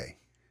 feet away.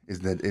 Is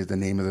the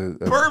name of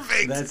the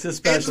Perfect. That's his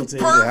specialty.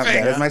 It's Yeah, perfect.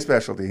 that is my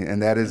specialty,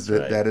 and that is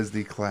That's right. that is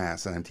the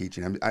class that I'm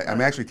teaching. I'm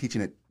actually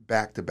teaching it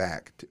back to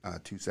back,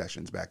 2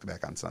 sessions back to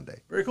back on Sunday.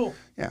 Very cool.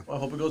 Yeah. Well, I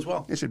hope it goes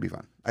well. It should be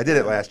fun. I did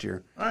it last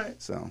year, All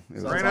right. so it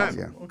was Sounds Right on. awesome.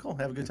 Yeah, Well, cool.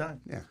 Have a good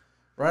time. yeah.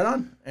 Right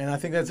on. And I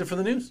think that's it for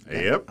the news.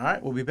 Yep. All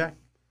right. We'll be back.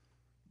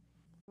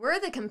 We're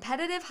the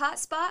competitive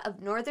hotspot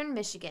of northern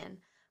Michigan.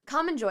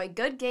 Come enjoy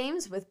good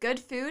games with good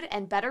food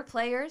and better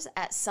players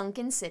at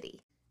Sunken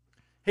City.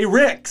 Hey,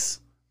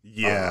 Ricks.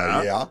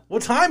 Yeah. Yeah.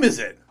 What time is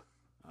it?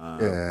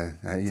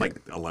 It's like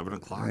 11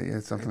 o'clock. yeah,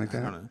 something like I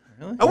that. don't know.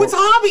 Really? Oh, it's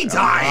hobby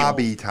time.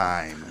 Hobby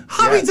time.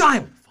 Hobby Yes.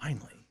 time.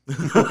 Finally.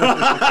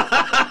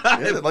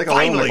 Is it like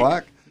 11 Finally.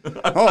 o'clock?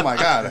 Oh my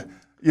God.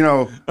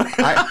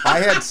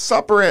 I had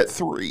supper at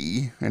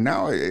 3, and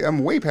now I'm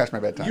way past my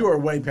bedtime. You are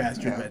way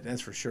past your bed. That's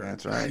for sure.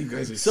 That's right. You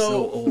guys are So-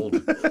 so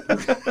old.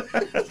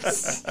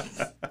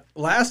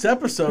 Last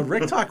episode,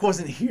 Rick Talk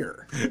wasn't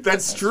here.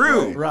 That's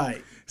true.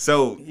 Right.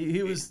 So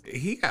He was.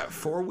 he got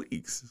 4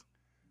 weeks.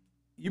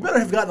 You better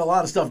have gotten a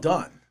lot of stuff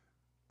done.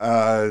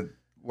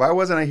 Why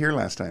wasn't I here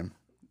last time?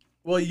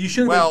 Well, you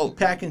should have been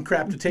packing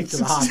crap to take to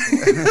the right,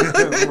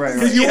 hospital.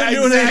 right. You weren't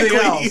doing anything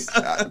else.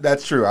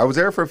 That's true. I was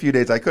there for a few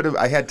days.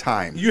 I had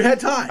time. You had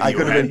time. I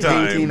could have been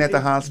painting at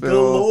the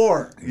hospital.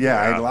 Galore. Yeah,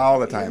 I had all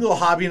the time. A little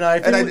hobby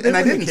knife. And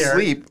I didn't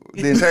sleep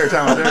the entire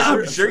time I was there.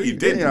 I'm sure you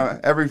did. You know,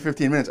 every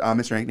 15 minutes,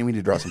 Mr. Ankney, we need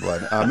to draw some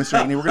blood. Mr.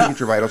 Ankney, we're going to get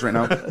your vitals right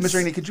now.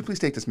 Mr. Ankney, could you please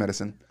take this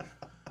medicine?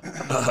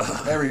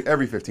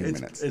 Every 15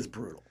 minutes. It's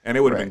brutal. And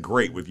it would have been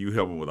great with you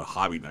helping with a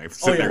hobby knife.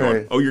 Oh, yeah. There going,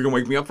 Right. oh, you're going to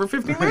wake me up for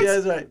 15 minutes? Yeah,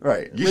 that's right.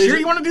 Right. You sure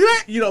you want to do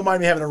that? You don't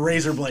mind me having a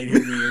razor blade here,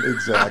 do you?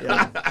 Exactly.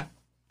 Yeah.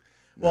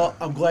 Well,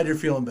 I'm glad you're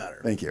feeling better.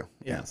 Thank you.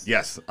 Yes.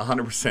 Yes,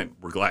 100%.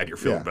 We're glad you're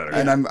feeling better.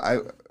 And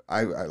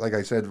I like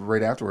I said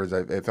right afterwards,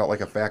 it felt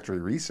like a factory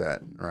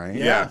reset, right?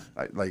 Yeah.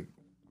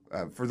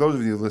 For those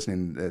of you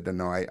listening that don't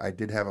know, I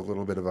did have a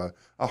little bit of a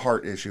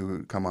heart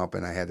issue come up,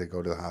 and I had to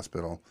go to the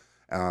hospital.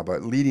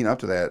 But leading up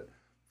to that,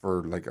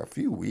 for like a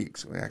few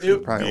weeks, actually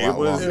probably a lot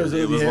longer.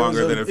 It was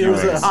longer than a few It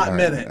was weeks. a hot All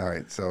right, minute. All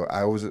right. So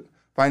I was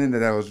finding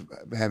that I was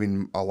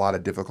having a lot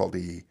of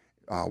difficulty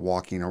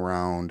walking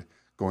around,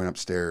 going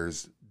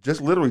upstairs, just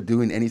literally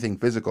doing anything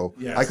physical.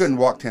 Yes. I couldn't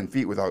walk 10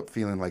 feet without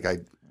feeling like I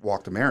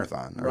walked a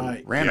marathon or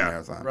ran a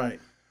marathon. Right.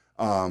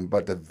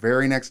 But the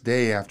very next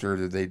day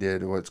after they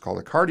did what's called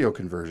a cardio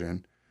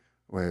conversion,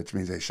 which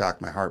means they shocked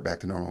my heart back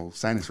to normal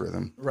sinus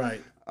rhythm,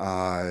 Right.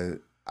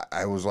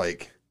 I was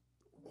like,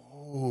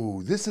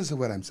 oh, this is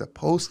what I'm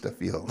supposed to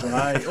feel.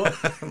 Right. Well,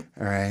 All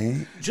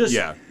right. just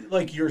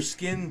like your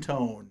skin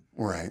tone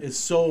Right. is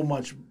so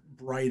much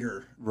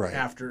brighter Right.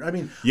 after. I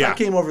mean, Yeah. I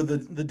came over the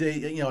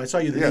day, I saw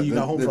you the day you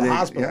got home from the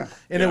hospital,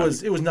 and it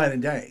was night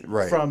and day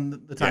Right.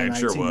 from the time it I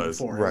sure had seen you was.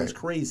 before. Right. It was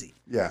crazy.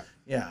 Yeah.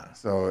 Yeah.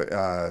 So,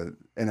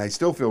 and I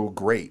still feel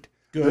great.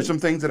 Good. There's some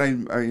things that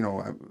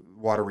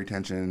water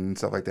retention and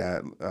stuff like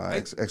that,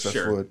 excess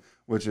Sure. fluid,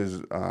 which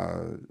is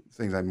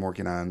things I'm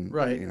working on.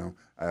 Right.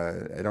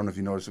 I don't know if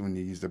you noticed when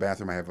you use the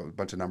bathroom, I have a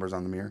bunch of numbers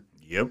on the mirror.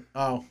 Yep.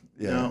 Oh,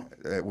 Yeah.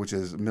 no. Which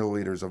is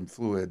milliliters of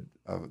fluid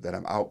that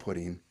I'm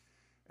outputting,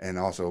 and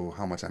also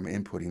how much I'm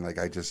inputting. Like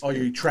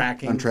You're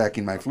tracking. I'm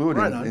tracking my fluid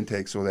Right on.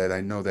 intake so that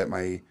I know that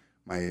my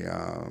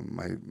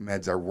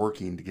meds are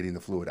working to getting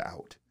the fluid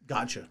out.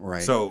 Gotcha.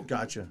 Right.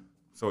 Gotcha.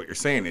 So what you're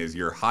saying is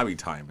your hobby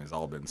time has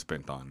all been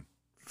spent on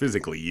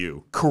physically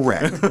you.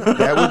 Correct.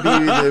 That would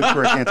be the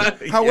correct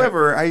answer.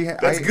 However,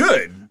 That's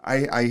good.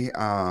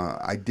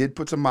 I did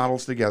put some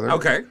models together.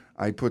 Okay.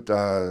 I put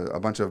a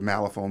bunch of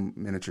Malafoam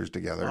miniatures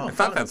together. Oh, I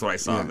thought that's what I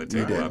saw on the you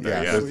table did. out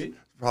there. Yeah. Yeah. There's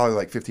probably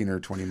like 15 or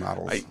 20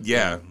 models.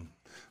 Yeah.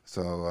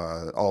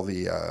 So all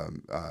the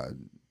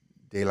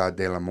De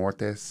La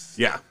Mortes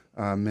Yeah.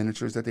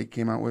 miniatures that they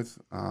came out with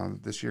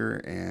this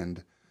year,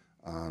 and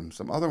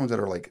some other ones that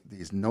are like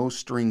these no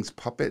strings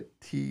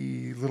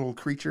puppet-y little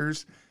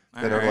creatures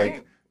that are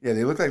like,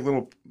 they look like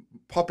little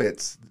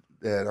puppets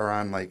that are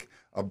on like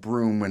a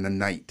broom in a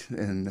night,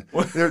 and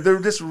they're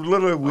just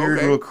little weird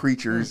little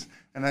creatures.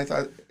 And I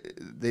thought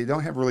they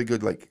don't have really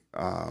good like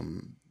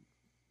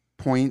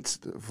points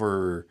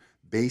for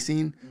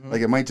basing.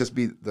 Like it might just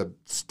be the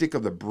stick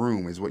of the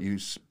broom is what you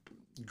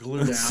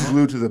Glue down.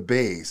 glue to the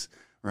base,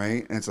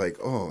 right? And it's like,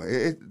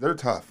 they're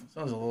tough.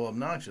 Sounds a little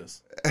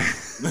obnoxious.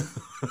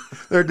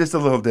 They're just a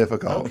little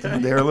difficult. Okay.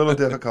 They're a little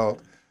difficult.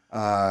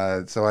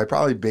 So I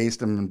probably based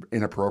them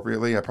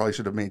inappropriately. I probably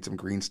should have made some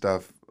green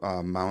stuff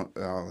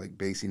like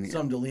basing.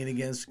 Something to lean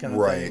against kind of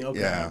Right. thing. Okay.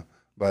 Yeah.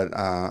 But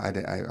I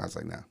was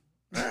like, no.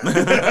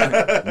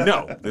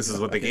 No, this is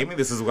what they gave me.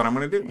 This is what I'm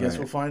going to do. Guess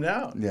we'll find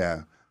out.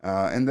 Yeah.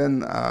 And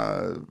then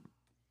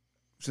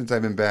since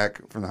I've been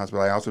back from the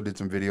hospital, I also did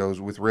some videos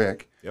with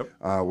Rick. Yep.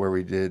 Where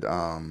we did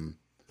some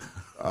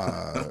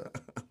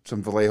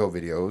Vallejo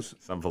videos.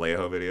 Some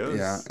Vallejo videos.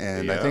 Yeah.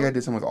 And I think I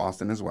did some with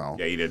Austin as well.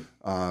 Yeah, you did.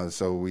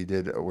 So we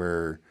did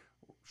where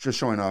just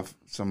showing off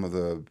some of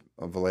the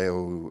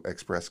Vallejo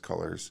Express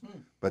colors,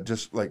 but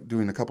just like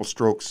doing a couple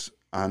strokes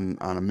on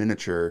a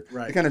miniature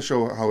to kind of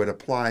show how it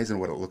applies and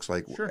what it looks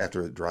like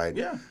after it dried.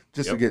 Yeah.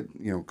 Just to get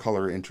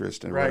color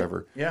interest and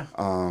whatever. Yeah.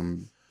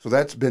 So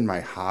that's been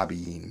my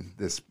hobbying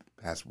this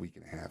past week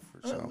and a half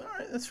or so. All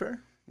right, that's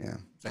fair. Yeah.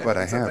 But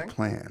I That's a have thing.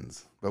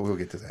 plans. But we'll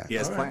get to that. He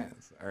has All right.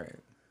 plans. All right.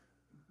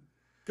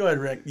 Go ahead,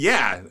 Rick.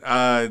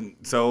 Yeah.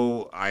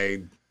 So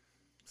I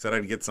said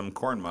I'd get some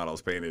corn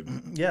models painted.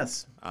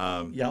 Yes.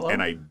 Yellow?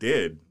 And I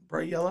did.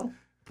 Bright yellow.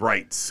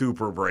 Bright,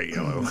 super bright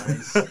yellow.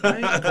 Nice.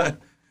 Right.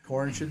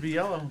 Corn should be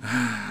yellow.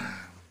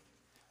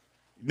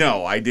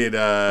 No, I did.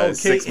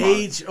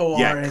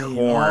 K-H-O-R-N-E. Yeah,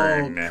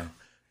 corn.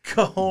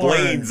 Corn.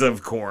 Blades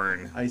of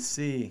corn. I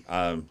see.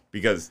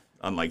 Because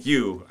unlike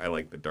you, I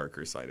like the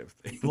darker side of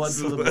things. Blood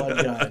for the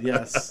blood god.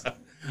 Yes.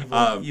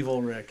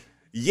 Evil Rick.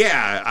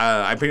 Yeah,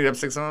 I painted up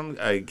 6 of them.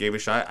 I gave it a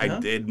shot. I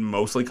did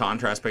mostly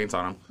contrast paints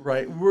on them.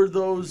 Right. Were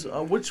those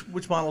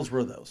which models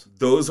were those?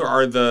 Those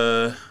are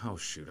the I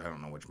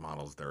don't know which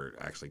models they're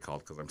actually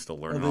called because I'm still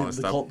learning all this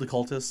stuff. The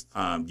cultists.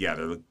 Yeah,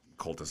 they're the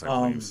cultists, I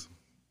believe.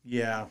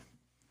 Yeah.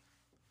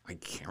 I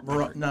can't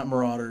remember. Not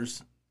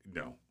marauders.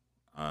 No.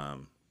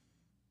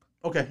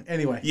 Okay.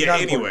 Anyway. Yeah.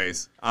 not important.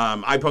 Anyways,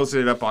 I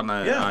posted it up on the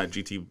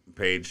GT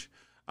page.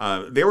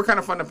 They were kind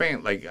of fun to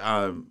paint. Like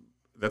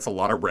That's a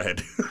lot of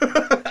red.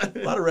 A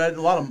lot of red,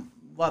 a lot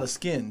of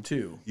skin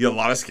too. Yeah, a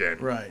lot of skin.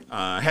 Right.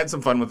 Had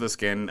some fun with the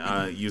skin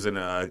using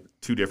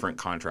 2 different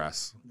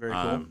contrasts. Very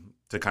cool.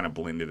 To kind of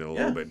blend it a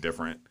little bit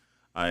different.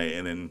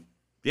 And then,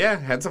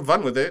 had some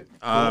fun with it.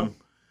 Cool.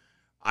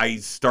 I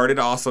started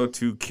also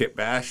to kit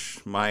bash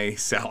my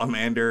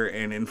Salamander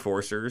and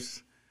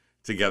Enforcers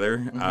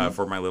together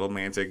for my little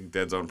Mantic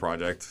Dead Zone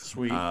project.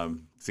 Sweet.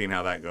 Seeing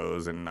how that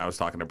goes. And I was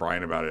talking to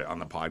Brian about it on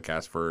the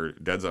podcast for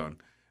Dead Zone.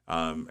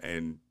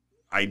 And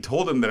I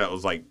told him that it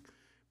was like,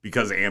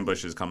 because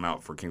Ambush has come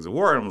out for Kings of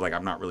War, and I was like,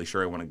 I'm not really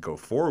sure I want to go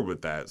forward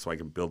with that, so I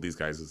can build these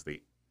guys as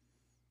the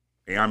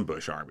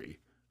Ambush army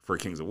for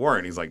Kings of War.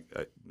 And he's like,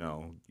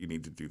 no, you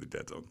need to do the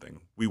Dead Zone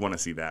thing. We want to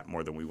see that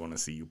more than we want to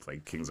see you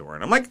play Kings of War.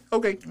 And I'm like,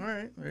 okay. All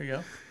right, there you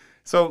go.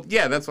 So,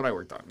 that's what I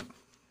worked on.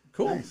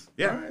 Cool. Nice.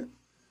 Yeah. All right.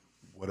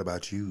 What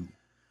about you?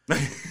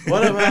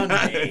 What about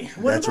me?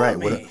 That's right.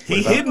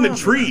 He hid in the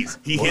trees.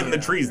 He hid in the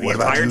trees the What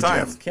about entire you,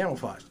 time. Jeff?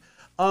 Camouflaged.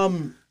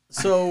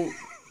 So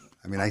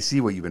I mean, I see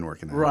what you've been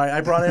working on. right,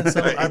 I brought in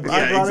some. I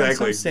brought in some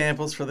exactly.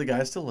 samples for the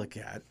guys to look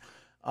at.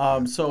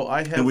 So I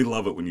have. And we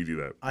love it when you do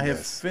that. I have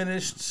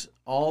finished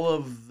all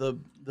of the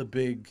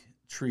big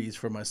trees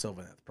for my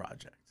Sylvaneth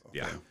project.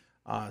 Yeah.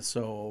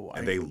 So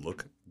And they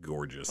look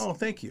gorgeous. Oh,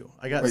 thank you.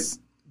 I got. Wait,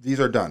 these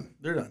are done.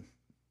 They're done.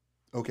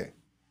 Okay.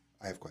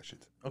 I have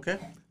questions. Okay.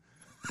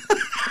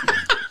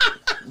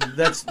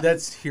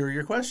 That's here are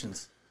your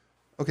questions.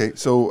 Okay,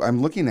 so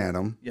I'm looking at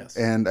them. Yes.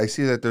 And I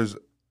see that there's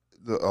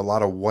a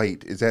lot of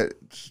white. Is that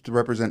to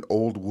represent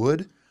old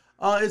wood?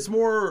 It's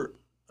more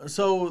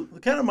so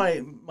kind of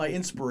my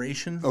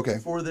inspiration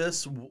for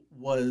this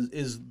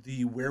is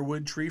the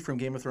werewood tree from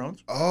Game of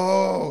Thrones.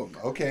 Oh,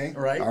 okay.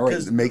 Right, All right.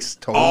 'cause It makes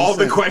total All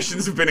sense. the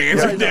questions have been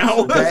answered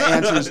now.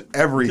 That answers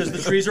everything.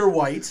 Because the trees are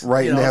white,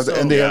 Right, you and know,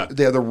 they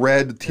so- have the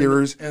red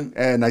tiers, and-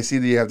 and I see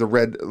that you have the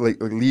red like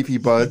leafy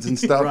buds and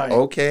stuff. Right.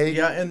 Okay.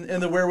 Yeah,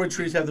 and the werewood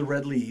trees have the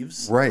red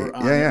leaves. Right.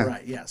 on Yeah, it, yeah.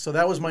 Right. Yeah. So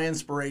that was my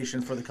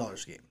inspiration for the color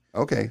scheme.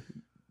 Okay.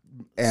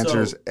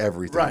 Answers So-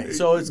 everything. Right.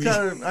 So it's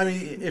kind of, I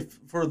mean, if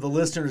for the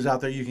listeners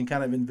out there, you can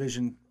kind of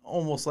envision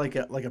almost like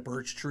a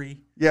birch tree,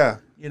 Yeah.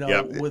 you know,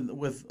 Yep.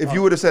 with If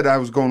you would have said I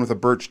was going with a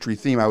birch tree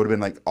theme, I would have been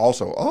like,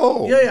 also,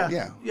 yeah,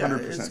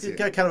 100%. it's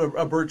got kind of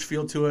a birch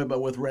feel to it,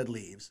 but with red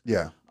leaves.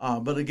 Yeah.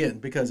 But again,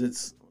 because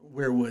it's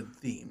werewood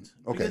themed.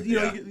 Okay. Because, you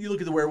know, you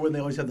look at the werewood, and they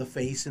always have the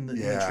face in the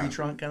tree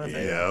trunk kind of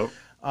thing.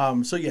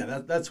 Yeah. So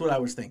yeah, that's what I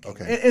was thinking.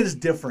 Okay. It is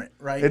different,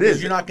 right? It is,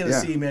 'Cause you're not going to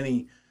yeah. see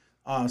many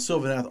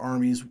Sylvaneth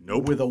armies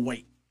Nope. with a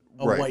white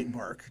Right. white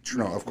bark tree.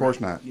 No, of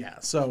course not. Yeah.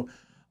 So,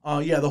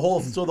 the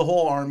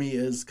whole army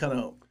is kind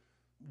of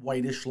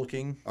whitish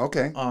looking.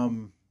 Okay.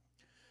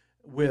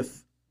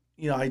 With,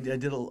 you know, I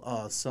did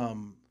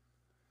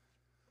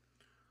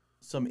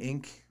some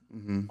ink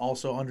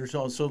also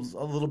undertone, so it's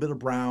a little bit of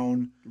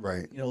brown.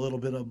 Right. You know, a little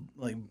bit of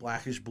like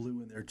blackish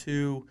blue in there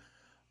too.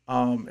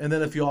 And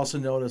then if you also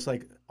notice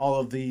like all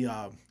of the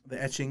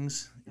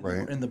etchings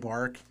Right. in the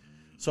bark.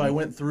 So I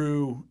went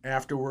through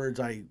afterwards.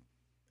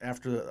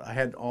 After I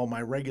had all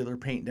my regular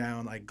paint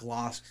down, I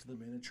glossed the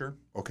miniature,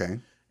 Okay.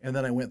 and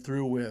then I went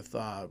through with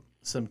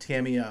some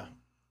Tamiya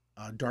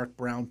dark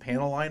brown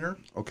panel liner.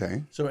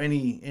 Okay. So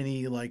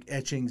any like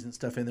etchings and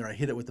stuff in there, I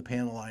hit it with the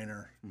panel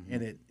liner,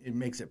 and it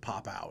makes it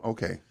pop out.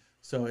 Okay.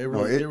 So it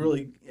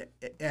really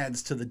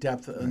adds to the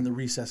depth and the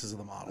recesses of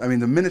the model. I mean,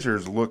 the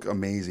miniatures look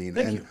amazing.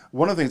 Thank and you.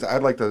 one of the things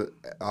I'd like to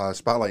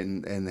spotlight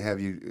and have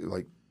you,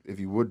 like, if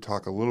you would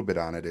talk a little bit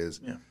on it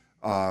is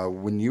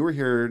when you were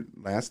here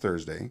last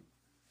Thursday,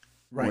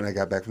 right. when I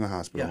got back from the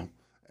hospital,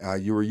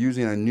 you were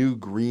using a new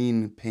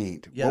green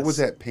paint. Yes. What was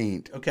that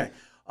paint? Okay.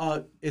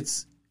 So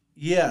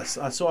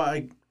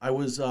I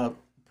was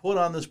put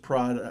on this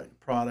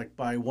product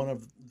by one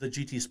of the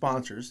GT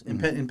sponsors,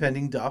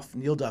 Impending Duff,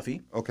 Neil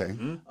Duffy. Okay.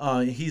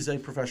 He's a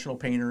professional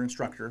painter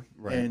instructor,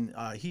 Right. and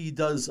he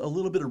does a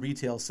little bit of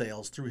retail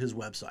sales through his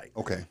website.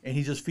 Okay. And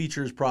he just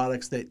features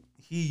products that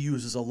he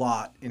uses a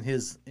lot in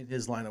his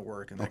line of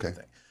work and that kind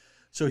of thing.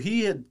 So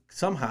he had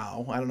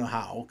somehow, I don't know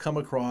how, come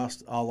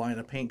across a line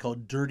of paint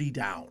called Dirty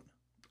Down.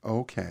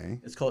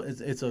 Okay.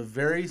 It's a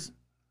very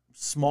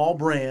small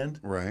brand.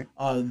 Right.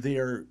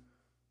 They're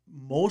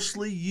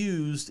mostly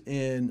used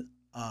in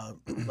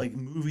like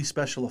movie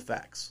special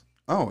effects.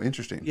 Oh,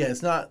 interesting. Yeah,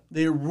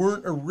 they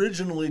weren't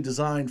originally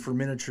designed for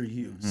miniature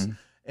use.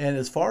 And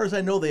as far as I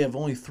know, they have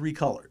only 3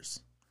 colors.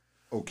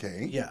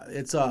 Okay. Yeah,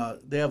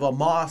 they have a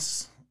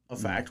moss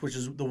effect, which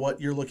is what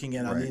you're looking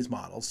at on these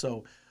models.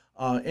 So,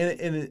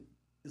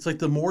 it's like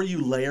the more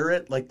you layer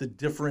it, like the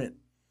different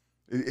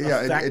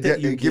effect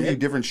that it gives you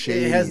different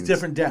shades. It has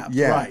different depth.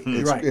 Yeah, Right.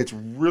 Right. It's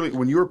really,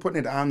 when you were putting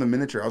it on the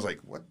miniature, I was like,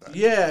 what the?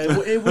 Yeah,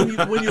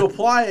 when you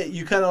apply it,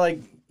 you kind of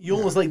like you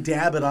almost like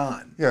dab it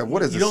on. Yeah,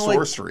 what is You this don't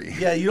sorcery?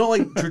 you don't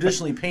like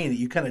traditionally paint it.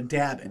 You kind of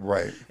dab it.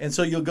 Right. And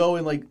so you'll go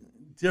in like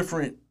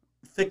different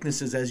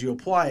thicknesses as you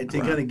apply it to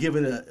kind of give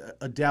it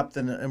a depth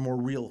and a more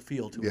real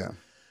feel to it. Yeah.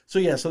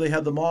 So they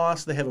have the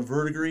moss, they have a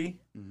verdigris,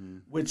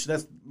 which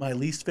that's my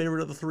least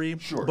favorite of the 3.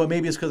 Sure. But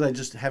maybe it's because I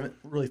just haven't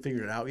really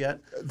figured it out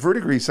yet.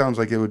 Verdigris sounds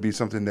like it would be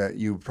something that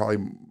you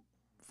probably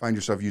find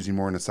yourself using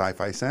more in a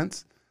sci-fi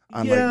sense.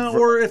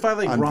 Or if I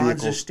like on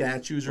bronze vehicles.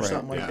 statues or Right.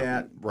 something like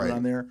that, put Right.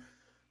 on there.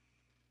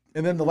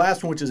 And then the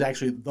last one, which is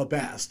actually the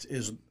best,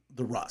 is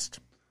the rust.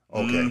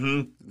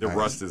 Okay. The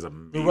rust is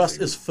amazing. The rust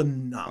is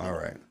phenomenal. All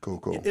right.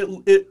 Cool.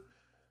 It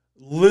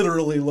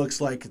literally looks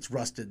like it's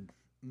rusted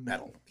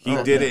metal. He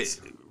did it.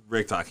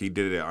 Rick Talk. He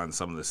did it on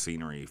some of the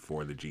scenery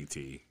for the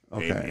GT.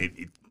 Okay. And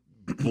it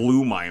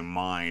blew my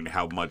mind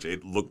how much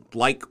it looked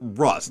like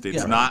rust.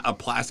 It's not a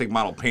plastic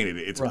model painted.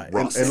 It's Right.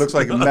 rust. It looks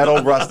like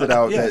metal rusted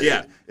out. Yeah. that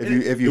Yeah. If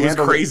you It was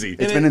handle crazy.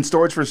 It's been in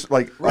storage for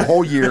like a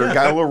whole year.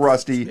 Got a little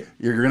rusty.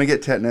 You're gonna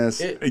get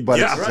tetanus, but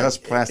Yeah. it's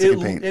just plastic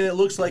and paint. And it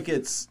looks like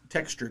it's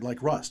textured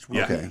like rust.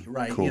 Yeah. Really, Okay,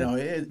 right. cool. You know,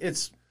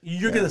 it's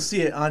you're going to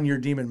see it on your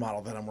demon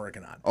model that I'm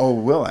working on. Oh,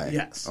 will I?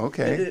 Yes.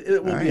 Okay.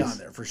 It will be Nice. on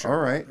there for sure. All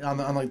right. On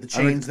like the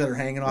chains that are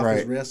hanging off his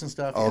Right. wrists and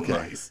stuff. Okay.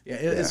 Nice. Yeah,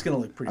 it's going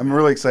to look pretty. I'm good.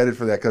 really excited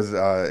for that because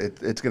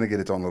it's going to get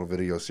its own little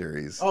video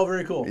series. Oh,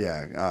 very cool.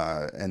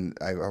 Yeah, and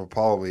I'll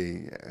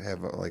probably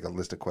have like a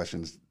list of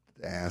questions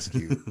to ask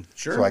you,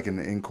 Sure. so I can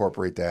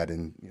incorporate that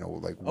in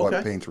like what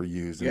Okay. paints were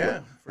used, and, Yeah,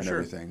 for and sure.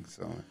 everything.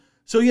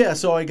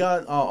 So I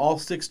got all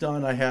 6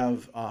 done. I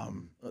have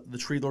the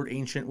Tree Lord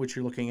Ancient, which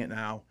you're looking at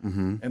now,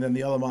 and then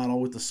the other model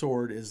with the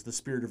sword is the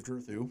Spirit of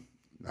Drithu.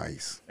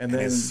 Nice. And And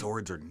then his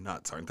swords are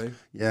nuts, aren't they?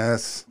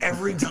 Yes.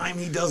 Every time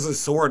he does a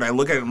sword, I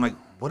look at it. I'm like,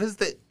 what is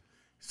that?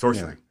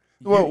 Sorcery.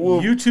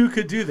 Well, you two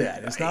could do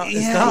that. It's not.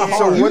 It's Yeah, not yeah.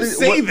 hard. You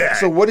say that.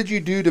 So what did you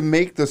do to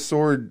make the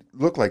sword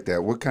look like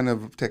that? What kind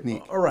of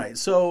technique? All right.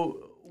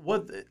 So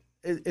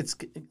it's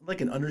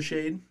like an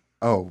undershade.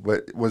 Oh,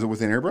 but was it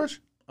with an airbrush?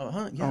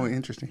 Yeah. Oh,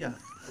 interesting. Yeah.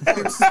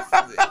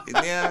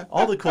 Yeah.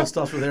 All the cool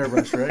stuff with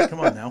airbrush, right? Come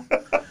on now.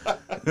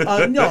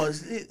 No.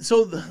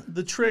 So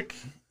the trick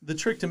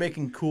to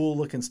making cool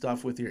looking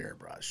stuff with your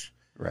airbrush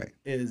Right.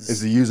 is Is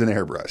to use an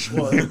airbrush.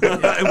 well,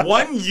 yeah,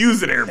 One,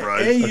 use an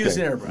airbrush. A, use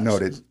an airbrush.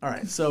 Noted. All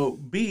right. So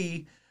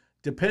B,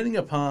 depending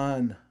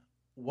upon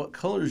what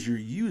colors you're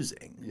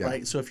using, Yeah.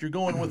 right? So if you're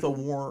going with a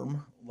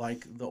warm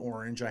like the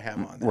orange I have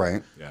on there,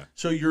 Right. Yeah.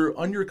 so your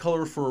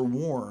undercolor for a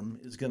warm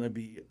is going to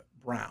be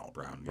brown.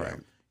 Brown. Yeah. Right.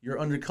 Your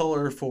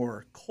undercolor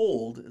for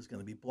cold is going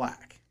to be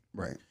black,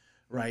 Right.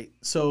 right?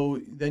 So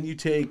then you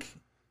take,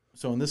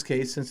 so in this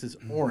case, since it's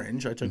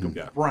orange, I took a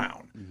Yeah.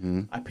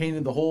 brown. I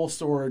painted the whole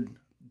sword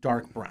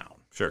dark brown.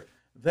 Sure.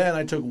 Then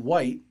I took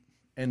white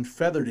and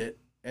feathered it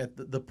at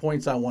the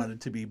points I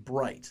wanted to be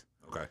bright.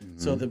 Okay.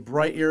 So the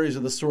bright areas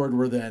of the sword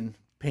were then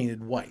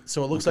painted white.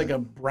 So it looks like a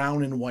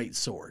brown and white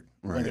sword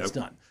when it's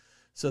done.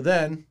 So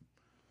then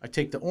I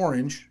take the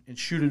orange and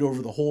shoot it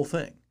over the whole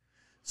thing.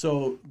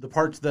 So the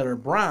parts that are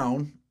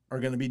brown are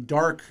going to be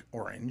dark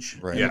orange,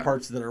 Right. and Yeah. the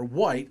parts that are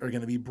white are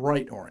going to be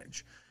bright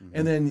orange.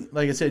 And then,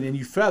 like I said, and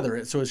you feather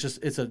it, so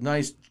it's a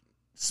nice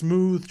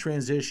smooth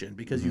transition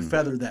because you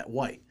feathered that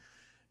white.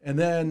 And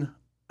then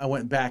I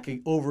went back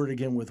over it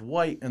again with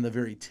white and the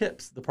very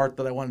tips, the part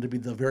that I wanted to be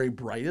the very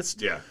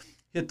brightest. Yeah.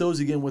 Hit those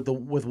again with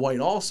white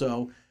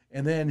also,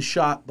 and then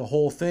shot the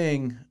whole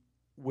thing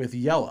with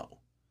yellow,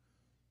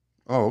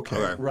 Oh, okay.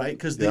 Okay. right?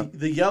 Because Yeah.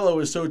 the yellow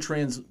is so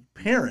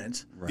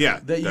transparent Yeah.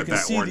 that you can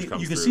see orange the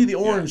comes you can through. see the Yeah.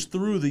 orange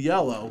through the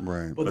yellow.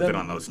 Right. But, But then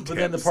on those but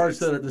then the tips, parts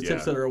that are the yeah.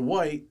 tips that are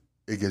white,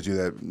 It gives you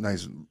that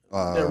nice.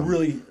 they're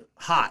really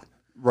hot.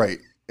 Right.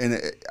 And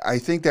I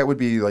think that would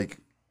be like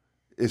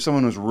if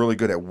someone was really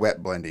good at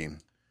wet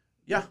blending,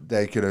 Yeah,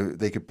 they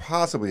could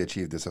possibly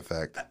achieve this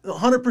effect.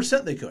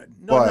 100% they could.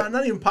 No, But-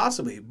 not even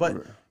possibly, but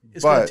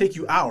it's going to but- take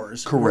you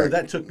hours. Where Correct.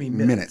 that took me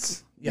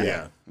minutes. Yeah.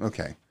 Yeah.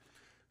 Okay.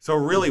 So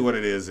really, what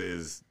it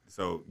is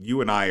so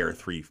you and I are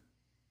 3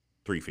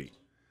 feet.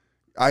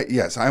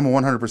 Yes, I'm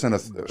 100%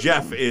 of.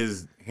 Jeff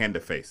is hand to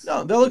face.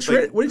 No, that looks Like-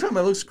 great. What are you talking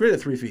about? It looks great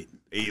at 3 feet.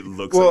 It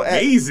looks Well,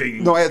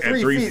 amazing. at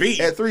 3 feet.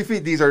 At 3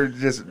 feet, these are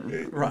just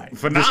Right.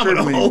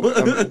 Phenomenal.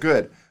 disturbingly,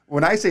 good.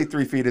 When I say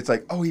 3 feet, it's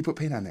like, oh, he put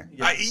paint on there.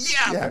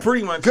 Yeah,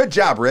 pretty much. Good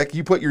job, Rick.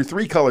 You put your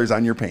 3 colors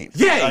on your paint.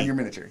 Yay! On your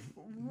miniature.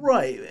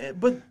 Right.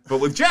 But But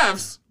with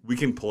Jeff's, we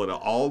can pull it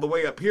all the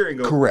way up here and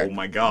go, Correct. oh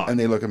my God. And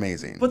they look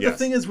amazing. the Yes.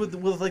 thing is with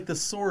like the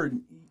sword,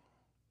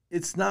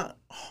 it's not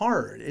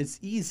hard. It's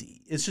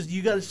easy. It's just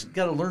you got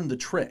to learn the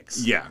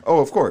tricks. yeah. oh,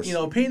 of course. You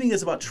know, painting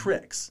is about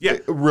tricks. Yeah.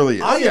 It really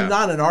is. I yeah. am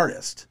not an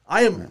artist.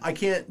 I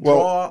can't Well,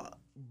 draw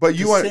but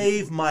you to want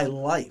save my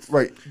life.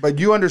 right. But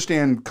you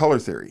understand color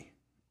theory.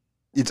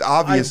 It's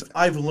obvious,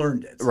 I've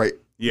learned it. right?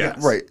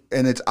 Yes. Right.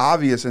 And it's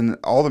obvious in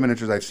all the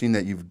miniatures I've seen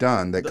that you've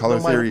done that color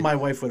Though my, theory. my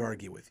wife would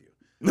argue with you.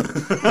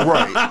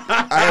 Right.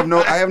 I have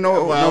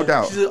no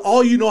doubt. She said,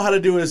 all you know how to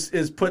do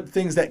is put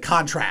things that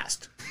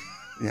contrast.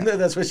 Yeah.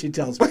 That's what she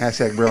tells me.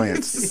 Hashtag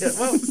brilliance. Yeah,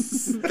 well,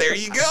 There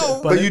you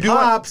go. but you it do-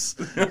 pops.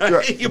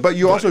 Right. But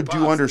you also do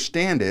pops.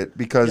 understand it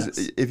because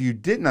Yes. if you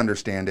didn't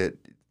understand it,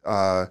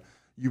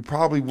 you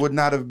probably would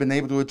not have been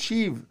able to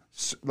achieve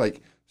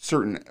like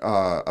certain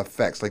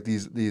effects, like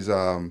these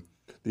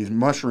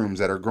mushrooms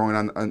that are growing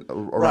on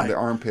around Right. the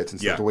armpits and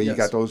stuff. Yeah. The way you Yes.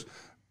 got those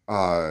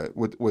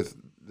with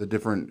the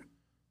different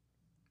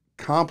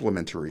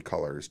complementary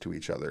colors to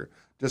each other.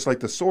 Just like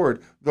the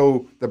sword,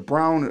 though the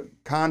brown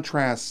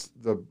contrasts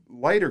the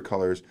lighter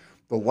colors,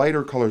 the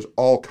lighter colors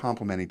all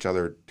complement each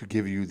other to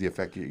give you the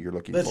effect you're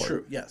looking for. That's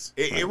true. Yes.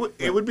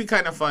 It would be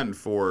kind of fun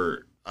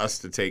for us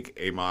to take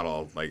a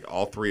model, like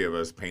all three of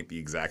us paint the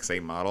exact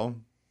same model,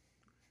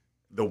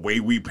 the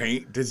way we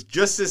paint,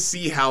 just to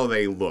see how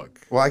they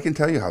look. Well, I can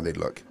tell you how they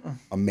look.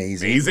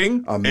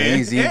 Amazing.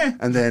 Amazing?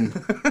 And then,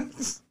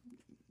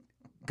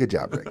 good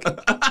job, Rick.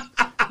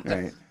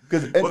 Right.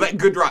 Well, that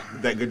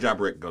good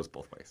job, Rick, goes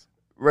both ways.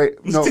 Right.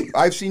 No,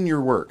 I've seen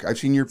your work. I've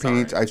seen your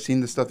paints. I've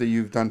seen the stuff that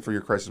you've done for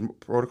your crisis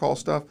protocol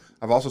stuff.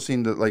 I've also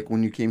seen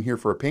when you came here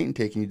for a paint and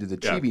take and you did the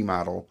chibi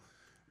model.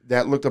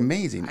 That looked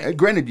amazing.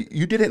 Granted,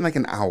 you did it in like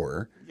an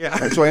hour.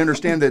 Yeah. So I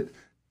understand that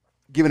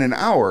given an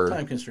hour.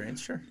 Time constraints,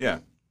 sure.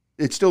 Yeah.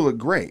 It still looked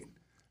great.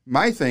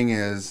 My thing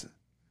is,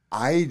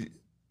 I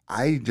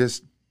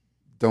just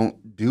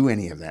don't do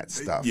any of that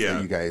stuff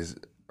that you guys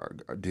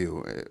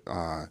do.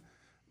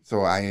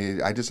 So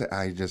I just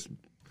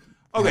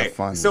okay. have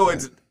fun So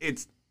with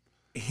it's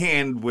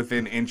hand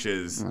within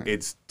inches. Right.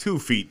 It's 2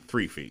 feet,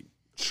 3 feet.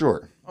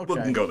 Sure. Okay.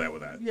 We can go that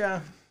with that.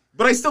 Yeah.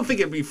 But I still think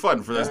it'd be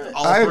fun for us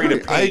all three to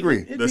paint I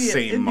agree. the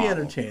same model.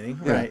 It'd be entertaining,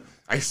 right?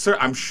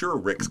 I'm sure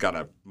Rick's got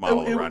a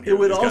model around here. It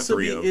would also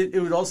be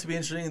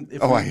interesting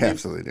if I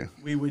absolutely do.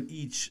 We would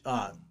each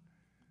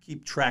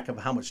keep track of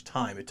how much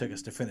time it took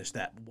us to finish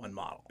that one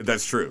model.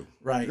 That's true.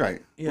 Right.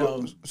 Right. You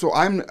know. So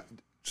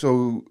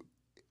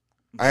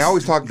I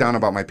always talk down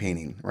about my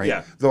painting, right?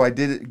 Yeah. Though I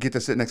did get to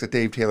sit next to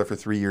Dave Taylor for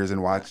 3 years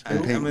and watch and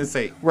paint. I'm going to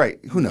say.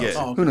 Right. Who knows? Yeah.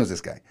 Oh, okay. Who knows this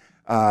guy?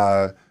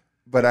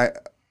 But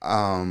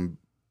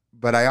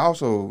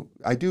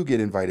I do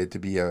get invited to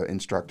be an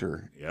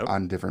instructor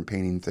on different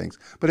painting things.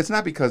 But it's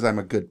not because I'm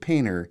a good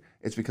painter.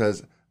 It's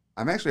because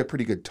I'm actually a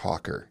pretty good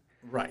talker.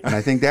 Right. And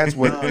I think that's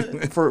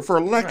what for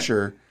a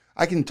lecture,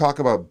 I can talk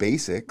about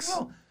basics.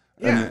 Well,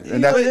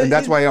 and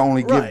that's why I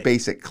only give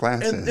basic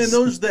classes. And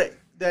those that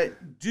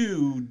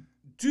do,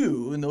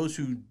 and those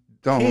who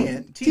don't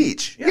can't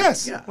teach. Yeah,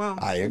 yes. Yeah. Well,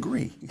 I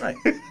agree. Right.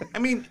 I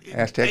mean,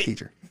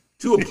 #teacher.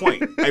 To a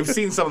point. I've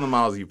seen some of the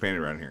models you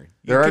painted around here.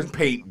 You can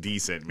paint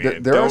decent,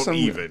 man. There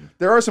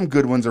are some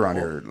good ones around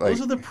here. Like,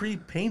 those are the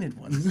pre-painted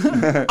ones.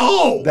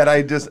 That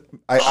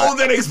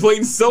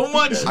explains so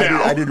much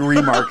now. I did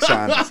remarks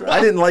on. Right. I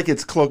didn't like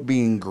its cloak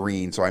being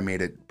green, so I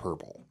made it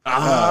purple.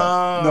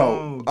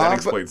 That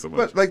explains so much.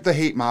 But like the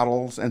hate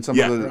models and some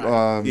of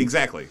the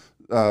exactly.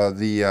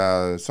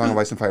 The Song of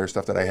Ice and Fire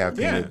stuff that I have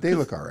painted, they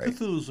look all right.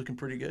 Cthulhu's looking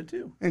pretty good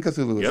too. And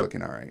Cthulhu is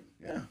looking all right.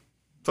 Yeah.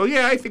 So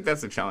I think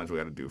that's the challenge we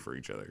got to do for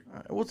each other. All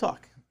right, we'll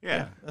talk.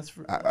 Yeah. That's.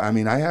 I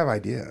mean, I have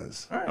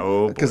ideas. All right.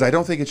 Oh, because I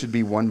don't think it should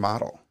be one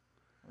model.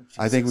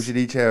 I think we should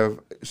each have.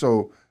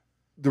 So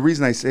the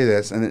reason I say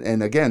this,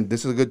 and again,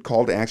 this is a good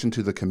call to action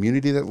to the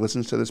community that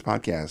listens to this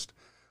podcast.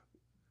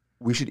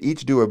 We should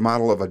each do a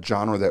model of a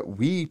genre that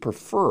we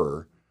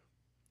prefer.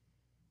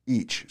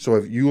 Each. So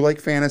if you like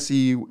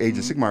fantasy, Age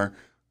of Sigmar,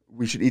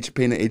 we should each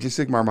paint an Age of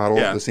Sigmar model,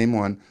 the same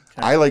one.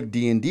 Okay. I like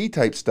D&D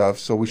type stuff,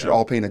 so we should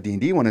all paint a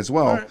D&D one as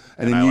well. Right.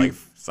 And I like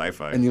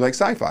sci-fi. And you like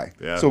sci-fi.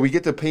 Yeah. So we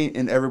get to paint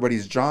in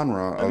everybody's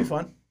genre. That'd be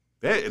fun.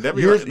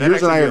 Yours and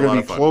I are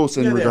going to be close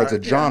in regards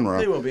to genre.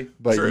 They will be.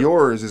 But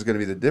yours is going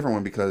to be the different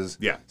one because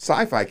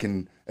sci-fi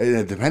can,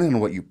 depending on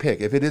what you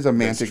pick, if it is a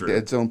Mantic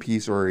Dead Zone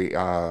piece or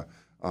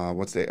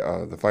what's the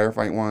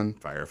firefight one?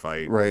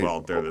 Firefight. Right. Well,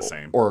 they're the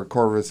same. Or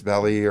Corvus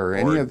Belly or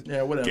any of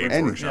whatever.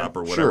 Games Workshop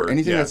or whatever. Sure,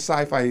 anything that's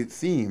sci-fi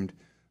themed.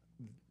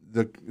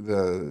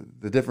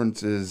 The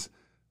difference is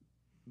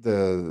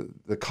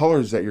the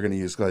colors that you're going to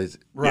use, guys.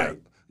 Right.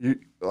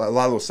 A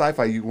lot of those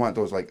sci-fi, you want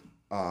those like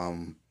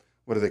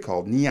what are they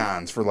called?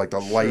 Neons for like the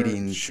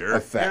lighting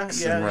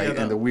effects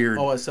and the weird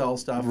OSL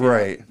stuff.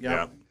 Right.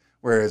 Yeah.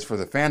 Whereas for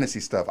the fantasy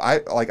stuff,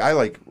 I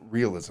like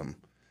realism.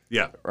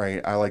 Yeah.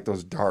 Right. I like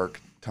those dark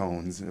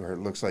tones where it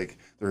looks like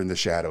they're in the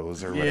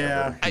shadows or whatever.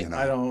 Yeah.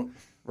 I don't.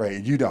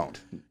 Right, you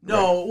don't.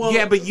 No, right.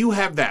 well, but you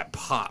have that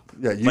pop.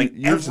 Yeah,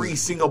 every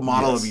single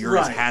model of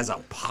yours has a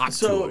pop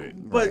to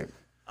it. But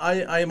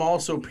I am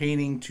also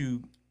painting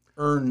to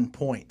earn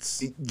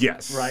points.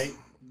 Yes, right.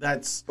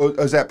 That's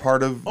is that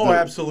part of?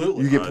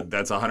 Absolutely. You get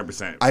that's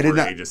 100%. I did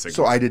not.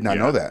 So I did not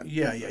know that.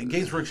 Yeah.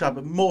 Games Workshop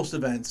at most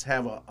events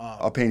have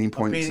a painting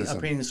point system,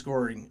 a painting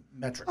scoring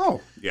metric.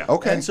 Oh, yeah.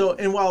 Okay.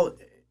 And while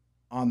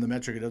on the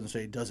metric it doesn't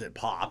say does it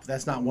pop,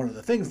 that's not one of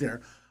the things there,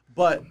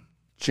 but.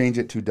 Change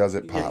it to does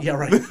it pop? Yeah,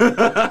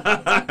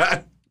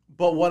 right.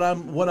 But what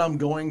I'm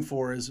going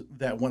for is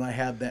that when I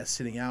have that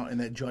sitting out and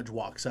that judge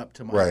walks up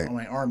to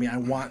my army, I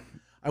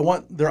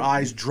want their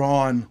eyes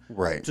drawn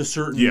to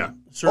certain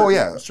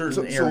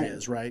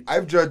areas, right?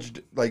 I've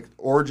judged like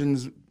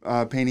Origins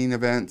painting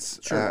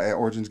events at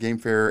Origins Game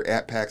Fair,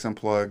 at PAX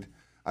Unplugged.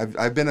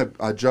 I've been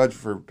a judge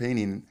for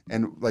painting,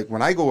 and like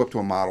when I go up to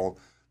a model,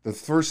 the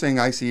first thing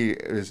I see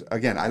is,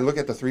 again, I look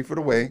at the 3 foot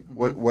away,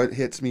 what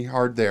hits me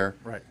hard there,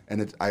 right?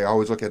 And I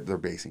always look at their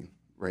basing,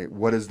 right?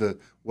 What does the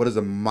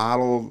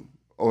model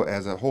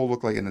as a whole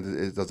look like,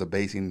 and does the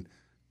basing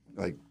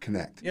like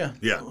connect. Yeah.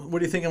 Yeah. What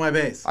do you think of my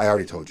base? I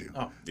already told you.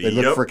 Oh. They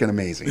look Yep. freaking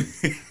amazing.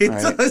 It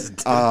Right. does.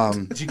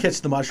 Did you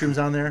catch the mushrooms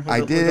on there? I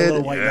With the did.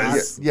 little white Yes.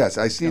 dots? Yes,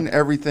 I seen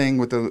everything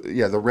with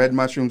the red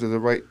mushrooms with the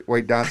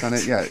white dots on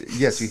it. Yeah,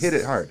 yes, you hit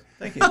it hard.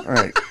 Thank you. All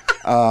right.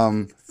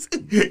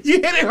 You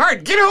hit it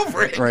hard. Get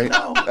over it. Right.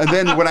 And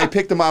then when I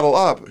pick the model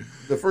up,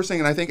 the first thing,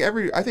 and I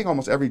think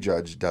almost every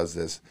judge does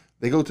this,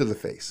 they go to the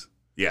face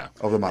Yeah.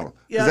 of the model.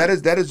 Yeah.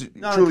 Because that is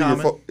Not truly your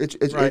uncommon.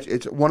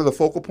 it's one of the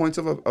focal points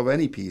of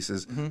any piece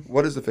is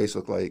what does the face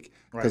look like?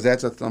 Because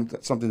that's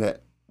something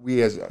that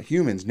we as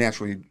humans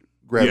naturally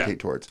gravitate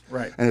towards.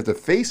 Right. And if the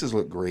faces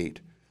look great,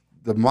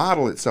 the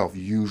model itself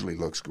usually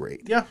looks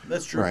great. Yeah,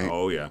 that's true. Right.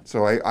 Oh yeah.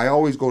 So I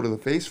always go to the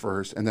face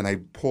first, and then I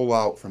pull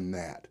out from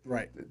that.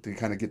 Right. To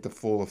kind of get the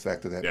full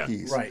effect of that Yeah.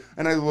 piece. Right.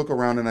 And I look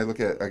around and I look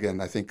at,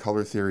 again, I think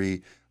color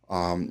theory,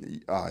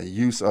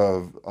 use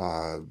of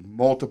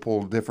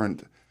multiple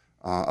different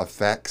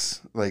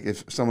effects. Like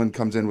if someone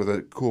comes in with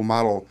a cool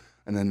model,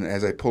 and then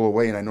as I pull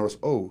away and I notice,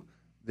 oh,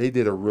 they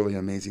did a really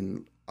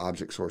amazing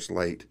object source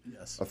light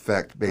Yes.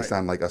 effect based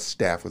on like a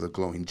staff with a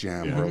glowing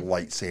gem or a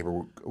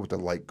lightsaber with the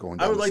light going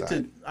down I would the like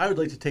side. I would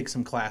like to take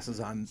some classes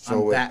on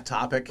So, that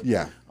topic.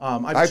 Yeah.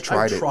 I've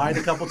tried it. tried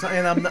a couple times,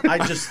 and I'm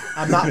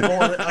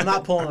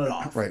not pulling it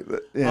off. Right.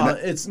 And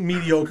It's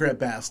mediocre at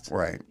best.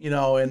 right. You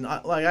know, and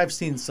I've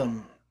seen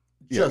some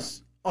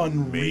just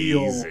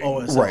unreal Amazing.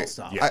 OSL Right.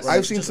 stuff. Yes.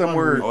 I've seen Just some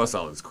where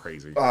OSL is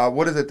crazy.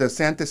 what is it? The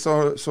Santa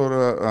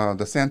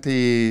the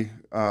Santi,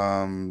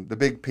 the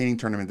big painting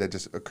tournament that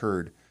just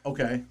occurred.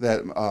 Okay.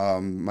 That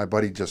my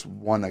buddy just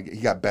won.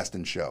 He got best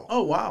in show.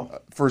 Oh wow.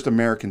 First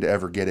American to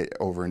ever get it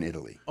over in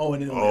Italy. Oh,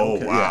 and Oh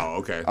okay. wow.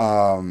 Okay.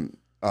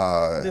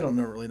 They don't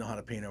really know how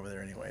to paint over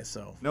there anyway.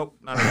 So Nope.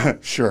 Not at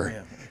all. Sure.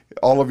 Yeah.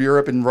 All of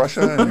Europe and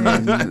Russia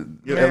and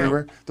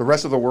everywhere. The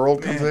rest of the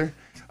world comes there.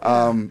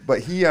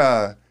 But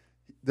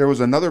there was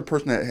another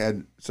person that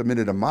had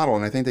submitted a model,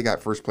 and I think they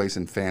got first place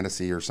in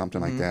fantasy or something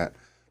like that.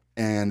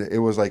 And it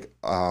was like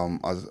a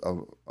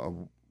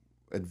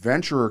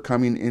adventurer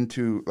coming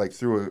into like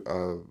through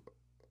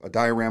a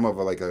diorama of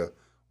a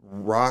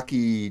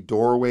rocky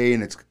doorway,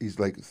 and he's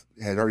like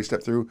had already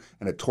stepped through,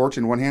 and a torch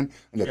in one hand,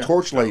 and the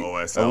torchlight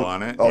OSL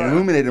on it.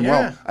 illuminated him Yeah.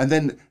 well, and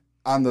then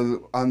on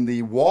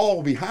the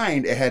wall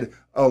behind it had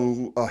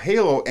a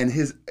halo and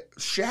his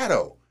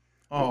shadow.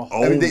 Oh.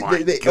 Oh I mean,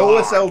 my they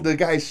God. OSL the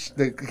guy's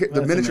the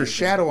miniature amazing.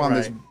 shadow on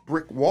this Right.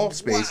 brick wall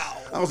space.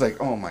 I was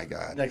like, oh my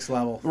god. Next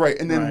level. Right,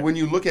 and then Right. when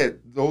you look at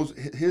those,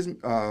 his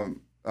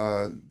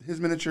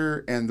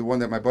miniature and the one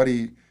that my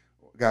buddy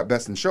got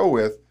best in show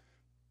with,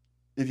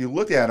 if you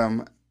look at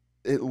them,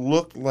 it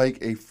looked like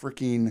a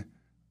freaking,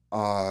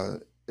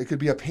 it could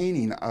be a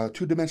painting, a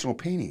two-dimensional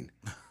painting.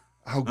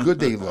 How good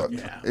they look!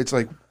 Yeah. It's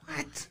like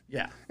what?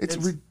 Yeah. It's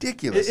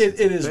ridiculous. It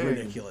is Dang.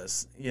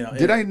 ridiculous. You know.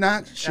 Did I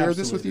not share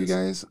this with absolutely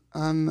you is. guys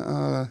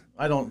on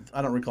I don't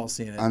recall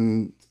seeing it.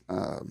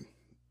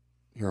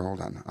 here?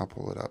 Hold on, I'll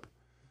pull it up.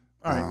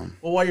 All right.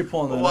 Well, while you're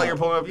pulling that While up, you're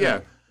pulling up,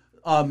 yeah.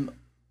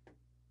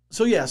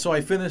 So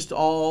I finished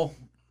all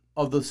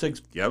of the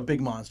 6 Yep. big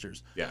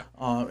monsters. Yeah.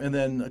 And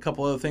then a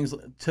couple other things.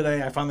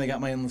 Today I finally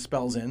got my endless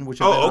spells in, which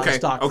have Oh, been out okay. of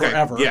stock Okay.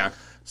 forever. Yeah.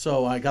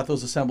 So I got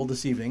those assembled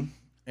this evening.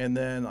 And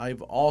then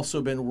I've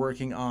also been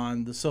working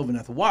on the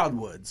Sylvaneth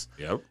Wildwoods.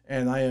 Yep.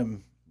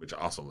 And Which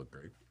also look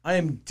great. I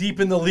am deep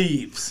in the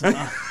leaves on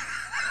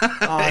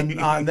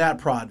that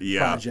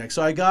project.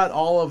 So I got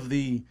all of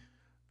the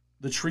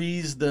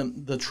trees,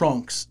 the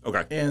trunks,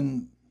 Okay.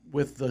 and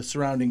with the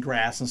surrounding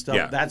grass and stuff.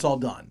 Yeah. That's all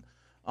done.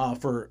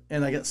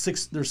 And I got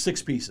 6. There's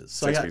 6 pieces.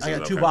 So Six I got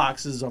pieces, 2 okay.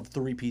 boxes of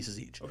 3 pieces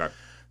each. Okay.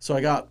 So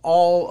I got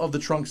all of the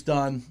trunks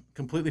done,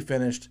 completely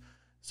finished.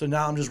 So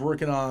now I'm just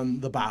working on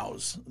the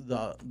boughs,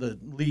 the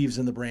leaves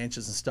and the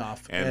branches and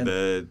stuff. And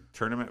the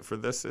tournament for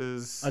this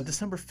is.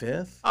 December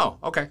 5th. Oh,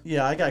 okay.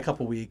 Yeah, I got a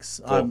couple weeks.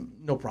 Cool.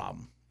 No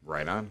problem.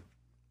 Right on.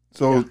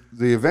 So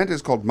the event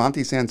is called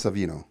Monte San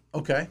Savino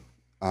Okay.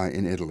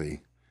 in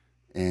Italy.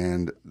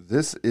 And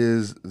this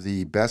is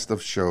the best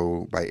of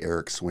show by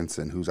Eric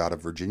Swinson, who's out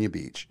of Virginia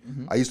Beach.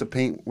 I used to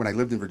paint when I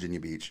lived in Virginia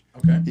Beach.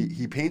 Okay.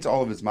 He paints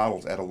all of his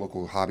models at a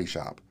local hobby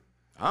shop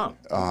Oh,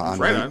 on,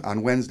 on.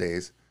 on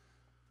Wednesdays.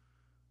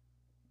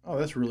 Oh,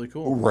 that's really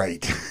cool.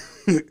 Right.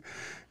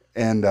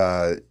 And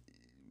I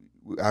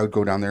would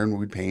go down there and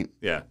we'd paint.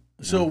 Yeah.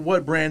 So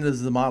what brand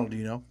is the model? Do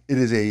you know? It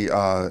is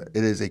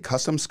a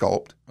custom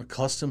sculpt. A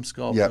custom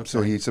sculpt. Yep. Okay.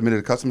 So he submitted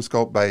a custom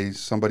sculpt by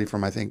somebody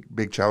from, I think,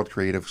 Big Child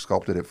Creative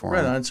sculpted it for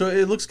Right him. on. So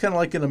it looks kind of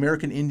like an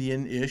American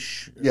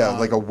Indian-ish. Yeah,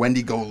 like a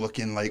Wendigo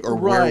looking, or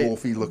right.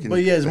 werewolfy looking.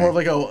 But yeah, it's more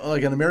thing. of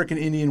like an American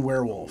Indian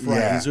werewolf, right?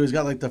 Yeah. So he's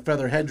got like the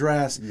feather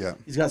headdress. Yeah.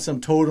 He's got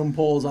some totem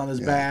poles on his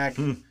back.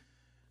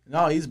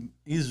 No, he's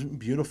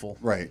beautiful.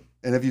 Right.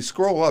 And if you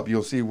scroll up,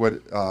 you'll see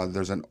what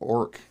there's an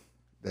orc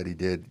that he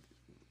did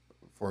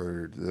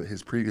for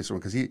his previous one,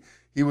 because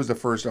he was the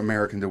first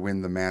American to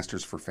win the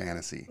Masters for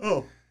Fantasy.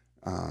 Oh.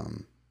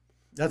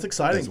 That's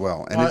exciting as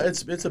well. And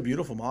it's a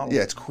beautiful model.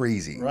 Yeah, it's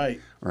crazy. Right.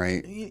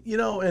 Right. You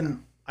know,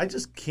 and I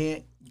just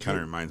can't. Kind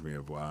of reminds me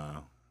of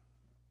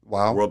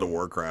WoW. World of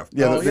Warcraft.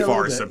 Yeah, Oh, yeah, a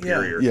far little bit,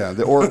 superior. Yeah,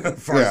 the orc.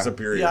 Far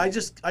superior. Yeah,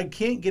 I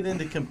can't get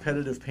into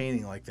competitive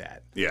painting like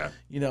that. Yeah.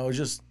 It's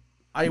just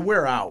I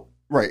wear out.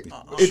 Right.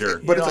 Sure.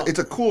 But You know, it's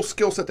a cool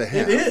skill set to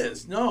have. It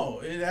is. No,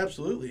 it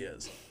absolutely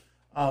is.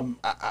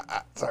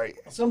 Sorry.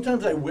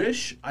 Sometimes I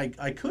wish I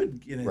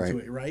could get into Right.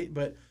 it, right?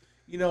 But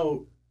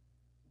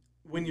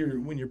when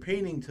you're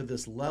painting to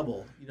this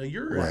level,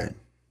 you're Right.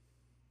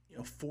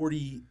 at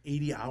 40,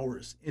 80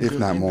 hours If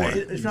not more.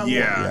 If not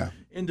Yeah. more.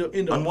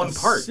 Into On a one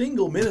part.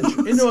 single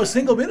miniature. Into a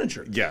single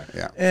miniature. Yeah.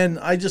 Yeah. And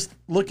I just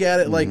look at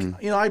it like,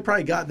 Mm-hmm. I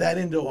probably got that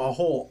into a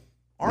whole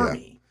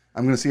army.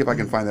 I'm going to see if I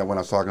can find that one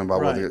I was talking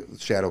about Right. where the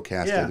shadow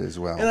casted as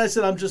well. And I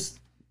said,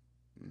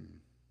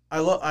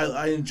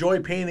 I enjoy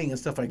painting and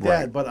stuff like Right.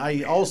 that, but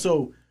I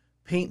also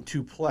paint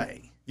to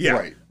play, Yeah.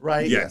 Right.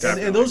 right? Yeah, and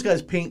definitely. those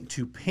guys paint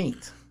to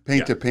paint.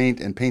 Paint to paint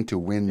and paint to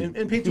win.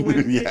 And paint to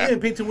win, Yeah.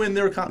 and paint to win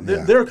their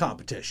Yeah. their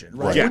competition,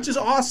 right? Yeah. Which is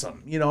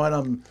awesome, and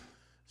I'm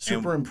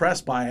super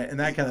impressed by it and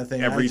that kind of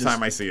thing. Every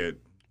time I see it,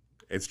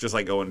 it's just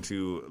like going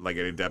to like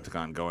an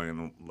Adepticon, going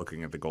and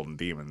looking at the Golden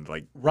Demon.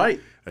 Like right,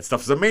 that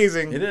stuff is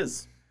amazing. it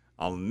is.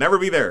 I'll never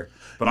be there,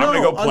 but I'm No,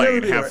 gonna go I'll play never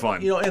and be have there.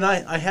 fun. And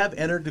I have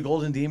entered the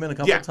Golden Demon a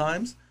couple Yeah. of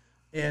times,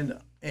 and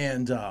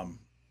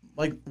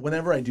like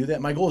whenever I do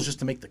that, my goal is just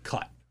to make the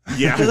cut.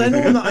 Yeah. Because I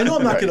know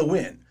I'm not going to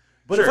win,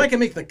 but if Sure. I can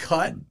make the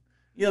cut,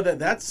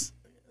 that's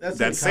That's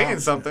an saying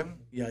accomplishment. something.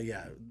 Yeah,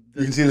 yeah.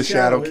 You can see the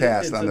shadow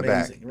cast it's on the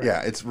back. amazing, right.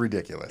 Yeah, it's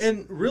ridiculous.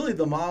 And really,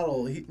 the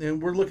model,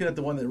 and we're looking at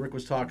the one that Rick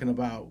was talking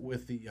about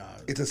with the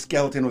it's a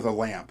skeleton with a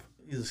lamp.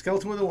 he's a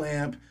skeleton with a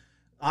lamp,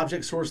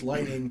 object source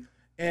lighting,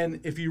 and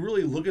if you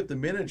really look at the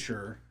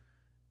miniature,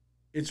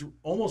 it's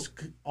almost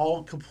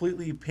all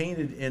completely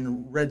painted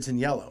in reds and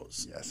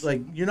yellows. Yes.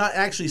 Like you're not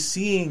actually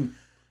seeing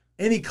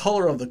any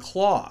color of the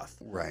cloth.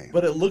 Right.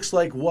 But it looks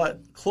like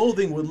what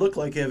clothing would look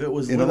like if it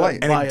was In lit a up light.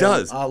 And by it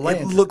does. A It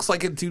lantern. looks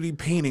like a 2D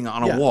painting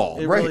on Yeah, a wall.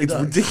 it Right, really it's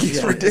does. ridiculous.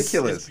 Yeah,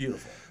 Ridiculous. It's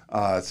beautiful.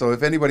 So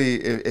if anybody,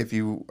 if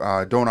you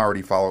don't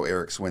already follow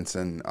Eric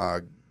Swinson,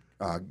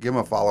 give him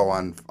a follow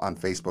on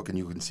Facebook, and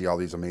you can see all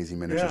these amazing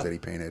miniatures Yeah. that he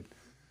painted,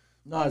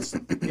 No, it's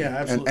absolutely. and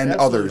absolutely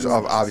others.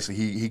 gorgeous. Obviously,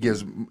 he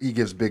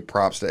gives big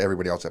props to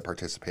everybody else that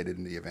participated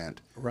in the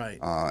event. Right.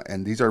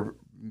 And these are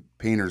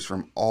painters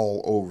from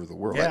all over the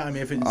world. Yeah, I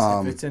mean, if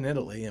it's in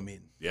Italy, I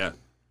mean, Yeah.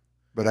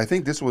 But I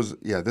think this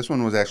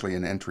one was actually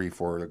an entry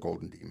for the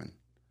Golden Demon.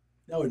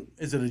 no,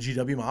 is it a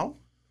GW model?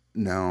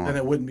 No. Then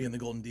it wouldn't be in the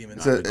Golden Demon.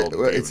 It says- the Golden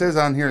it Demon. says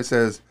on here, it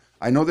says,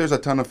 I know there's a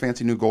ton of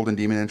fancy new Golden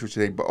Demon entries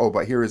today,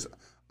 but here is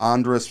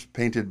Andrus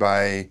painted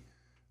by,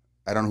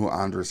 I don't know who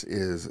Andrus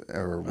is,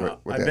 or what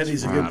I bet that's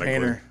he's a from. good Not a clue.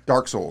 painter.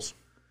 Dark Souls.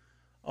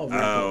 Oh,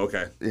 very cool. Oh,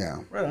 okay. Yeah.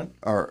 Right on.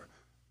 Or,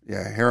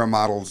 yeah, Hera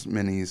Models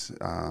minis.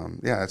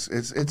 Yeah,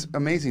 it's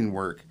amazing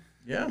work.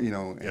 Yeah. You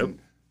know, and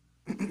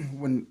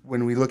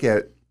when we look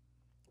at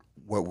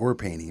what we're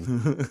painting,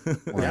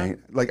 right?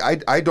 Like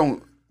I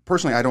don't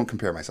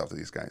compare myself to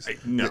these guys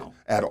No.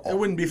 at It all.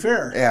 wouldn't be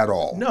fair. At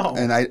all. No.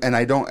 And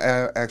I don't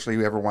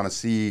actually ever want to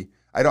see.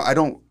 I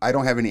don't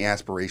have any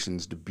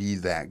aspirations to be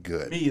that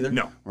good. Me either.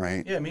 No.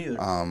 Right. Yeah, me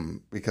either.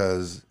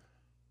 Because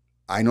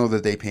I know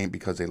that they paint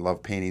because they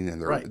love painting,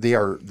 and Right. they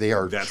are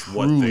That's truly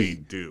what they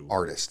do.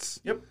 artists.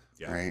 Yep.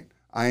 Yeah. Right.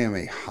 I am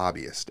a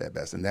hobbyist at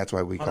best, and that's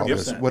why we call 100%.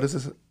 this. What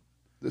is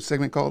this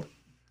segment called?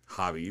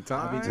 Hobby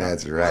time.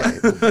 That's right.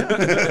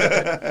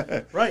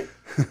 Right.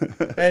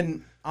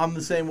 And I'm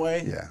the same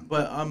way. Yeah.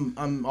 But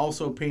I'm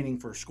also painting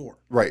for score.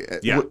 Right.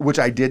 Yeah. Which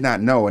I did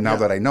not know, and now Yeah.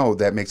 that I know,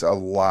 that makes a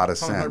lot of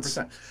sense.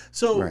 100%.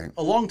 So Right.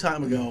 a long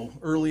time ago,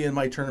 early in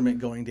my tournament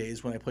going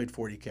days when I played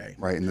 40K.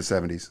 Right in the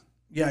 70s.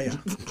 Yeah.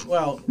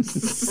 Well,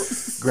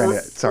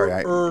 Granted, sorry,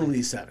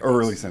 early 70s.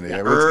 early Sunday. Yeah.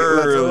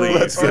 Early.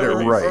 Let's get it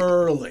Early, right.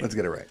 Early. Let's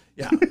get it right.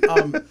 Yeah.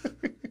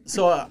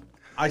 So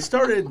I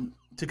started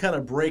to kind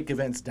of break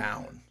events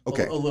down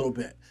Okay. a little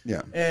bit.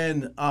 Yeah.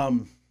 And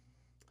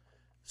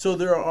so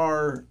there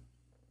are,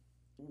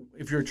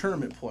 if you're a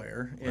tournament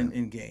player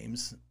in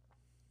games,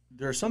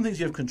 there are some things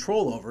you have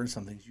control over and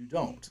some things you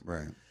don't.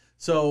 Right.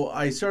 So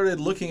I started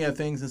looking at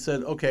things and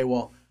said, okay,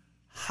 well,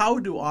 how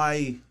do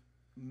I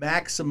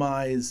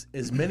maximize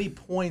as many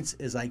points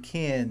as I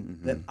can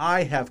that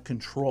I have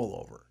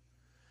control over?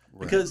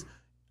 Because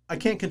I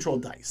can't control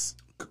dice.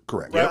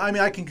 Correct. Right? I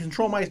mean, I can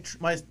control my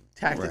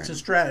tactics Right. and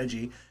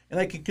strategy, and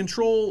I can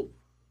control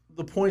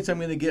the points I'm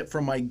going to get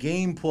from my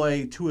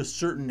gameplay to a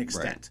certain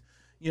extent.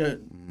 You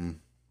know,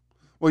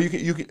 Well,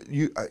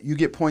 you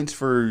get points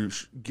for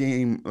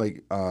game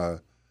like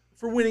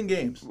for winning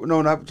games.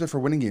 no, not just for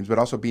winning games, but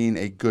also being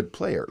a good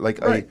player.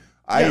 Like Right.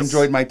 I Yes.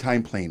 enjoyed my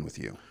time playing with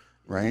you.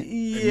 Right.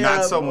 Yeah,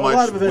 not so a much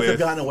lot of events have with-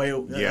 gotten away.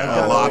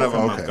 Yeah, a lot of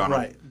them Okay. have gone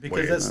right, because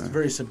away. that's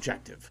very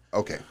subjective.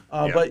 Okay.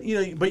 Yeah. But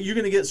you're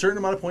going to get a certain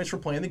amount of points for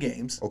playing the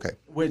games. Okay.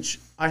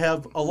 Which I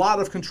have a lot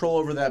of control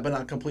over that, but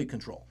not complete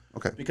control.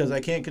 Okay. Because I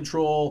can't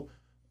control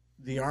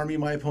the army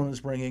my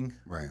opponent's bringing,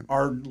 Right.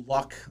 our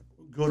luck,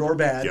 good or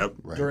bad, Yep.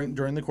 Right.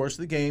 during the course of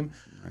the game.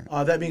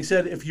 That being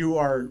said, if you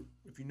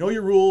know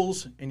your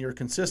rules and you're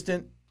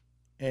consistent,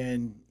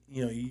 and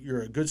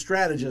you're a good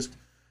strategist,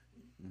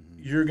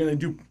 you're going to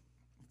do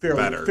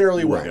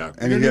fairly well. Right. You're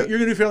And going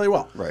to do fairly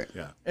well. Right.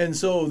 Yeah. And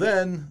so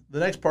then the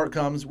next part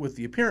comes with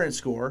the appearance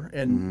score,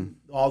 and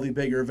all the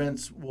bigger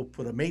events will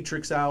put a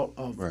matrix out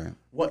of Right.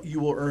 what you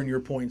will earn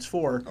your points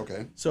for.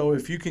 Okay. So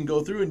if you can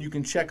go through and you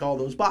can check all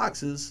those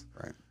boxes,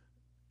 Right.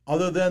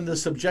 other than the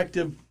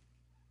subjective,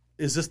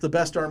 is this the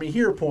best army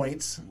here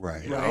points,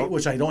 Right. right?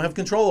 Which I don't have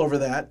control over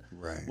that.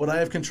 Right. What I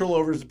have control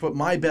over is to put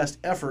my best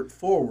effort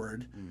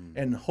forward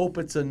and hope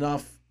it's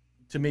enough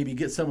to maybe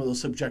get some of those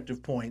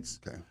subjective points.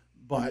 Okay.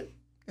 But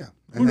Yeah.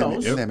 Who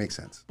knows? And that makes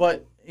sense.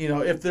 But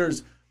if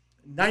there's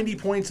 90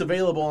 points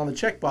available on the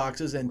check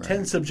boxes and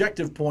 10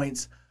 subjective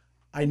points,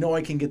 I know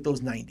I can get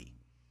those 90.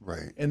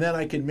 Right. And then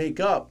I can make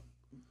up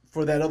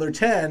for that other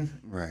 10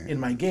 Right. in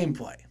my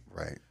gameplay.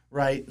 Right.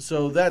 Right?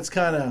 So that's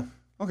kind of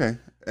Okay.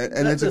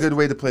 And it's a good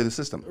way to play the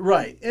system.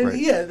 right. And Right.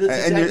 yeah,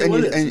 that's And exactly you- what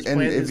and it is. you- It's and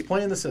playing, if- it's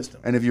playing the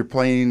system. And if you're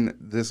playing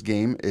this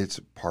game, it's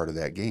part of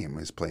that game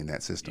is playing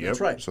that system. Yep.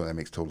 That's right. So that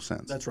makes total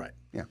sense. That's right.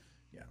 Yeah.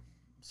 Yeah.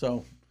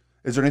 So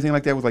Is there anything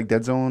like that with like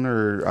Dead Zone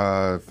or No,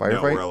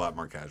 Firefight? we're a lot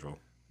more casual.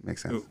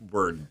 Makes sense.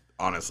 We're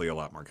honestly a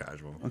lot more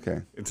casual.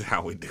 Okay. It's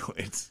how we do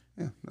it.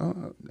 Yeah.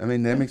 No, I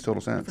mean that makes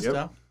total sense. different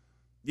stuff.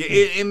 Yeah,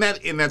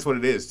 and that's what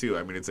it is too.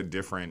 I mean, it's a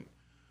different.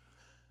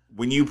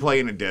 When you play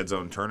in a Dead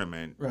Zone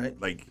tournament, Right.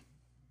 Like,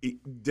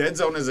 Dead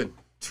Zone is a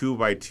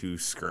 2x2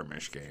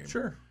 skirmish game.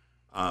 Sure.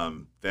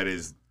 That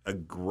is a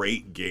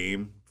great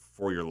game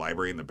for your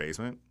library in the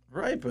basement.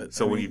 Right, but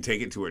So I when mean, you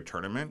take it to a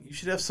tournament, you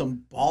should have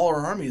some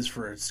baller armies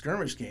for a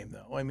skirmish game,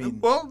 though. I mean,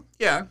 well,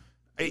 yeah,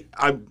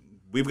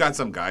 we've got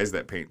some guys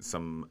that paint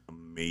some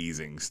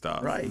amazing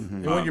stuff. right.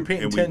 And when you're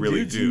painting and we 10 really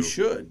dudes, you do.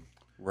 should.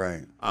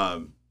 Right.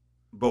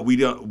 But we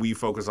don't. We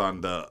focus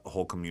on the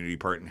whole community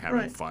part and having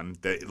Right. fun.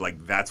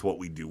 That's what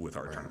we do with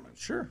our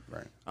tournaments. Sure.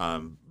 Right.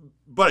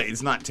 But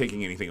it's not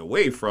taking anything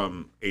away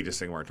from Age of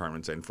Sigmar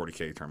tournaments and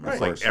 40K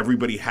tournaments. Right. Like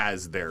everybody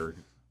has their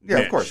Yeah,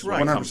 of niche course.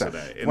 when it comes to 100%.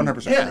 that. And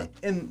 100%.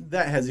 And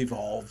that has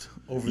evolved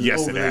over,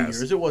 Yes, over it the has.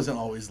 years. It wasn't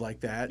always like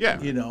that. Yeah.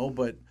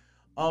 But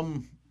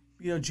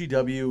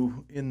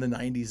GW in the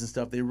 90s and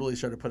stuff, they really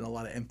started putting a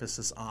lot of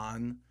emphasis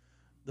on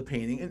the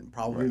painting, and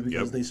probably because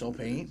Yep. they sell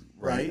paint,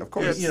 right? Of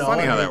course. Yeah, it's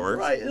funny how that works.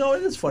 Right. No,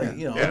 it is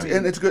funny. Yeah. I mean,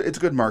 And it's good. It's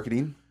good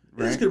marketing.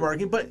 it is Right. good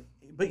marketing,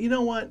 but you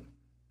know what?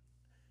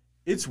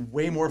 It's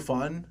way more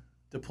fun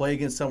to play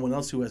against someone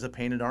else who has a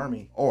painted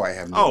army Oh, I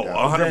have no Oh, doubt.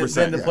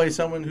 100%. than to play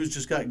someone who's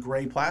just got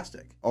gray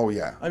plastic. Oh,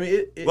 yeah. I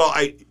mean, Well,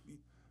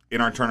 in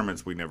our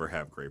tournaments we never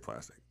have gray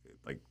plastic.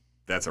 Like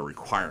that's a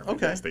requirement.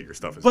 Okay. That your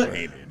stuff is But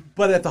painted.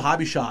 but at the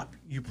hobby shop,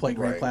 you play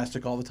gray Right.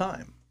 plastic all the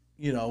time.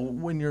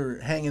 When you're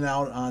hanging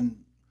out on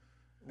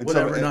And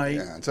whatever so, night.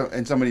 Yeah.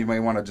 And somebody may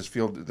want to just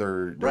field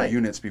their Right.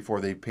 units before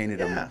they painted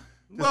Yeah. them.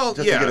 Well,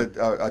 just yeah. to get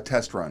a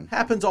test run.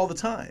 Happens all the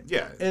time.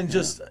 Yeah. And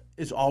just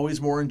it's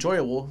always more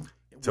enjoyable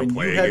To when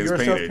play you have against your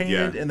stuff painted,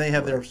 painted yeah. and they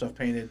have their stuff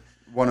painted.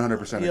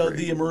 100% agree.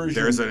 The immersion.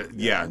 There's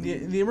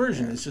the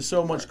immersion is just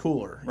so much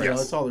cooler. Yes.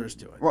 That's all there is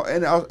to it. Well,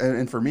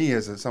 and for me,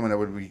 as someone that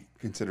would be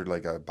considered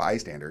like a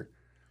bystander,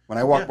 when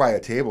I walk Yeah. by a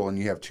table and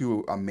you have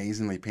two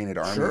amazingly painted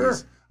armies, Sure.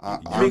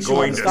 You're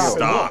going to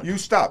stop. You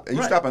stop and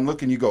you Right. stop and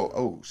look and you go,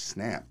 oh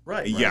snap!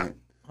 Right. Yeah.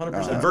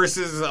 100%.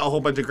 Versus a whole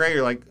bunch of gray,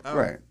 you're like, oh,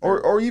 Right.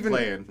 Or even,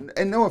 playing.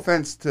 and no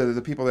offense to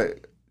the people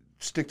that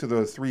stick to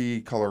the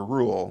 3-color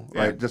rule,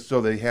 Yeah. right? Just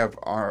so they have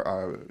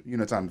our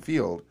units on the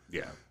field.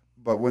 Yeah.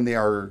 But when they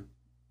are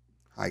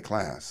high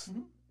class,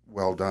 Mm-hmm.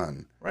 well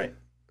done, Right.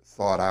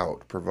 thought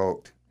out,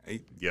 provoked,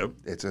 Yep.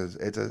 it's a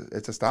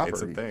stopper.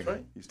 It's a thing.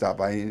 Right. You stop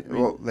by,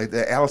 well, like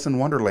the Alice in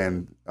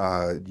Wonderland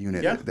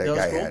unit Yeah, that that was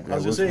guy cool. had. I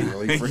was That was gonna say-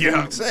 really freaking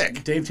Yeah.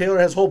 sick. Dave Taylor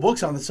has whole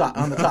books on the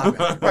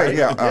topic. Right,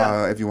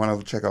 yeah. If you want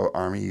to check out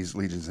Armies,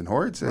 Legions, and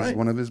Hordes, it's Right.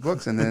 one of his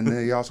books. And then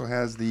he also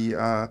has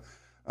the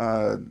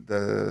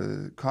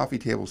coffee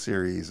table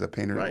series, a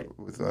painter Right.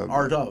 with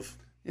Art of.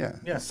 Yeah.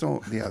 Yeah.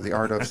 So the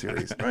Art of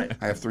series. Right.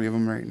 I have 3 of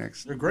them right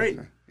next. They're great.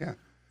 Yeah.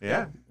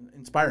 Yeah.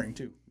 Inspiring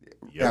too.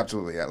 Yep.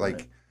 Absolutely. Yeah.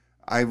 Like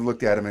I've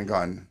looked at them and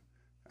gone,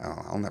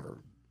 oh, I'll never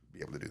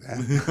be able to do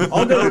that.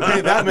 I'll never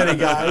paint that many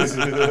guys.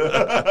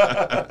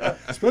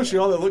 Especially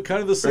all that look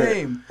kind of the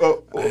same.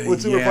 Well,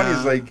 what's super funny Yeah.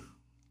 is like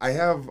I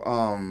have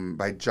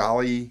by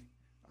Jolly,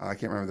 I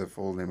can't remember the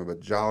full name of it,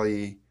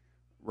 Jolly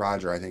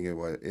Roger, I think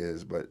it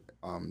is, but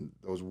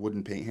those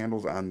wooden paint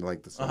handles on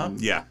like the sun.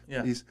 Yeah.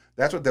 Yeah.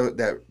 That's what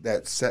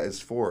that set is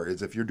for.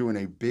 Is if you're doing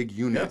a big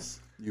unit, Yes.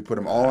 you put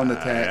them all on the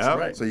text, yeah.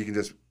 Right. so you can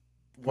just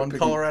One pick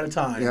color at a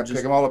time. pick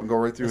Just them all up and go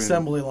right through.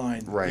 assembly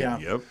line. Right. Yeah.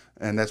 Yep.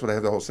 And that's what I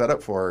have the whole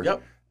setup for.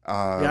 Yep. Yeah,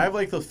 I have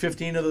like the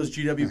 15 of those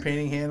GW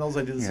painting handles.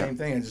 I do the same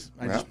thing.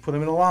 I just put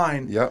them in a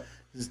line. Yep.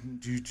 Just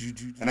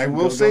And I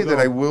will say that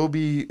I will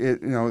be,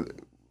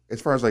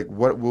 as far as like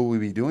what will we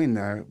be doing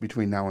now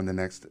between now and the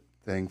next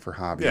thing for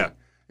hobby. Yeah.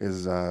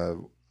 Is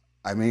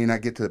I may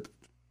not get to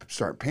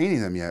start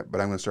painting them yet,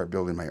 but I'm going to start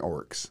building my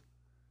orcs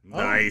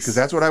Nice. because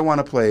that's what I want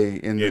to play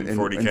in 40K, in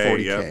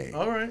 40K.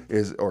 All right.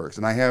 Is orcs,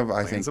 and I have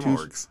I think some two.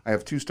 orcs. I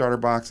have 2 starter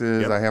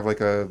boxes. Yep. I have like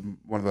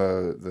one of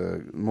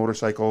the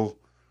motorcycle.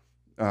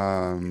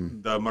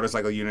 The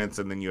motorcycle units,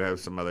 and then you have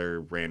some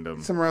other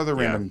random. Some other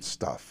random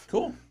stuff,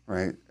 Cool.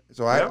 right?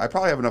 So Yep. I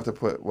probably have enough to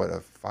put what, a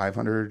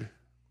 500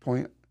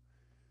 point.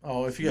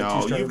 Oh, if you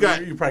got No, two you've starters,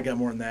 got- you probably got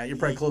more than that. You're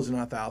probably closing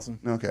on 1,000.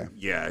 Okay.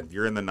 Yeah,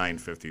 you're in the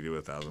 950 to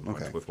 1,000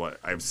 points Okay. with what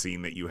I've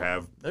seen that you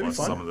have, That'd be plus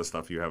fun. some of the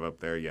stuff you have up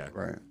there. Yeah.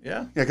 Right.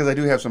 Yeah, Yeah, because I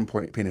do have some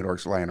painted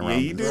orcs lying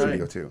around you in the do.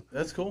 studio Right. too.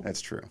 that's cool.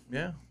 That's true.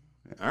 Yeah.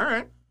 All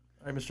right.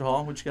 All right, Mr.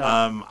 Hall, what you got?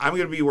 I'm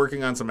going to be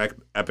working on some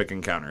epic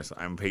encounters.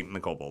 I'm painting the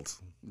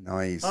kobolds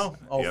Nice. oh,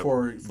 Yep.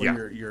 for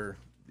Yeah. your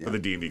for the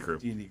D&D crew.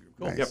 D&D group.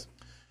 Cool. Nice. Yep.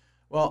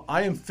 Well,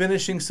 I am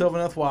finishing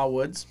Sylvaneth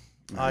Wildwoods.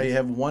 I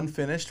have one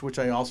finished, which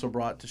I also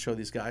brought to show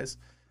these guys,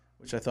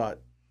 which I thought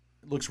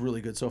looks really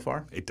good so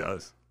far. It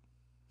does.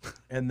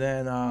 And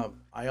then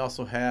I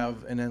also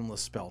have an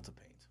endless spell to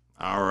paint.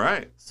 All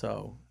right.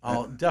 So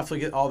I'll definitely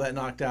get all that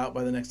knocked out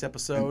by the next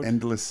episode. An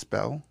endless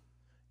spell.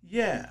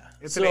 Yeah.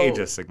 It's So an Age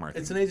of Sigmar.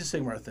 It's an Age of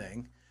Sigmar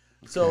thing.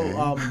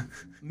 So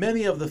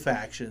many of the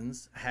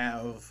factions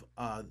have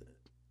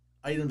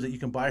items that you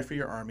can buy for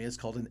your army. It's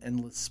called an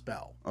endless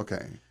spell,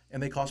 Okay.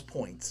 and they cost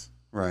points.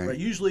 Right. Right.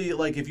 Usually,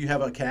 like if you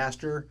have a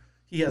caster,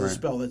 he has a Right.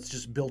 spell that's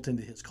just built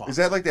into his cost. Is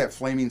that like that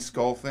flaming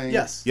skull thing?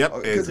 Yes. Yep, Oh,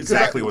 it's 'cause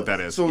exactly I- what that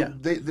is. So Yeah.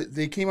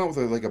 they came out with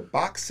like a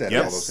box set of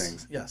all Yes. those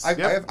things. Yes.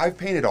 I've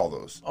painted all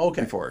those.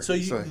 Okay. Before. So,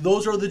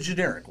 those are the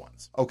generic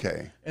ones.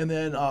 Okay. And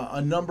then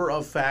a number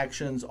of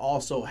factions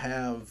also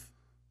have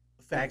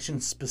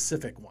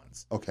faction-specific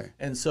ones. Okay.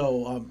 And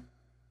so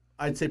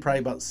I'd say probably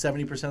about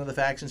 70% of the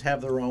factions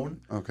have their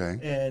own. Okay.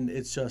 And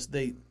it's just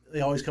they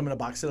always come in a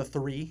box set of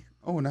 3.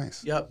 Oh,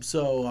 nice. Yep.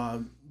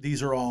 So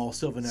these are all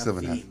Sylvaneth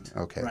Sylvaneth, themed.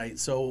 okay. Right.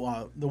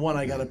 So the one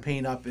I got to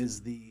paint up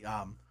is the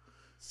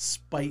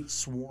Spite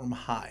Swarm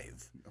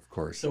Hive. Of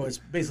course. So it's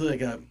basically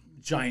like a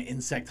giant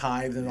insect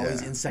hive, and all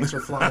these Yeah. insects are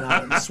flying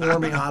out and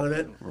swarming out of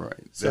it. right.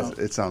 So-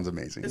 It sounds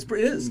amazing. It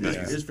is.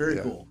 It's very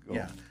cool.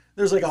 Yeah.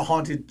 There's like a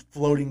haunted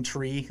floating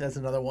tree. That's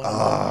another one.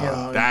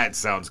 That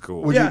sounds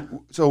cool. Would yeah.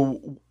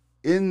 So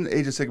in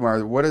Age of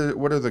Sigmar, what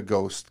are the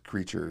ghost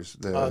creatures?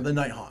 the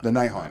Night Haunt. The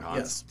Night Haunt.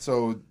 Yes.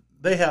 So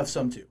They have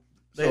some too.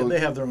 So- They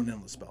have their own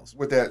endless spells.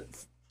 with that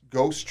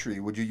ghost tree,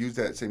 would you use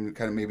that same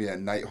kind of maybe that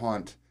Night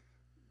Haunt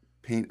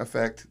paint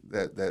effect?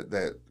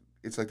 That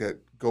it's like that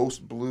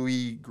ghost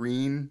bluey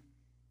green.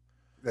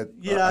 That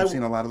Yeah, I've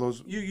seen a lot of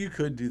those. You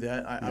could do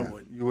that. I Yeah.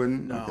 wouldn't. You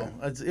wouldn't? No,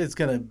 it's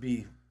gonna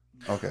be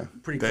Okay.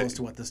 pretty That- close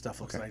to what this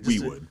stuff looks like. We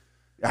Just to- would.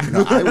 Yeah,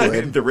 no, I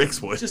would. The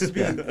Ricks would. just to be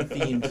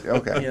themed.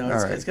 Okay, You know,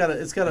 all right. it's got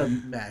to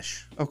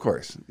mesh, Of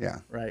course. Yeah.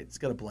 right? It's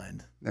got to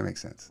blend. That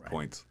makes sense.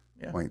 Points.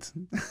 Yeah. Points.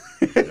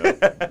 Got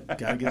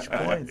to get your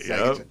points.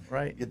 Yep.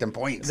 Right. Get them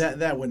points.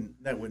 That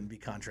wouldn't be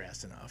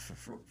contrast enough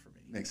for me.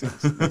 Makes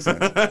sense. Makes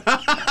sense.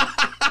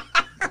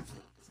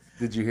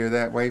 Did you hear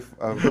that, wife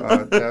of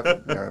Jeff?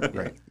 Yeah,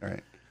 great. All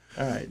right.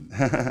 All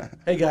right.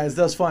 Hey guys,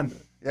 that was fun.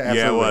 Yeah, Yeah, it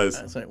absolutely. was.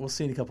 That's right. We'll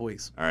see you in a couple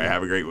weeks. All right.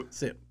 Have a great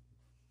See you.